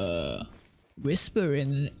the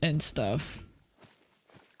whispering and stuff.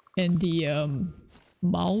 And the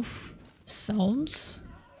mouth sounds.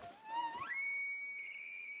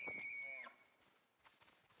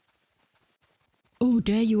 Oh,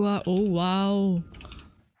 there you are. Oh, wow.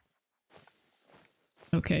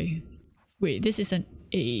 Okay. Wait, this is an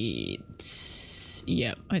 8.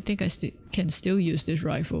 Yeah, I think I can still use this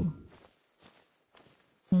rifle.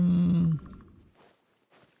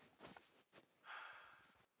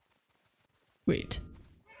 Wait.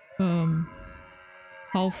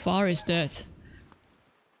 How far is that?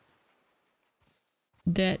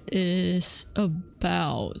 That is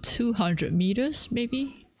about 200 meters,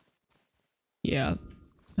 maybe? Yeah.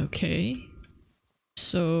 Okay.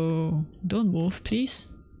 So, don't move,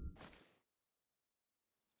 please.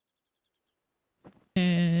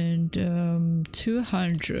 And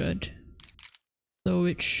 200. So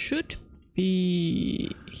it should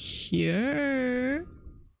be here.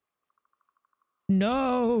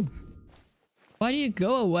 No! Why do you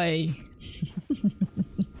go away?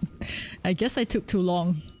 I guess I took too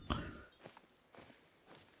long.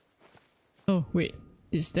 Oh, wait.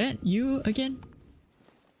 Is that you again?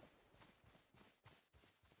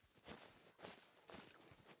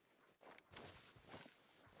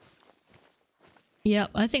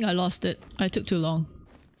 Yep, I think I lost it. I took too long.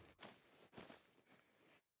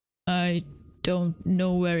 I don't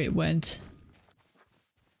know where it went.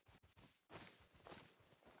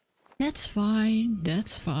 That's fine,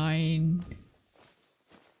 that's fine.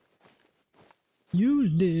 You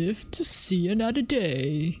live to see another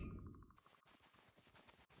day.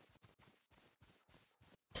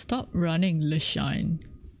 Stop running, LeShine.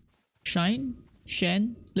 Shine?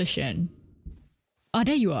 Shen? LeShen. Ah,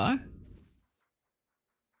 there you are.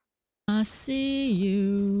 I see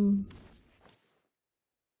you.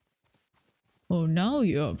 Oh, now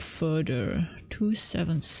you're further.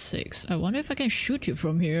 276. I wonder if I can shoot you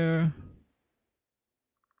from here.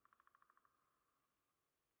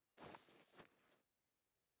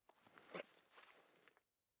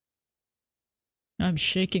 I'm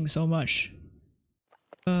shaking so much.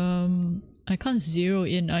 I can't zero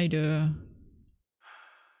in either.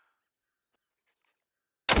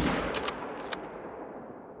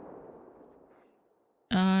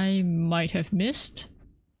 I might have missed.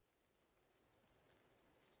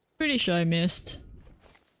 Pretty sure I missed.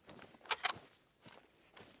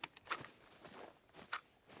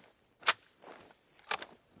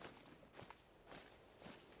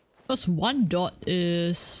 Because one dot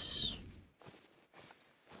is...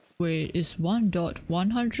 Wait, is one dot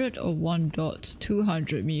 100 or one dot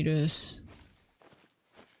 200 meters?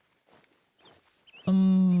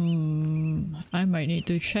 I might need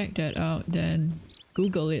to check that out then.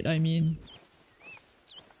 Google it, I mean.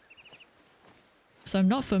 So I'm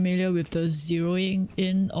not familiar with the zeroing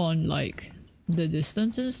in on like the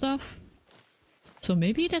distance and stuff. So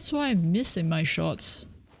maybe that's why I'm missing my shots.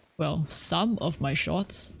 Well, some of my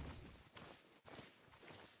shots.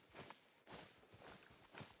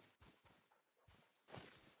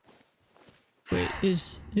 Wait,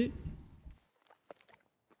 is it?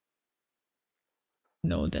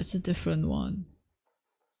 No, that's a different one.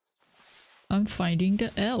 I'm finding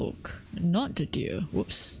the elk, not the deer.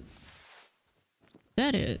 Whoops.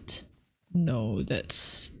 That it? No,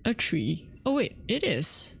 that's a tree. Oh wait, it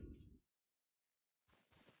is.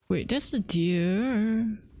 Wait, that's the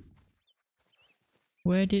deer.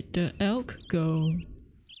 Where did the elk go?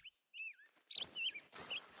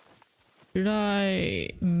 Did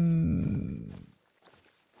I...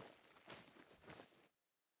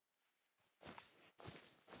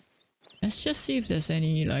 Let's just see if there's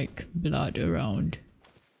any, like, blood around.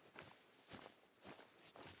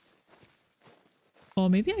 Or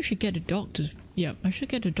maybe I should get a dog to... Yeah, I should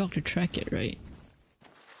get a dog to track it, right?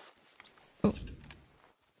 Oh.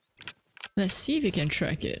 Let's see if you can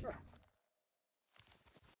track it.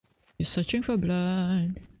 You're searching for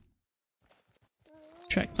blood.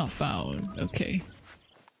 Track not found. Okay.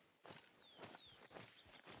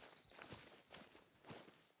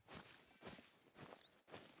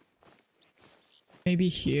 Maybe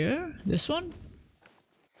here? This one?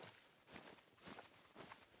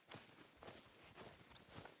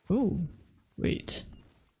 Oh, wait.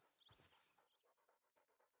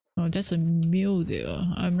 Oh, that's a mule deer.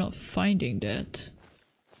 I'm not finding that.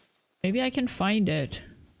 Maybe I can find that.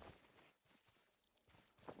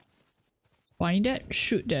 Find that?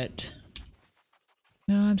 Shoot that.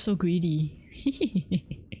 Oh, I'm so greedy.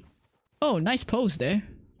 Oh, nice pose there.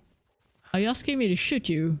 Are you asking me to shoot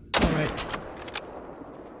you? Alright.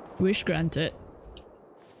 Wish granted.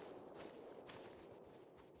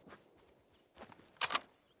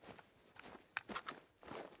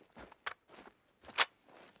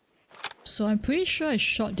 So I'm pretty sure I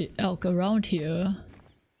shot the elk around here.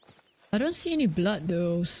 I don't see any blood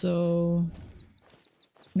though, so...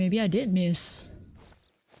 Maybe I did miss.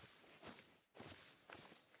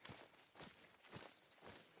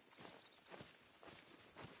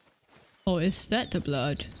 Oh, is that the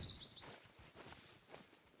blood?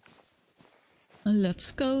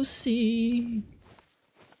 Let's go see.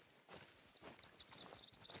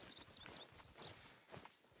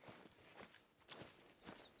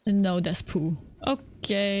 No, that's poo.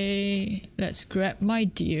 Okay, let's grab my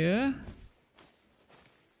deer.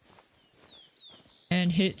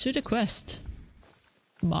 and head to the quest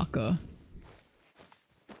marker.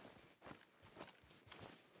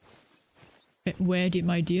 Where did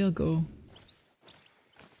my deer go?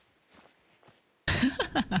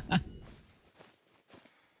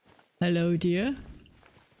 Hello, dear.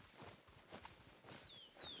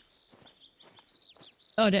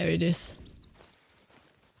 Oh, there it is.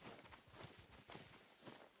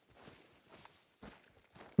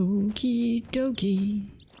 Okie dokie.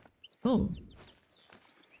 Oh.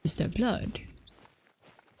 Is that blood?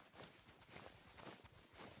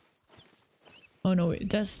 Oh no, wait,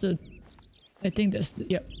 that's the... I think that's the...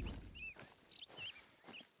 Yep.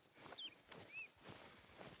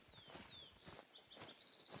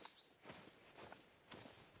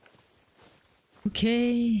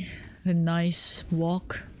 Okay, a nice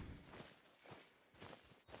walk.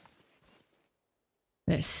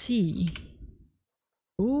 Let's see.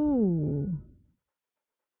 Ooh.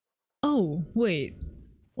 Oh, wait.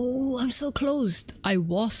 Oh, I'm so close. I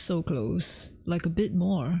was so close. Like a bit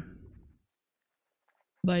more.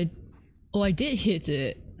 But oh, I did hit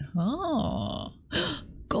it. Oh.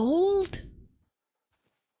 Gold?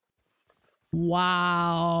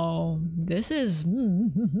 Wow. This is...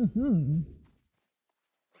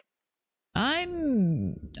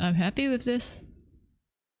 I'm happy with this.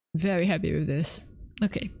 Very happy with this.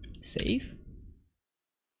 Okay, save.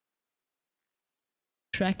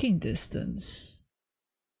 Tracking distance.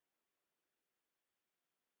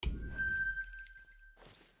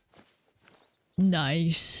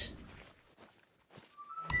 Nice.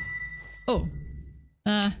 Oh.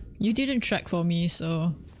 You didn't track for me,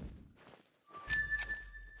 so...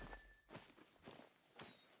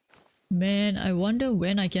 Man, I wonder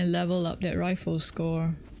when I can level up that rifle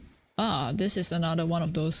score. Ah, this is another one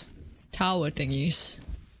of those tower thingies.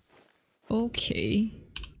 Okay.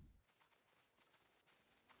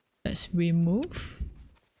 Let's remove.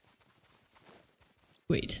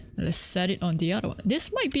 Wait, let's set it on the other one.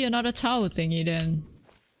 This might be another tower thingy then.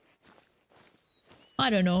 I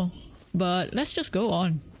don't know, but let's just go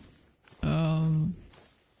on.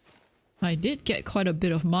 I did get quite a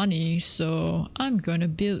bit of money, so I'm gonna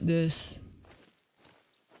build this.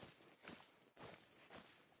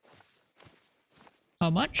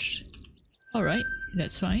 How much? Alright,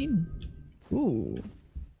 that's fine. Ooh.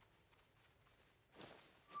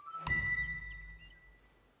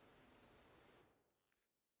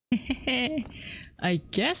 I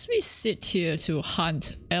guess we sit here to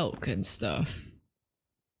hunt elk and stuff.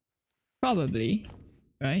 Probably,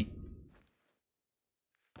 right?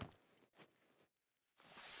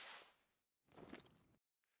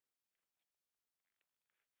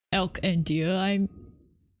 Elk and deer,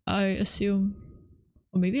 I assume.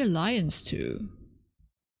 Or maybe lions too.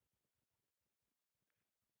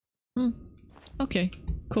 Okay,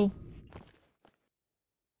 cool.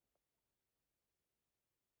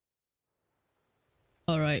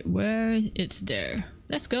 Alright, where it's there.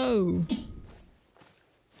 Let's go!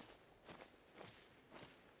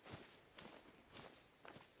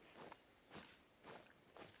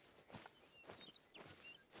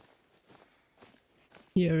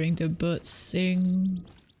 Hearing the birds sing.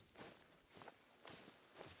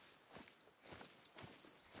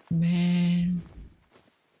 Man.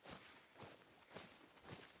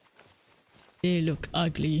 They look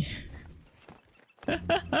ugly.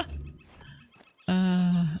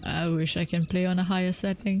 I wish I can play on a higher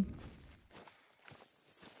setting.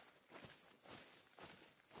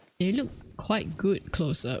 They look quite good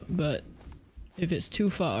close up, but if it's too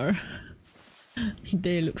far,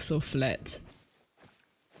 they look so flat.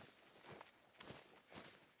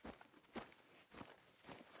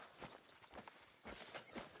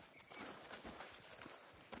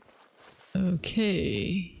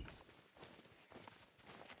 Okay.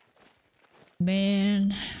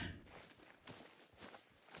 Man.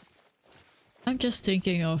 I'm just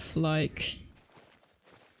thinking of like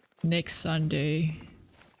next Sunday.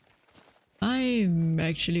 I'm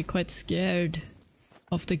actually quite scared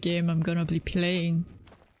of the game I'm gonna be playing.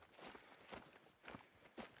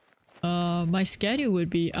 My schedule would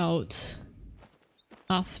be out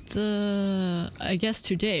after, I guess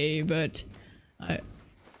today, but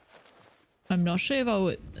I'm not sure if I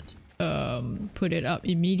would put it up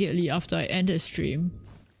immediately after I end the stream.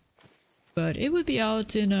 But it will be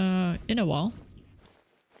out in a while.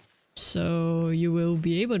 So you will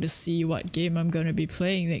be able to see what game I'm gonna be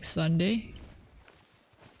playing next Sunday.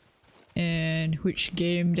 And which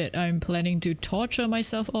game that I'm planning to torture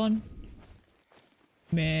myself on.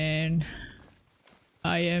 Man,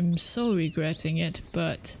 I am so regretting it,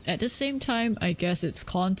 but at the same time, I guess it's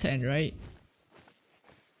content, right?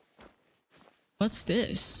 What's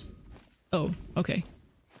this? Oh, okay.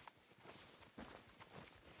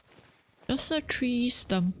 Just a tree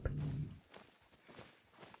stump.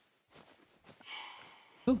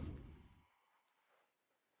 Oh.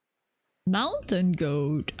 Mountain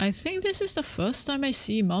goat. I think this is the first time I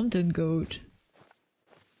see mountain goat.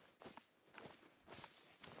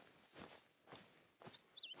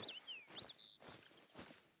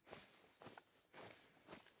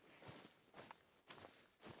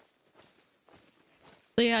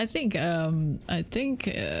 So yeah, I think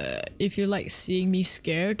if you like seeing me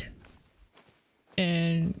scared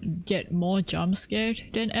and get more jump scared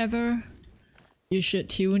than ever, you should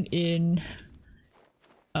tune in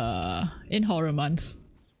horror month.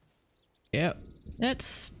 Yep.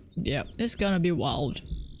 It's gonna be wild.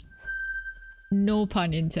 No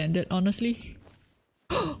pun intended, honestly.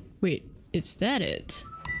 Wait, is that it?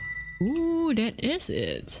 Ooh, that is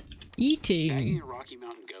it. Eating. Bagging a Rocky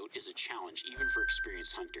Mountain goat is a challenge even for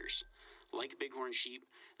experienced hunters. Like bighorn sheep,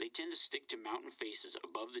 they tend to stick to mountain faces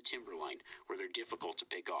above the timberline where they're difficult to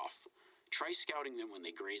pick off. Try scouting them when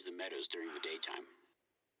they graze the meadows during the daytime.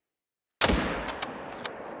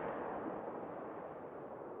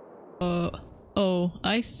 Oh,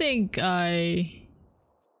 I think I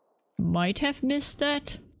might have missed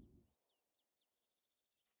that.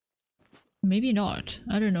 Maybe not.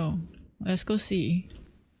 I don't know. Let's go see.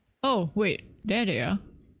 Oh, wait. There they are.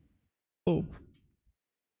 Oh.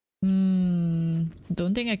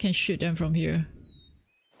 Don't think I can shoot them from here.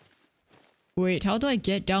 Wait, how do I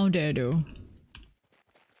get down there though?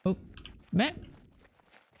 Oh, map.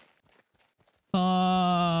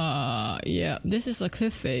 Yeah, this is a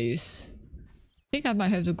cliff face. I think I might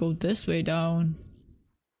have to go this way down.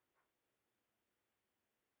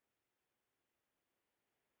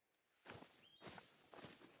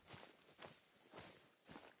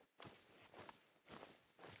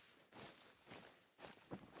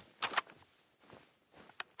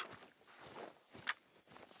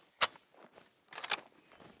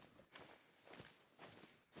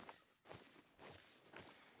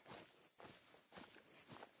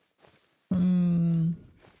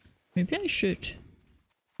 Maybe I should.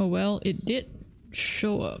 Oh well, it did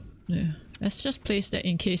show up. Yeah. Let's just place that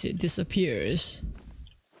in case it disappears.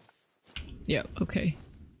 Yeah, okay.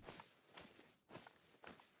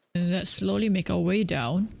 And let's slowly make our way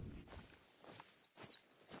down.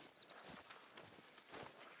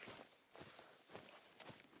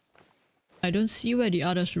 I don't see where the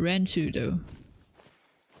others ran to though.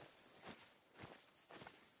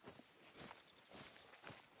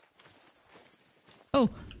 Oh,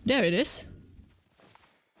 there it is.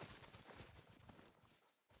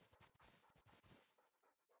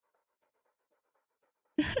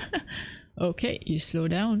 Okay, you slow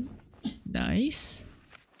down. Nice.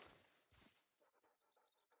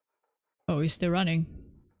 Oh, he's still running.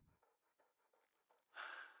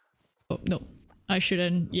 Oh, no. I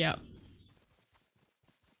shouldn't, yeah.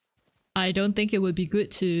 I don't think it would be good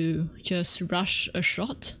to just rush a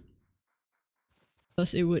shot.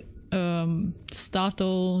 Because it would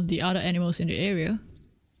startle the other animals in the area.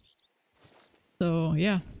 So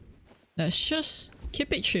yeah, let's just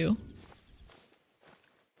keep it chill.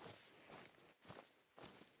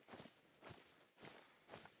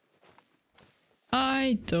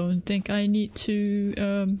 I don't think I need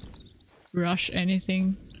to rush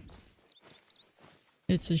anything.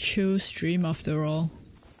 It's a chill stream after all.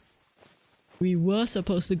 We were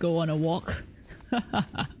supposed to go on a walk.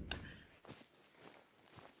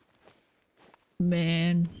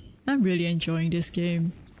 Man, I'm really enjoying this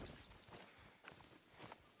game.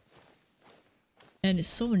 And it's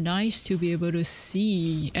so nice to be able to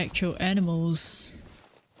see actual animals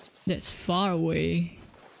that's far away.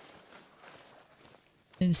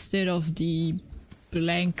 Instead of the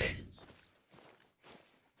blank,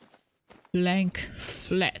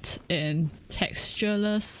 flat and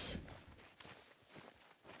textureless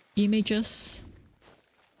images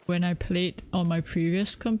when I played on my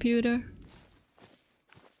previous computer.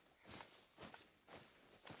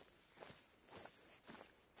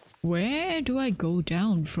 Where do I go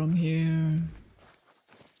down from here?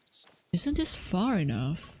 Isn't this far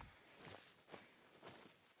enough?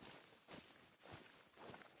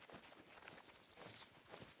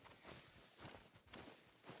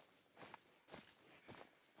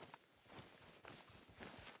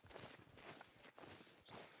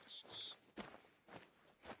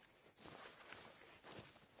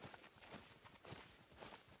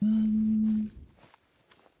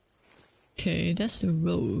 Okay, that's the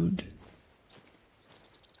road.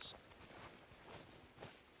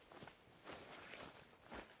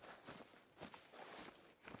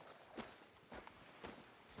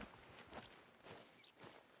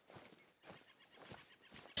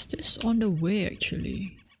 Is this on the way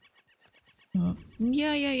actually?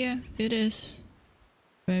 Yeah, it is.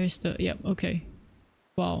 Where is the... Yep, okay.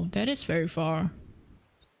 Wow, that is very far.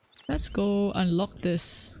 Let's go unlock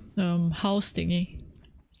this house thingy.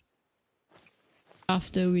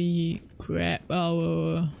 After we grab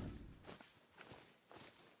our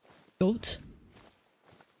goat.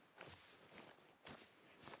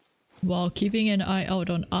 While keeping an eye out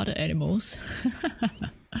on other animals.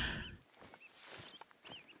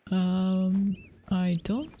 I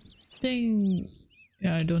don't think...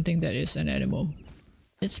 Yeah, I don't think that is an animal.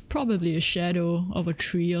 It's probably a shadow of a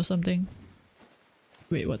tree or something.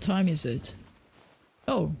 Wait, what time is it?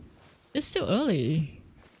 Oh, it's still early.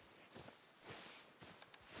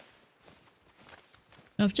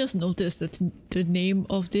 I've just noticed that the name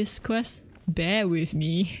of this quest. Bear with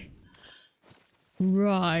me.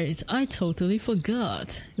 Right, I totally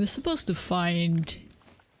forgot. We're supposed to find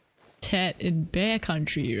Ted in Bear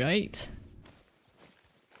Country, right?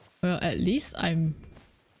 Well, at least I'm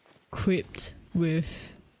equipped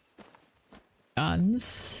with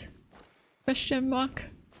guns? Question mark?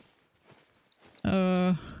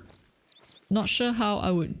 Not sure how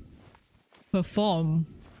I would perform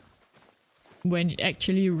when it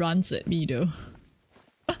actually runs at me though.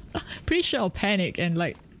 Pretty sure I'll panic and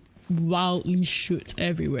like wildly shoot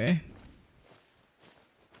everywhere.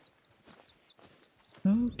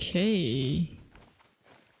 Okay.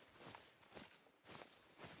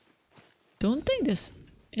 Don't think there's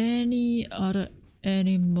any other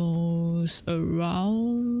animals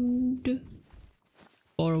around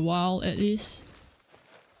for a while at least.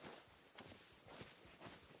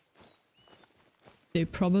 They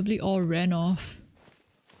probably all ran off.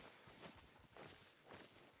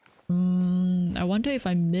 I wonder if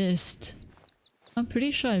I missed. I'm pretty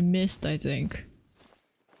sure I missed, I think.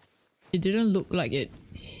 It didn't look like it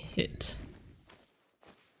hit.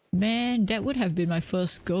 Man, that would have been my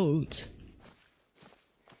first goat.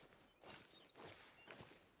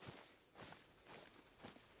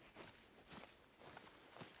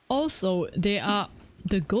 Also, the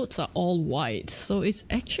goats are all white, so it's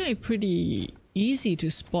actually pretty easy to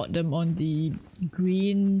spot them on the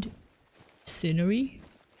green scenery.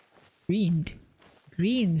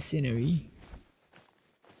 Green scenery.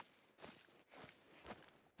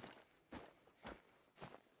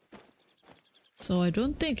 So I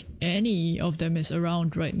don't think any of them is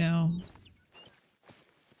around right now.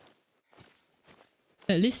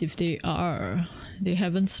 At least if they are, they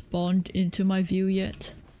haven't spawned into my view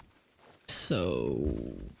yet.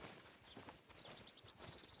 So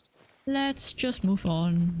let's just move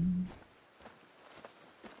on.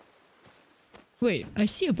 Wait, I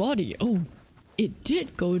see a body. Oh, it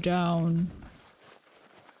did go down.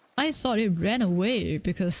 I thought it ran away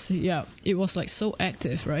because, yeah, it was like so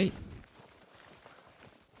active, right?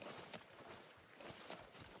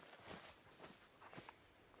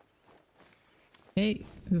 Okay,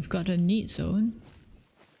 we've got a need zone.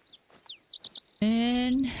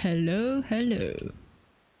 And hello.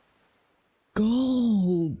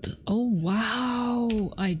 Gold! Oh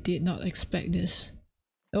wow! I did not expect this.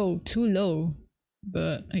 Oh, too low.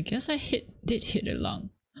 But I guess I did hit a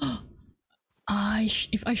lung.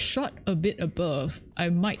 If I shot a bit above, I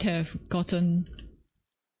might have gotten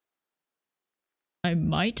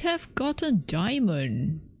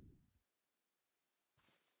diamond.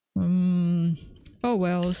 Oh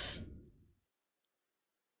wells.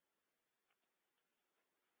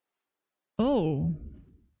 Oh.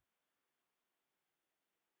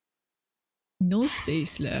 No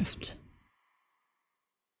space left.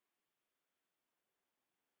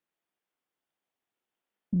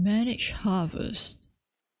 Manage harvest.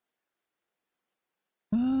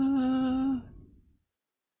 Huh.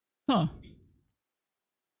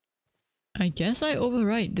 I guess I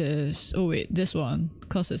overwrite this. Oh wait, this one,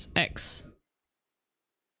 cause it's X.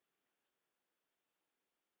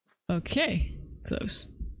 Okay, close.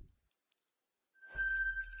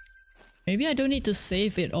 Maybe I don't need to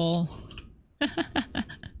save it all.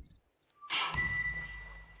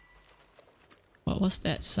 What was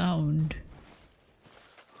that sound?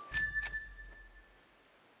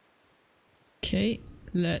 Okay,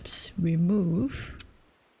 let's remove.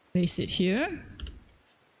 Place it here.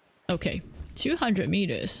 Okay, 200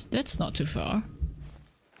 meters. That's not too far.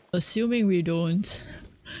 Assuming we don't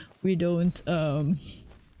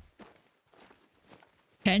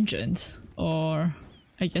tangent or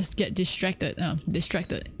I guess get distracted.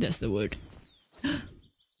 Distracted, that's the word.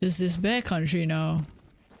 This is Bear Country now.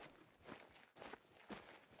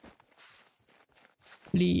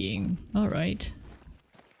 Fleeing. Alright.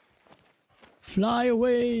 Fly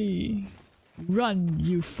away! Run,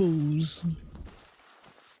 you fools!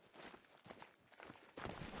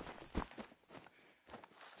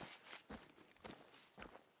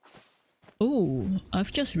 Oh,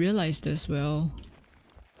 I've just realized as well.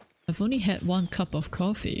 I've only had 1 cup of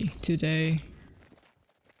coffee today.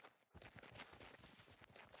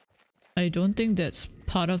 I don't think that's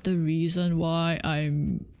part of the reason why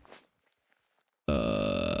I'm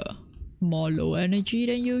more low energy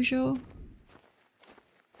than usual.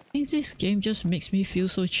 I think this game just makes me feel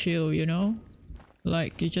so chill, you know?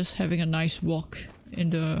 Like you're just having a nice walk in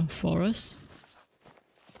the forest.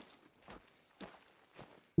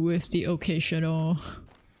 With the occasional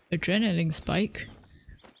adrenaline spike.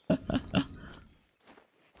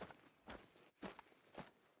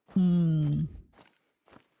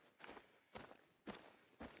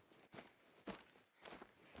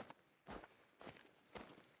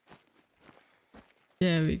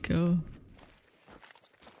 There we go.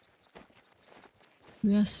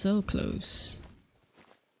 We are so close.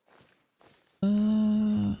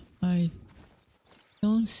 I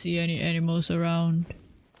don't see any animals around.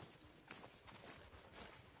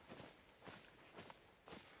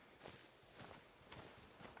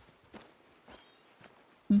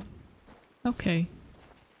 Okay.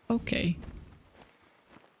 Okay.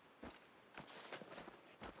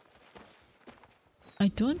 I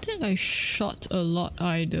don't think I shot a lot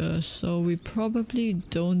either, so we probably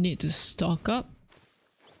don't need to stock up.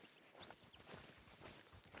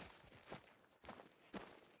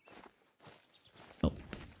 Nope.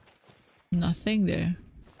 Nothing there.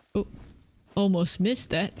 Oh, almost missed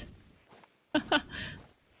that.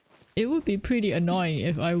 It would be pretty annoying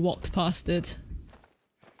if I walked past it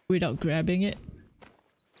without grabbing it.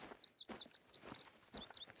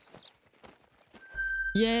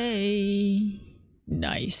 Yay!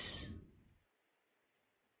 Nice.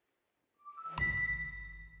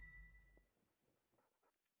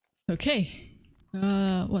 Okay.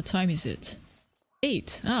 What time is it?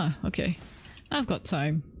 8. Ah, okay. I've got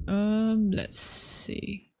time. Let's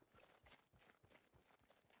see.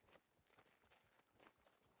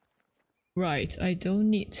 Right, I don't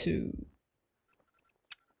need to.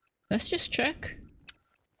 Let's just check.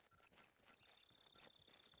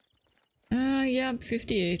 Yeah,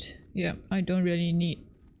 58. Yeah, I don't really need.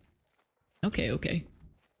 Okay, okay.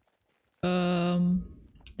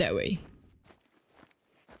 That way.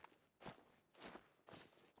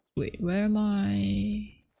 Wait, where am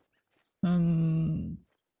I?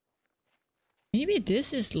 Maybe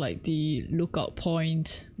this is like the lookout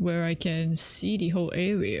point where I can see the whole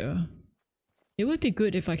area. It would be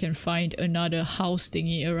good if I can find another house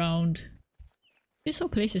thingy around. This whole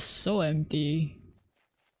place is so empty.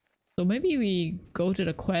 So maybe we go to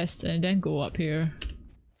the quest and then go up here.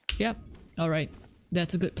 Yep, alright.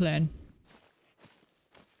 That's a good plan.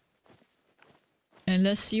 And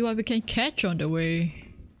let's see what we can catch on the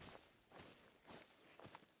way.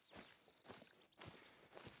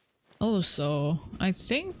 Also, I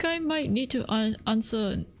think I might need to answer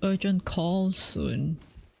an urgent call soon.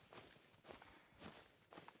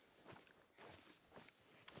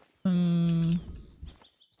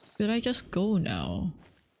 Should I just go now?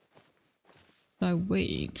 Should I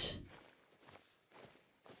wait?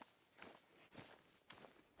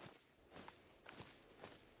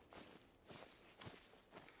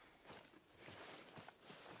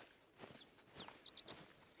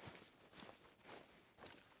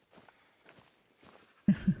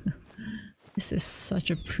 This is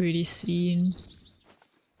such a pretty scene.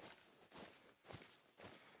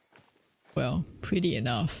 Well, pretty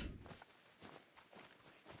enough.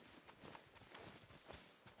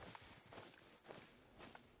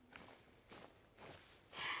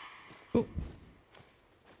 Oh.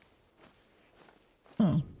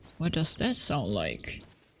 Huh. What does that sound like?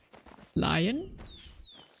 Lion?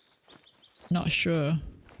 Not sure.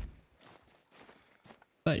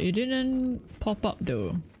 But it didn't pop up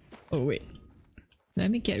though. Oh wait. Let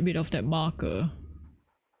me get rid of that marker.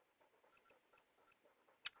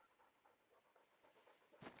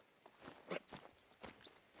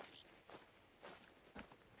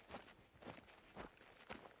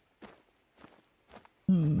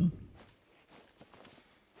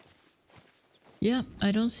 Yeah,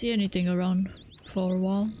 I don't see anything around for a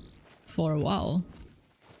while. For a while.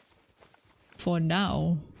 For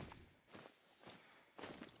now.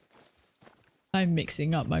 I'm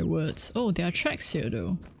mixing up my words. Oh, there are tracks here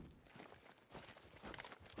though.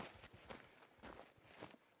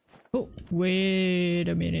 Oh, wait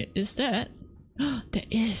a minute. Is that? There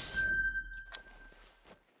is.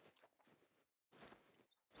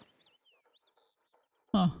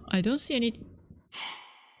 Huh, I don't see any.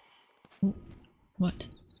 Oh, what?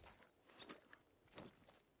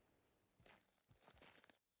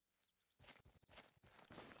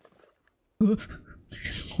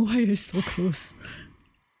 Why are you so close?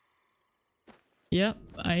 Yep,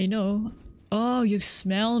 I know. Oh, you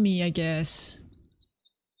smell me, I guess.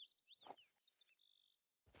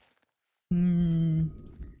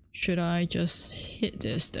 Should I just hit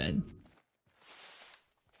this then?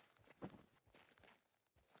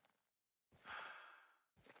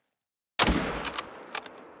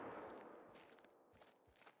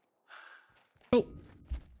 Oh.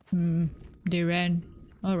 They ran.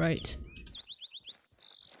 Alright.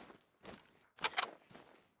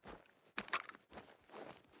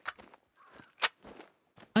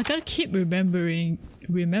 I gotta keep remembering.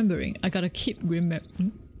 I gotta keep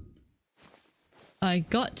I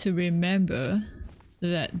got to remember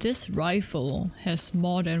that this rifle has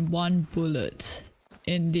more than one bullet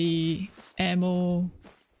in the ammo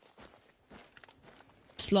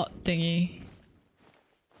slot thingy.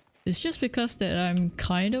 It's just because that I'm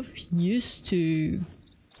kind of used to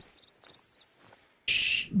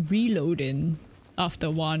reloading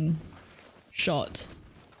after one shot,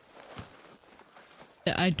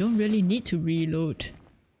 that I don't really need to reload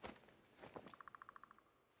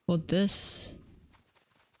for this.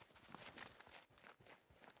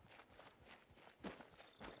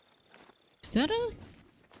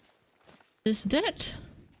 Is that?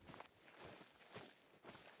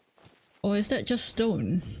 Or is that just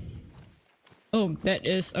stone? Oh, that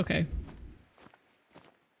is, okay.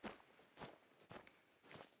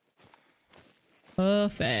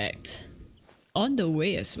 Perfect. On the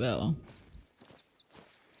way as well.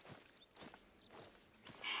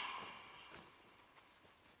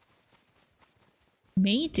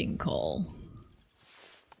 Mating call.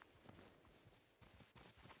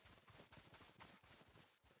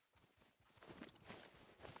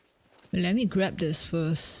 Let me grab this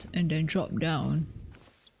first and then drop down.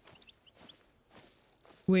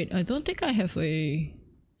 Wait, I don't think I have a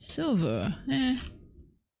silver.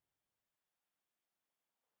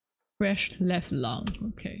 Fresh left lung,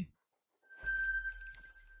 okay.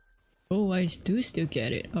 Oh, I do still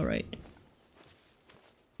get it, alright.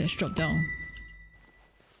 Let's drop down.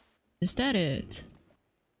 Is that it?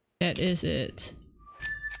 That is it.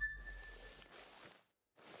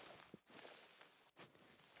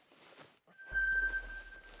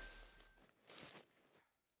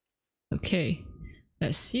 Okay,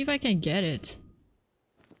 let's see if I can get it.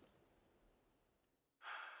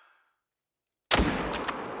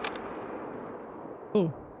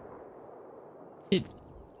 Oh. It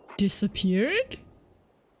disappeared?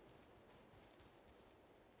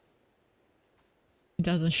 It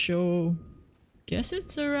doesn't show. Guess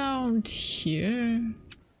it's around here.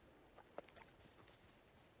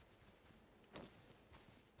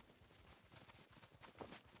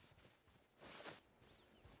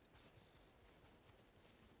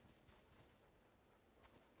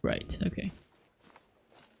 Right, okay.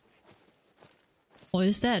 Or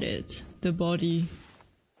is that it? The body?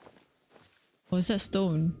 Or is that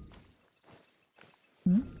stone?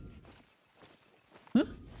 Hmm? Huh?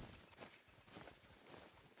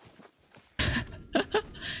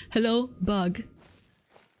 Hello, bug.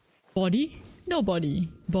 Body? Nobody.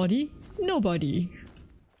 Body? Nobody.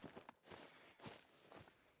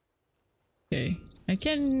 Okay, I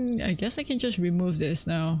guess I can just remove this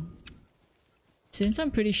now. Since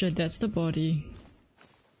I'm pretty sure that's the body.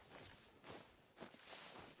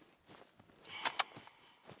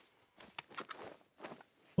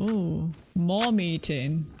 Oh, more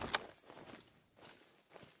mating.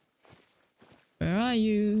 Where are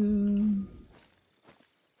you?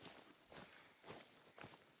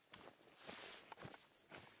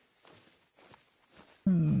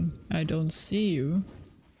 I don't see you.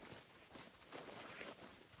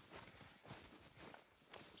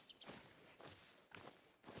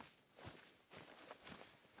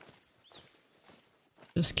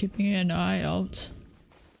 Just keeping an eye out.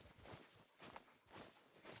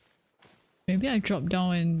 Maybe I drop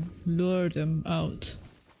down and lure them out.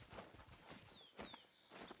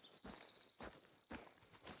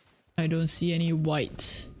 I don't see any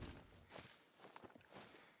white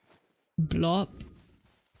blob.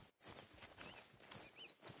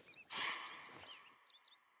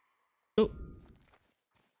 Oh,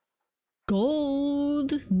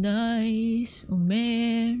 gold, nice. Oh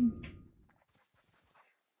man.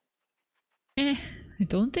 I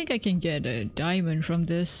don't think I can get a diamond from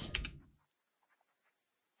this.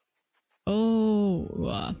 Oh,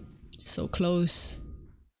 wow. So close.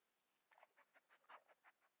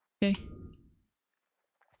 Okay.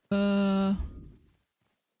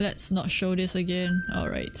 Let's not show this again.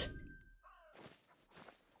 Alright.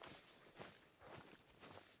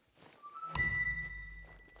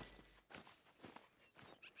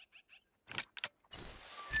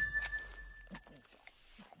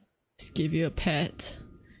 give you a pet.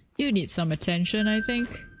 You need some attention, I think.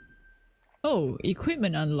 Oh,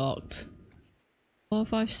 equipment unlocked.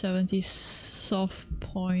 4570 soft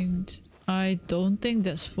point. I don't think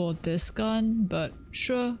that's for this gun, but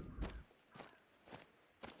sure.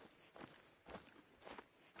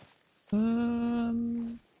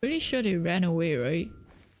 Pretty sure they ran away, right?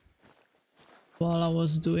 While I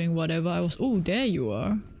was doing whatever I was— oh, there you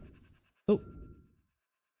are. Oh.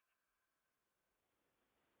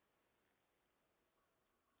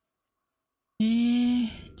 Eh,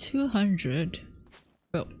 200.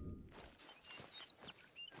 Well,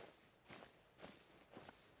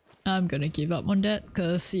 I'm gonna give up on that,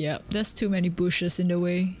 cause yeah, there's too many bushes in the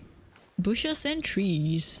way. Bushes and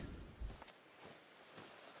trees.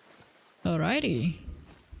 Alrighty.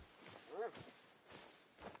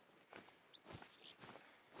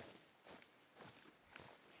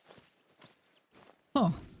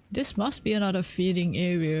 Oh, this must be another feeding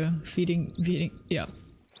area. Feeding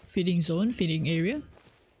zone, feeding area.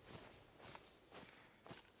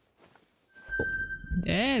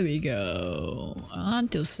 There we go.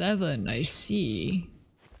 Until 7, I see.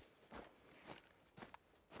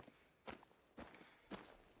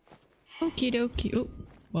 Okie dokie. Oh,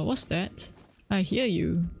 what was that? I hear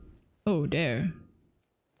you. Oh, there.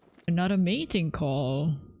 Another mating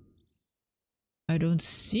call. I don't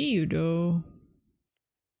see you though.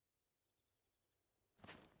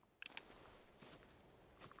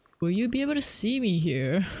 Will you be able to see me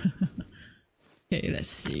here? Okay, let's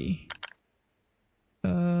see.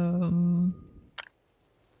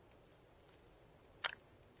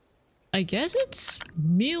 I guess it's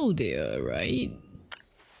mule deer, right?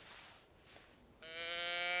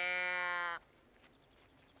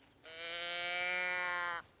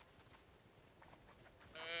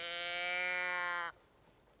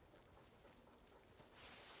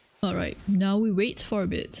 Alright, now we wait for a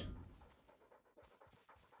bit.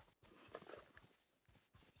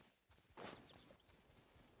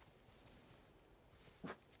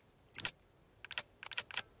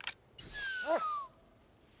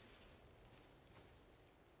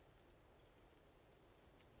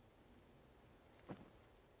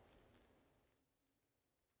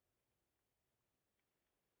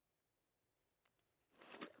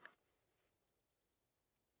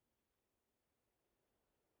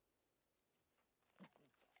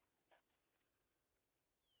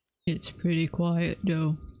 It's pretty quiet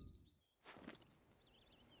though.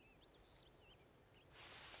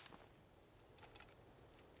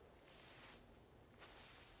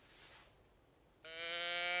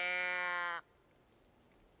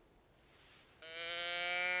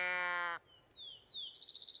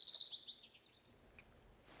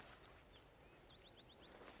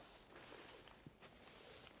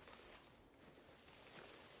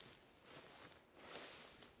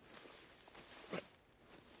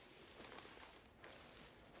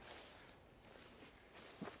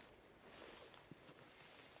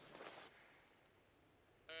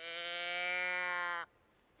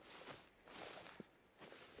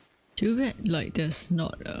 Too bad like there's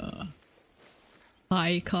not a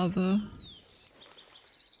high cover.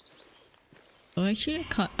 Oh, actually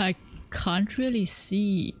I can't really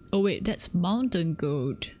see. Oh wait, that's mountain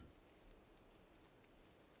goat.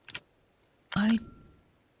 I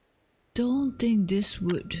don't think this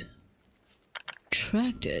would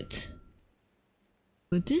attract it.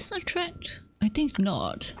 Would this attract? I think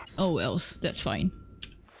not. Oh well, that's fine.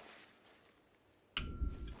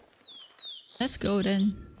 Let's go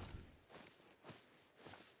then.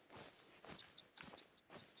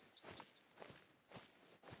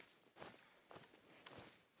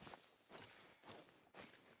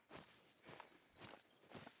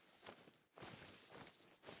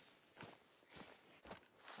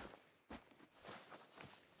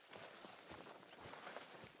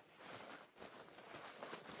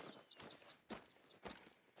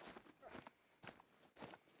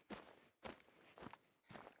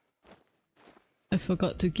 I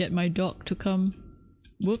forgot to get my dog to come.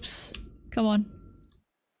 Whoops. Come on.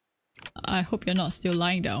 I hope you're not still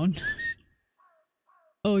lying down.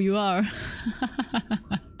 Oh, you are.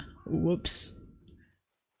 Whoops.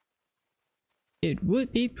 It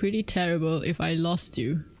would be pretty terrible if I lost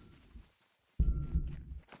you.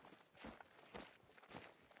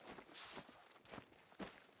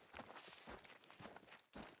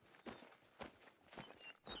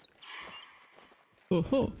 Oh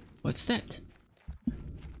ho, what's that?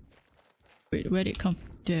 Wait, where'd it come?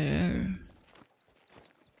 There.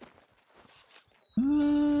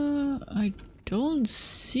 I don't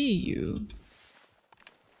see you.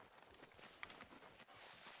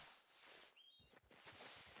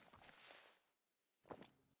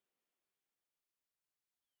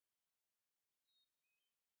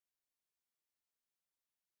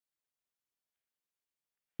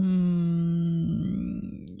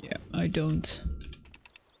 Yeah, I don't.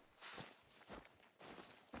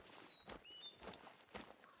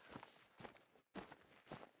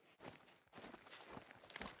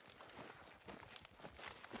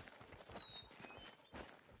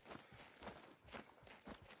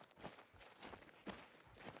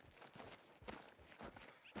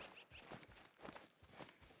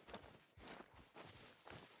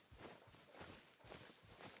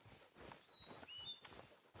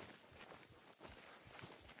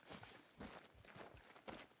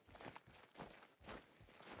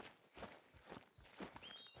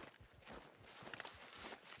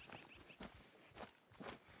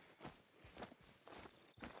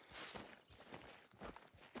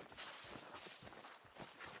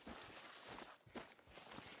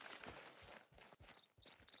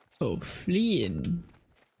 Oh, fleeing.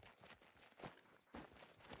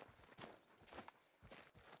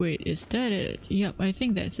 Wait, is that it? Yep, I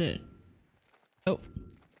think that's it. Oh.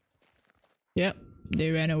 Yep,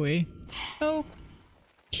 they ran away.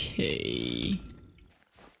 Okay.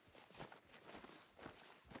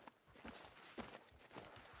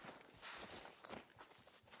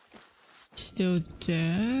 Still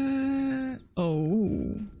there?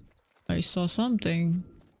 Oh. I saw something.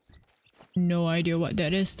 No idea what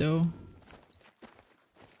that is though.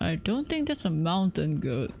 I don't think that's a mountain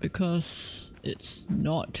goat because it's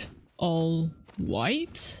not all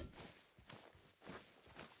white.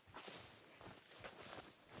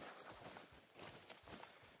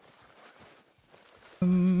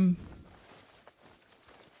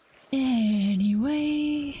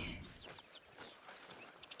 Anyway.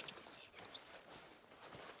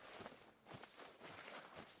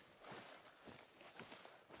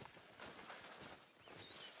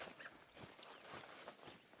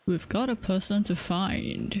 We've got a person to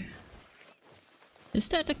find. Is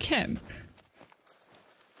that a camp?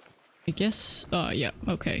 I guess, yeah,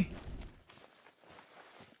 okay.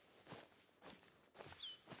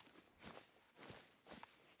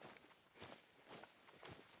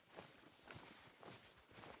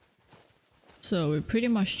 So we pretty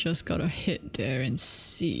much just gotta hit there and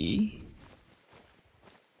see.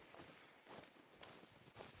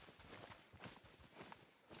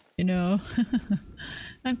 You know,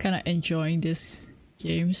 I'm kinda enjoying this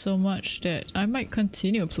game so much that I might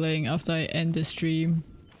continue playing after I end the stream.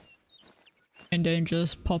 And then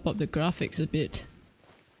just pop up the graphics a bit.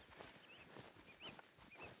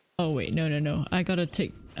 Oh wait, no. I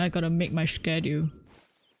gotta make my schedule.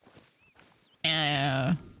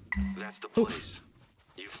 That's the place.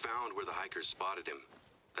 You found where the hikers spotted him.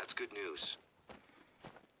 That's good news.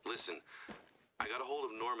 Listen, I got a hold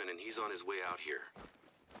of Norman and he's on his way out here.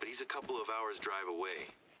 But he's a couple of hours drive away.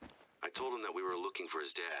 I told him that we were looking for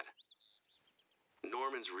his dad.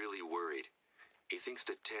 Norman's really worried. He thinks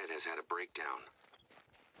that Ted has had a breakdown.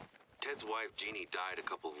 Ted's wife, Jeannie, died a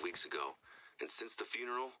couple of weeks ago. And since the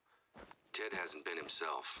funeral, Ted hasn't been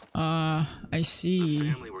himself. I see.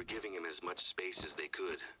 The family were giving him as much space as they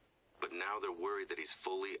could. But now they're worried that he's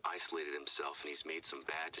fully isolated himself and he's made some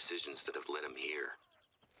bad decisions that have led him here.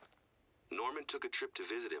 Norman took a trip to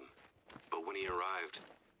visit him. But when he arrived,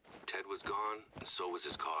 Ted was gone and so was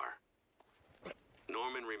his car.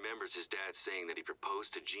 Norman remembers his dad saying that he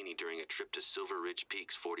proposed to Jeannie during a trip to Silver Ridge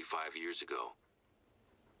Peaks 45 years ago.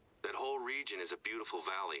 That whole region is a beautiful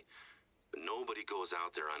valley, but nobody goes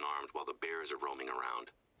out there unarmed while the bears are roaming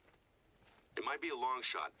around. It might be a long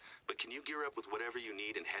shot, but can you gear up with whatever you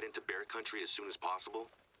need and head into bear country as soon as possible?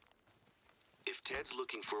 If Ted's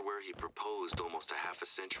looking for where he proposed almost a half a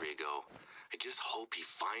century ago, I just hope he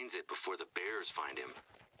finds it before the bears find him.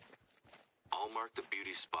 I'll mark the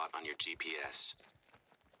beauty spot on your GPS.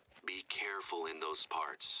 Be careful in those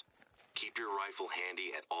parts. Keep your rifle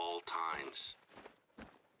handy at all times.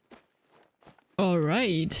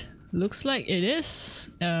 Alright. Looks like it is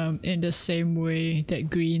in the same way, that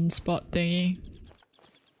green spot thingy.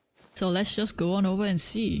 So let's just go on over and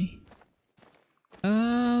see.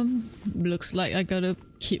 Looks like I gotta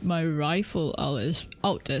keep my rifle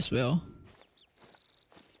out as well.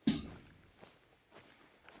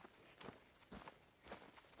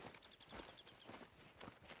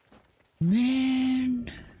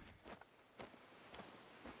 Man.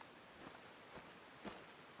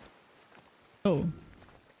 Oh.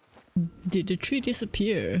 Did the tree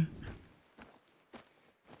disappear?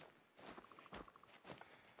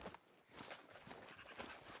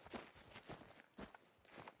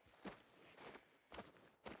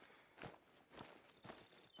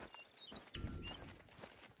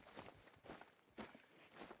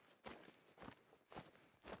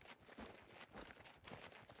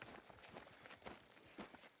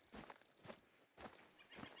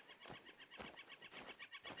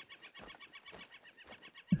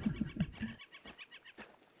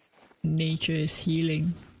 nature is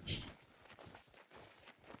healing.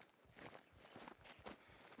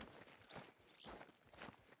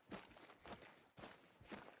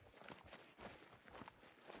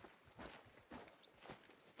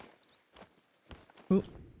 Oh.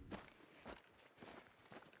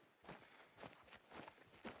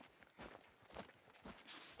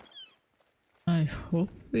 I hope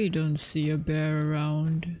we don't see a bear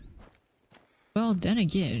around. Well, then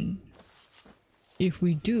again, if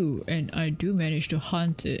we do and I do manage to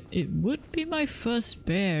hunt it, it would be my first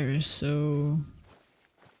bear, so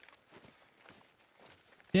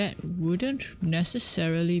that wouldn't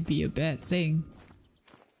necessarily be a bad thing.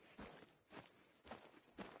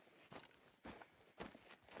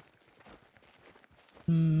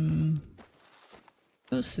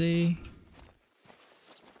 We'll see.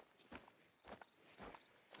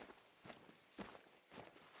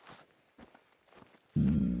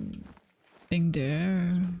 Thing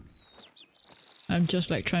there. I'm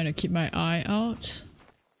just like trying to keep my eye out,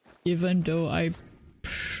 even though I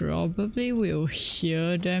probably will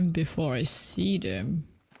hear them before I see them.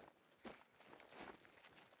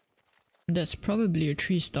 That's probably a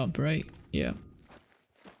tree stump, right? Yeah.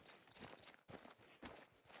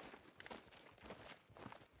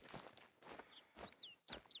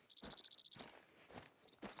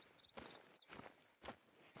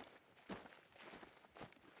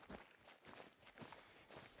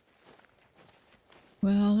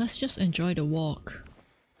 Well, let's just enjoy the walk.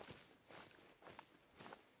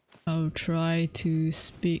 I'll try to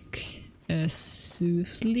speak as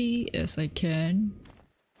soothly as I can,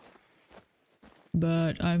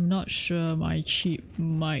 but I'm not sure my cheap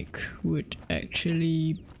mic would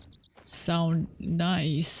actually sound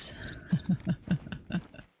nice.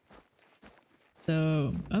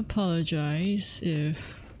 So, apologize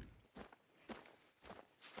if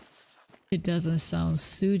it doesn't sound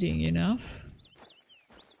soothing enough.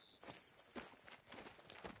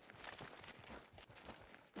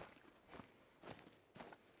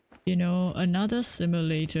 You know, another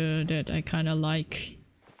simulator that I kinda like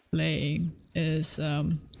playing is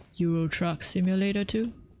Euro Truck Simulator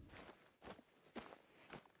 2.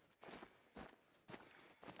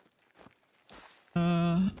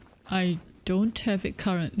 I don't have it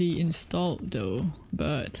currently installed though,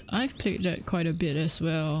 but I've played that quite a bit as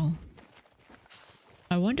well.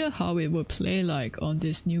 I wonder how it would play like on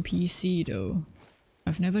this new PC though.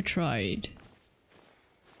 I've never tried.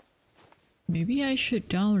 Maybe I should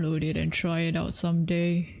download it and try it out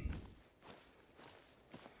someday.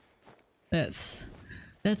 That's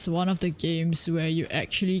one of the games where you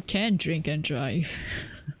actually can drink and drive.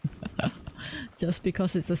 Just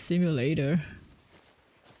because it's a simulator.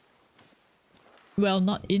 Well,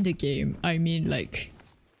 not in the game, I mean like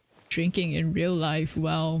drinking in real life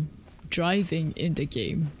while driving in the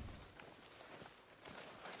game.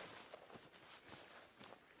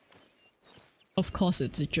 Of course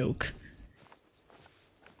it's a joke.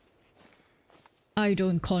 I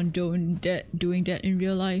don't condone that, doing that in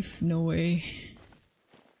real life, no way.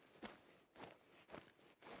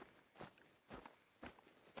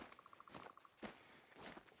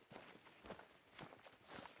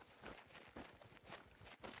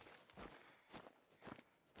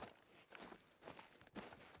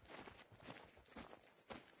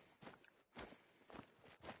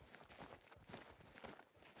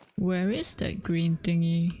 Where is that green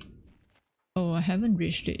thingy? Oh, I haven't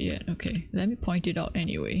reached it yet. Okay, let me point it out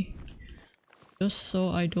anyway. Just so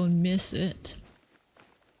I don't miss it.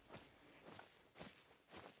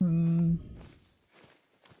 Would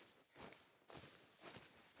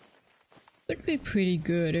be pretty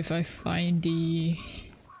good if I find the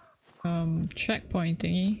checkpoint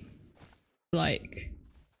thingy. Like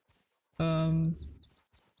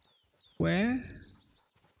where?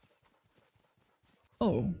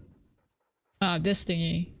 Oh. Ah, this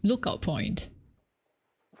thingy. Lookout point.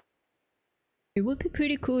 It would be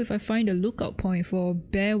pretty cool if I find a lookout point for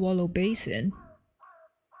Bear Wallow Basin.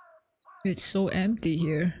 It's so empty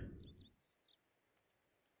here.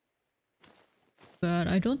 But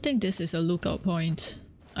I don't think this is a lookout point.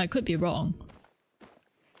 I could be wrong.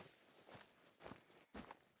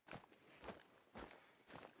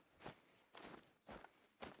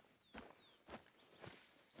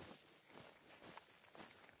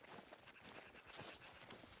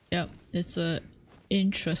 Yep, it's a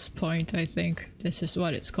interest point, I think. This is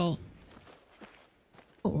what it's called.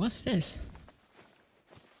 Oh, what's this?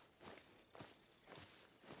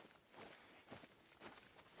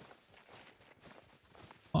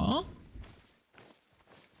 Huh?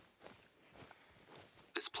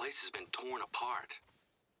 This place has been torn apart.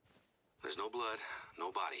 There's no blood,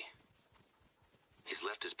 no body. He's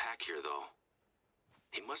left his pack here, though.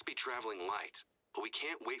 He must be traveling light, but we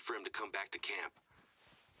can't wait for him to come back to camp.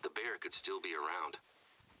 The bear could still be around.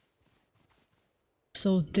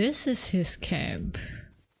 So this is his camp.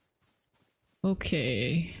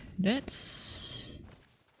 Okay, that's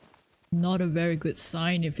not a very good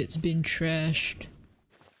sign if it's been trashed.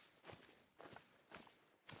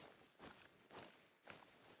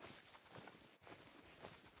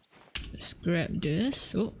 Let's grab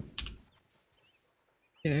this. Oh,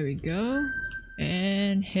 there we go.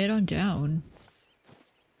 And head on down.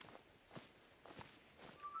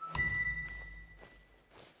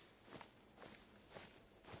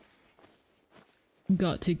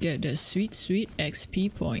 Got to get the sweet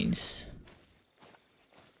XP points.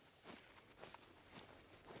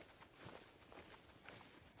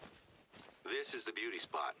 This is the beauty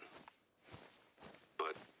spot.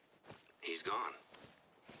 But he's gone.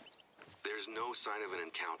 There's no sign of an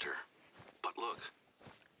encounter. But look,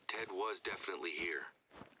 Ted was definitely here.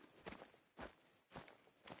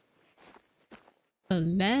 A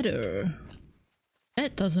ladder.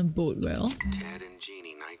 That doesn't bode well. Ted and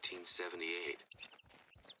Jeannie, 1978.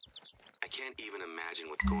 I can't even imagine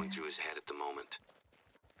what's going through his head at the moment.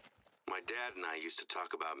 My dad and I used to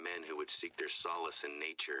talk about men who would seek their solace in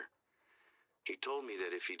nature. He told me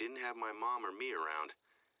that if he didn't have my mom or me around,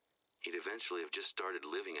 he'd eventually have just started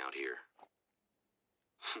living out here.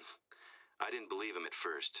 I didn't believe him at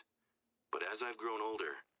first, but as I've grown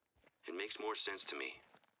older, it makes more sense to me.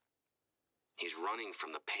 He's running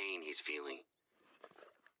from the pain he's feeling.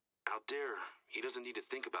 Out there, he doesn't need to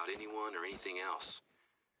think about anyone or anything else.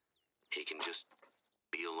 He can just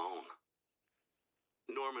be alone.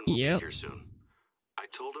 Norman will be here soon. I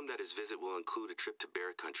told him that his visit will include a trip to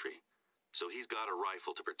bear country, so he's got a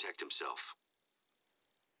rifle to protect himself.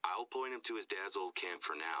 I'll point him to his dad's old camp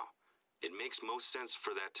for now. It makes most sense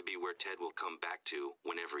for that to be where Ted will come back to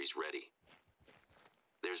whenever he's ready.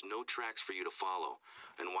 There's no tracks for you to follow,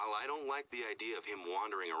 and while I don't like the idea of him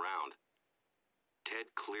wandering around,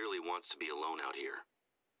 Ted clearly wants to be alone out here.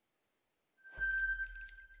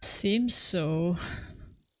 Seems so.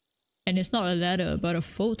 And it's not a ladder, but a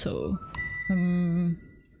photo. Will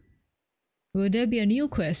there be a new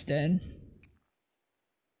quest then?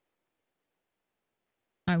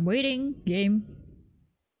 I'm waiting, game.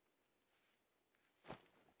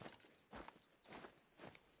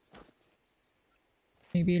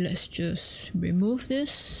 Maybe let's just remove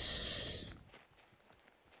this.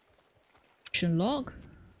 Action log.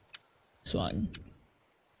 This one.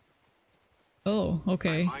 Oh,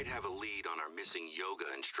 okay. I might have a lead on our missing yoga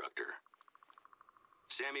instructor.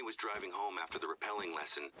 Sammy was driving home after the rappelling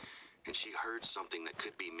lesson, and she heard something that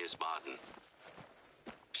could be Miss Bodden.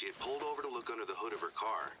 She had pulled over to look under the hood of her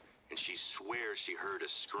car, and she swears she heard a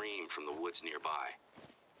scream from the woods nearby.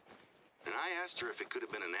 And I asked her if it could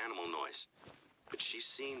have been an animal noise, but she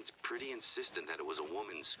seemed pretty insistent that it was a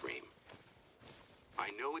woman's scream.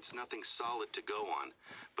 I know it's nothing solid to go on,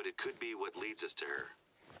 but it could be what leads us to her.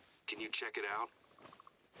 Can you check it out?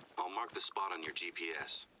 I'll mark the spot on your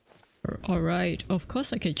GPS. Alright, of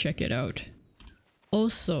course I can check it out.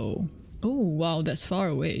 Also, oh wow, that's far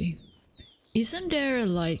away. Isn't there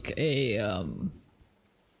like a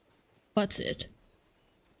what's it?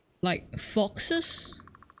 Like foxes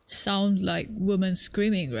sound like women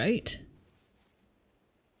screaming, right?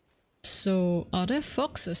 So are there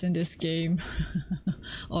foxes in this game?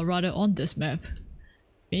 Or rather on this map?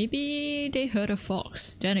 Maybe they heard a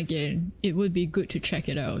fox. Then again, it would be good to check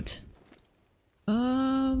it out.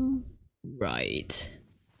 Right.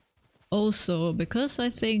 Also, because I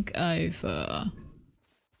think I've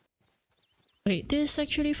played this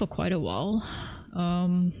actually for quite a while.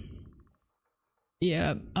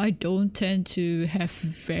 Yeah, I don't tend to have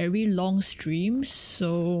very long streams,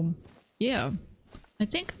 so yeah. I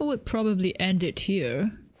think I would probably end it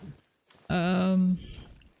here. And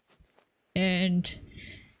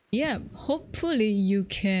yeah, hopefully you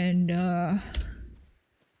can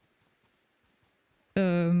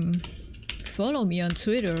follow me on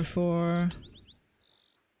Twitter for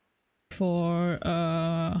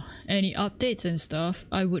any updates and stuff.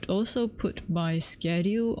 I would also put my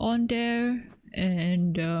schedule on there,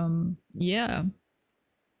 and yeah.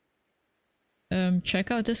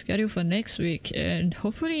 Check out the schedule for next week, and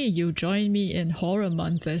hopefully you join me in horror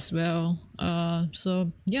month as well.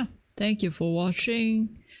 So yeah, thank you for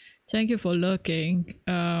watching. Thank you for lurking.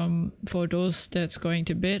 For those that's going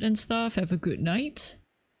to bed and stuff, have a good night.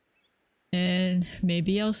 And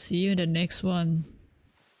maybe I'll see you in the next one.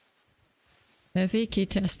 Have a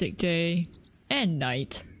fantastic day and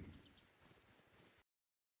night.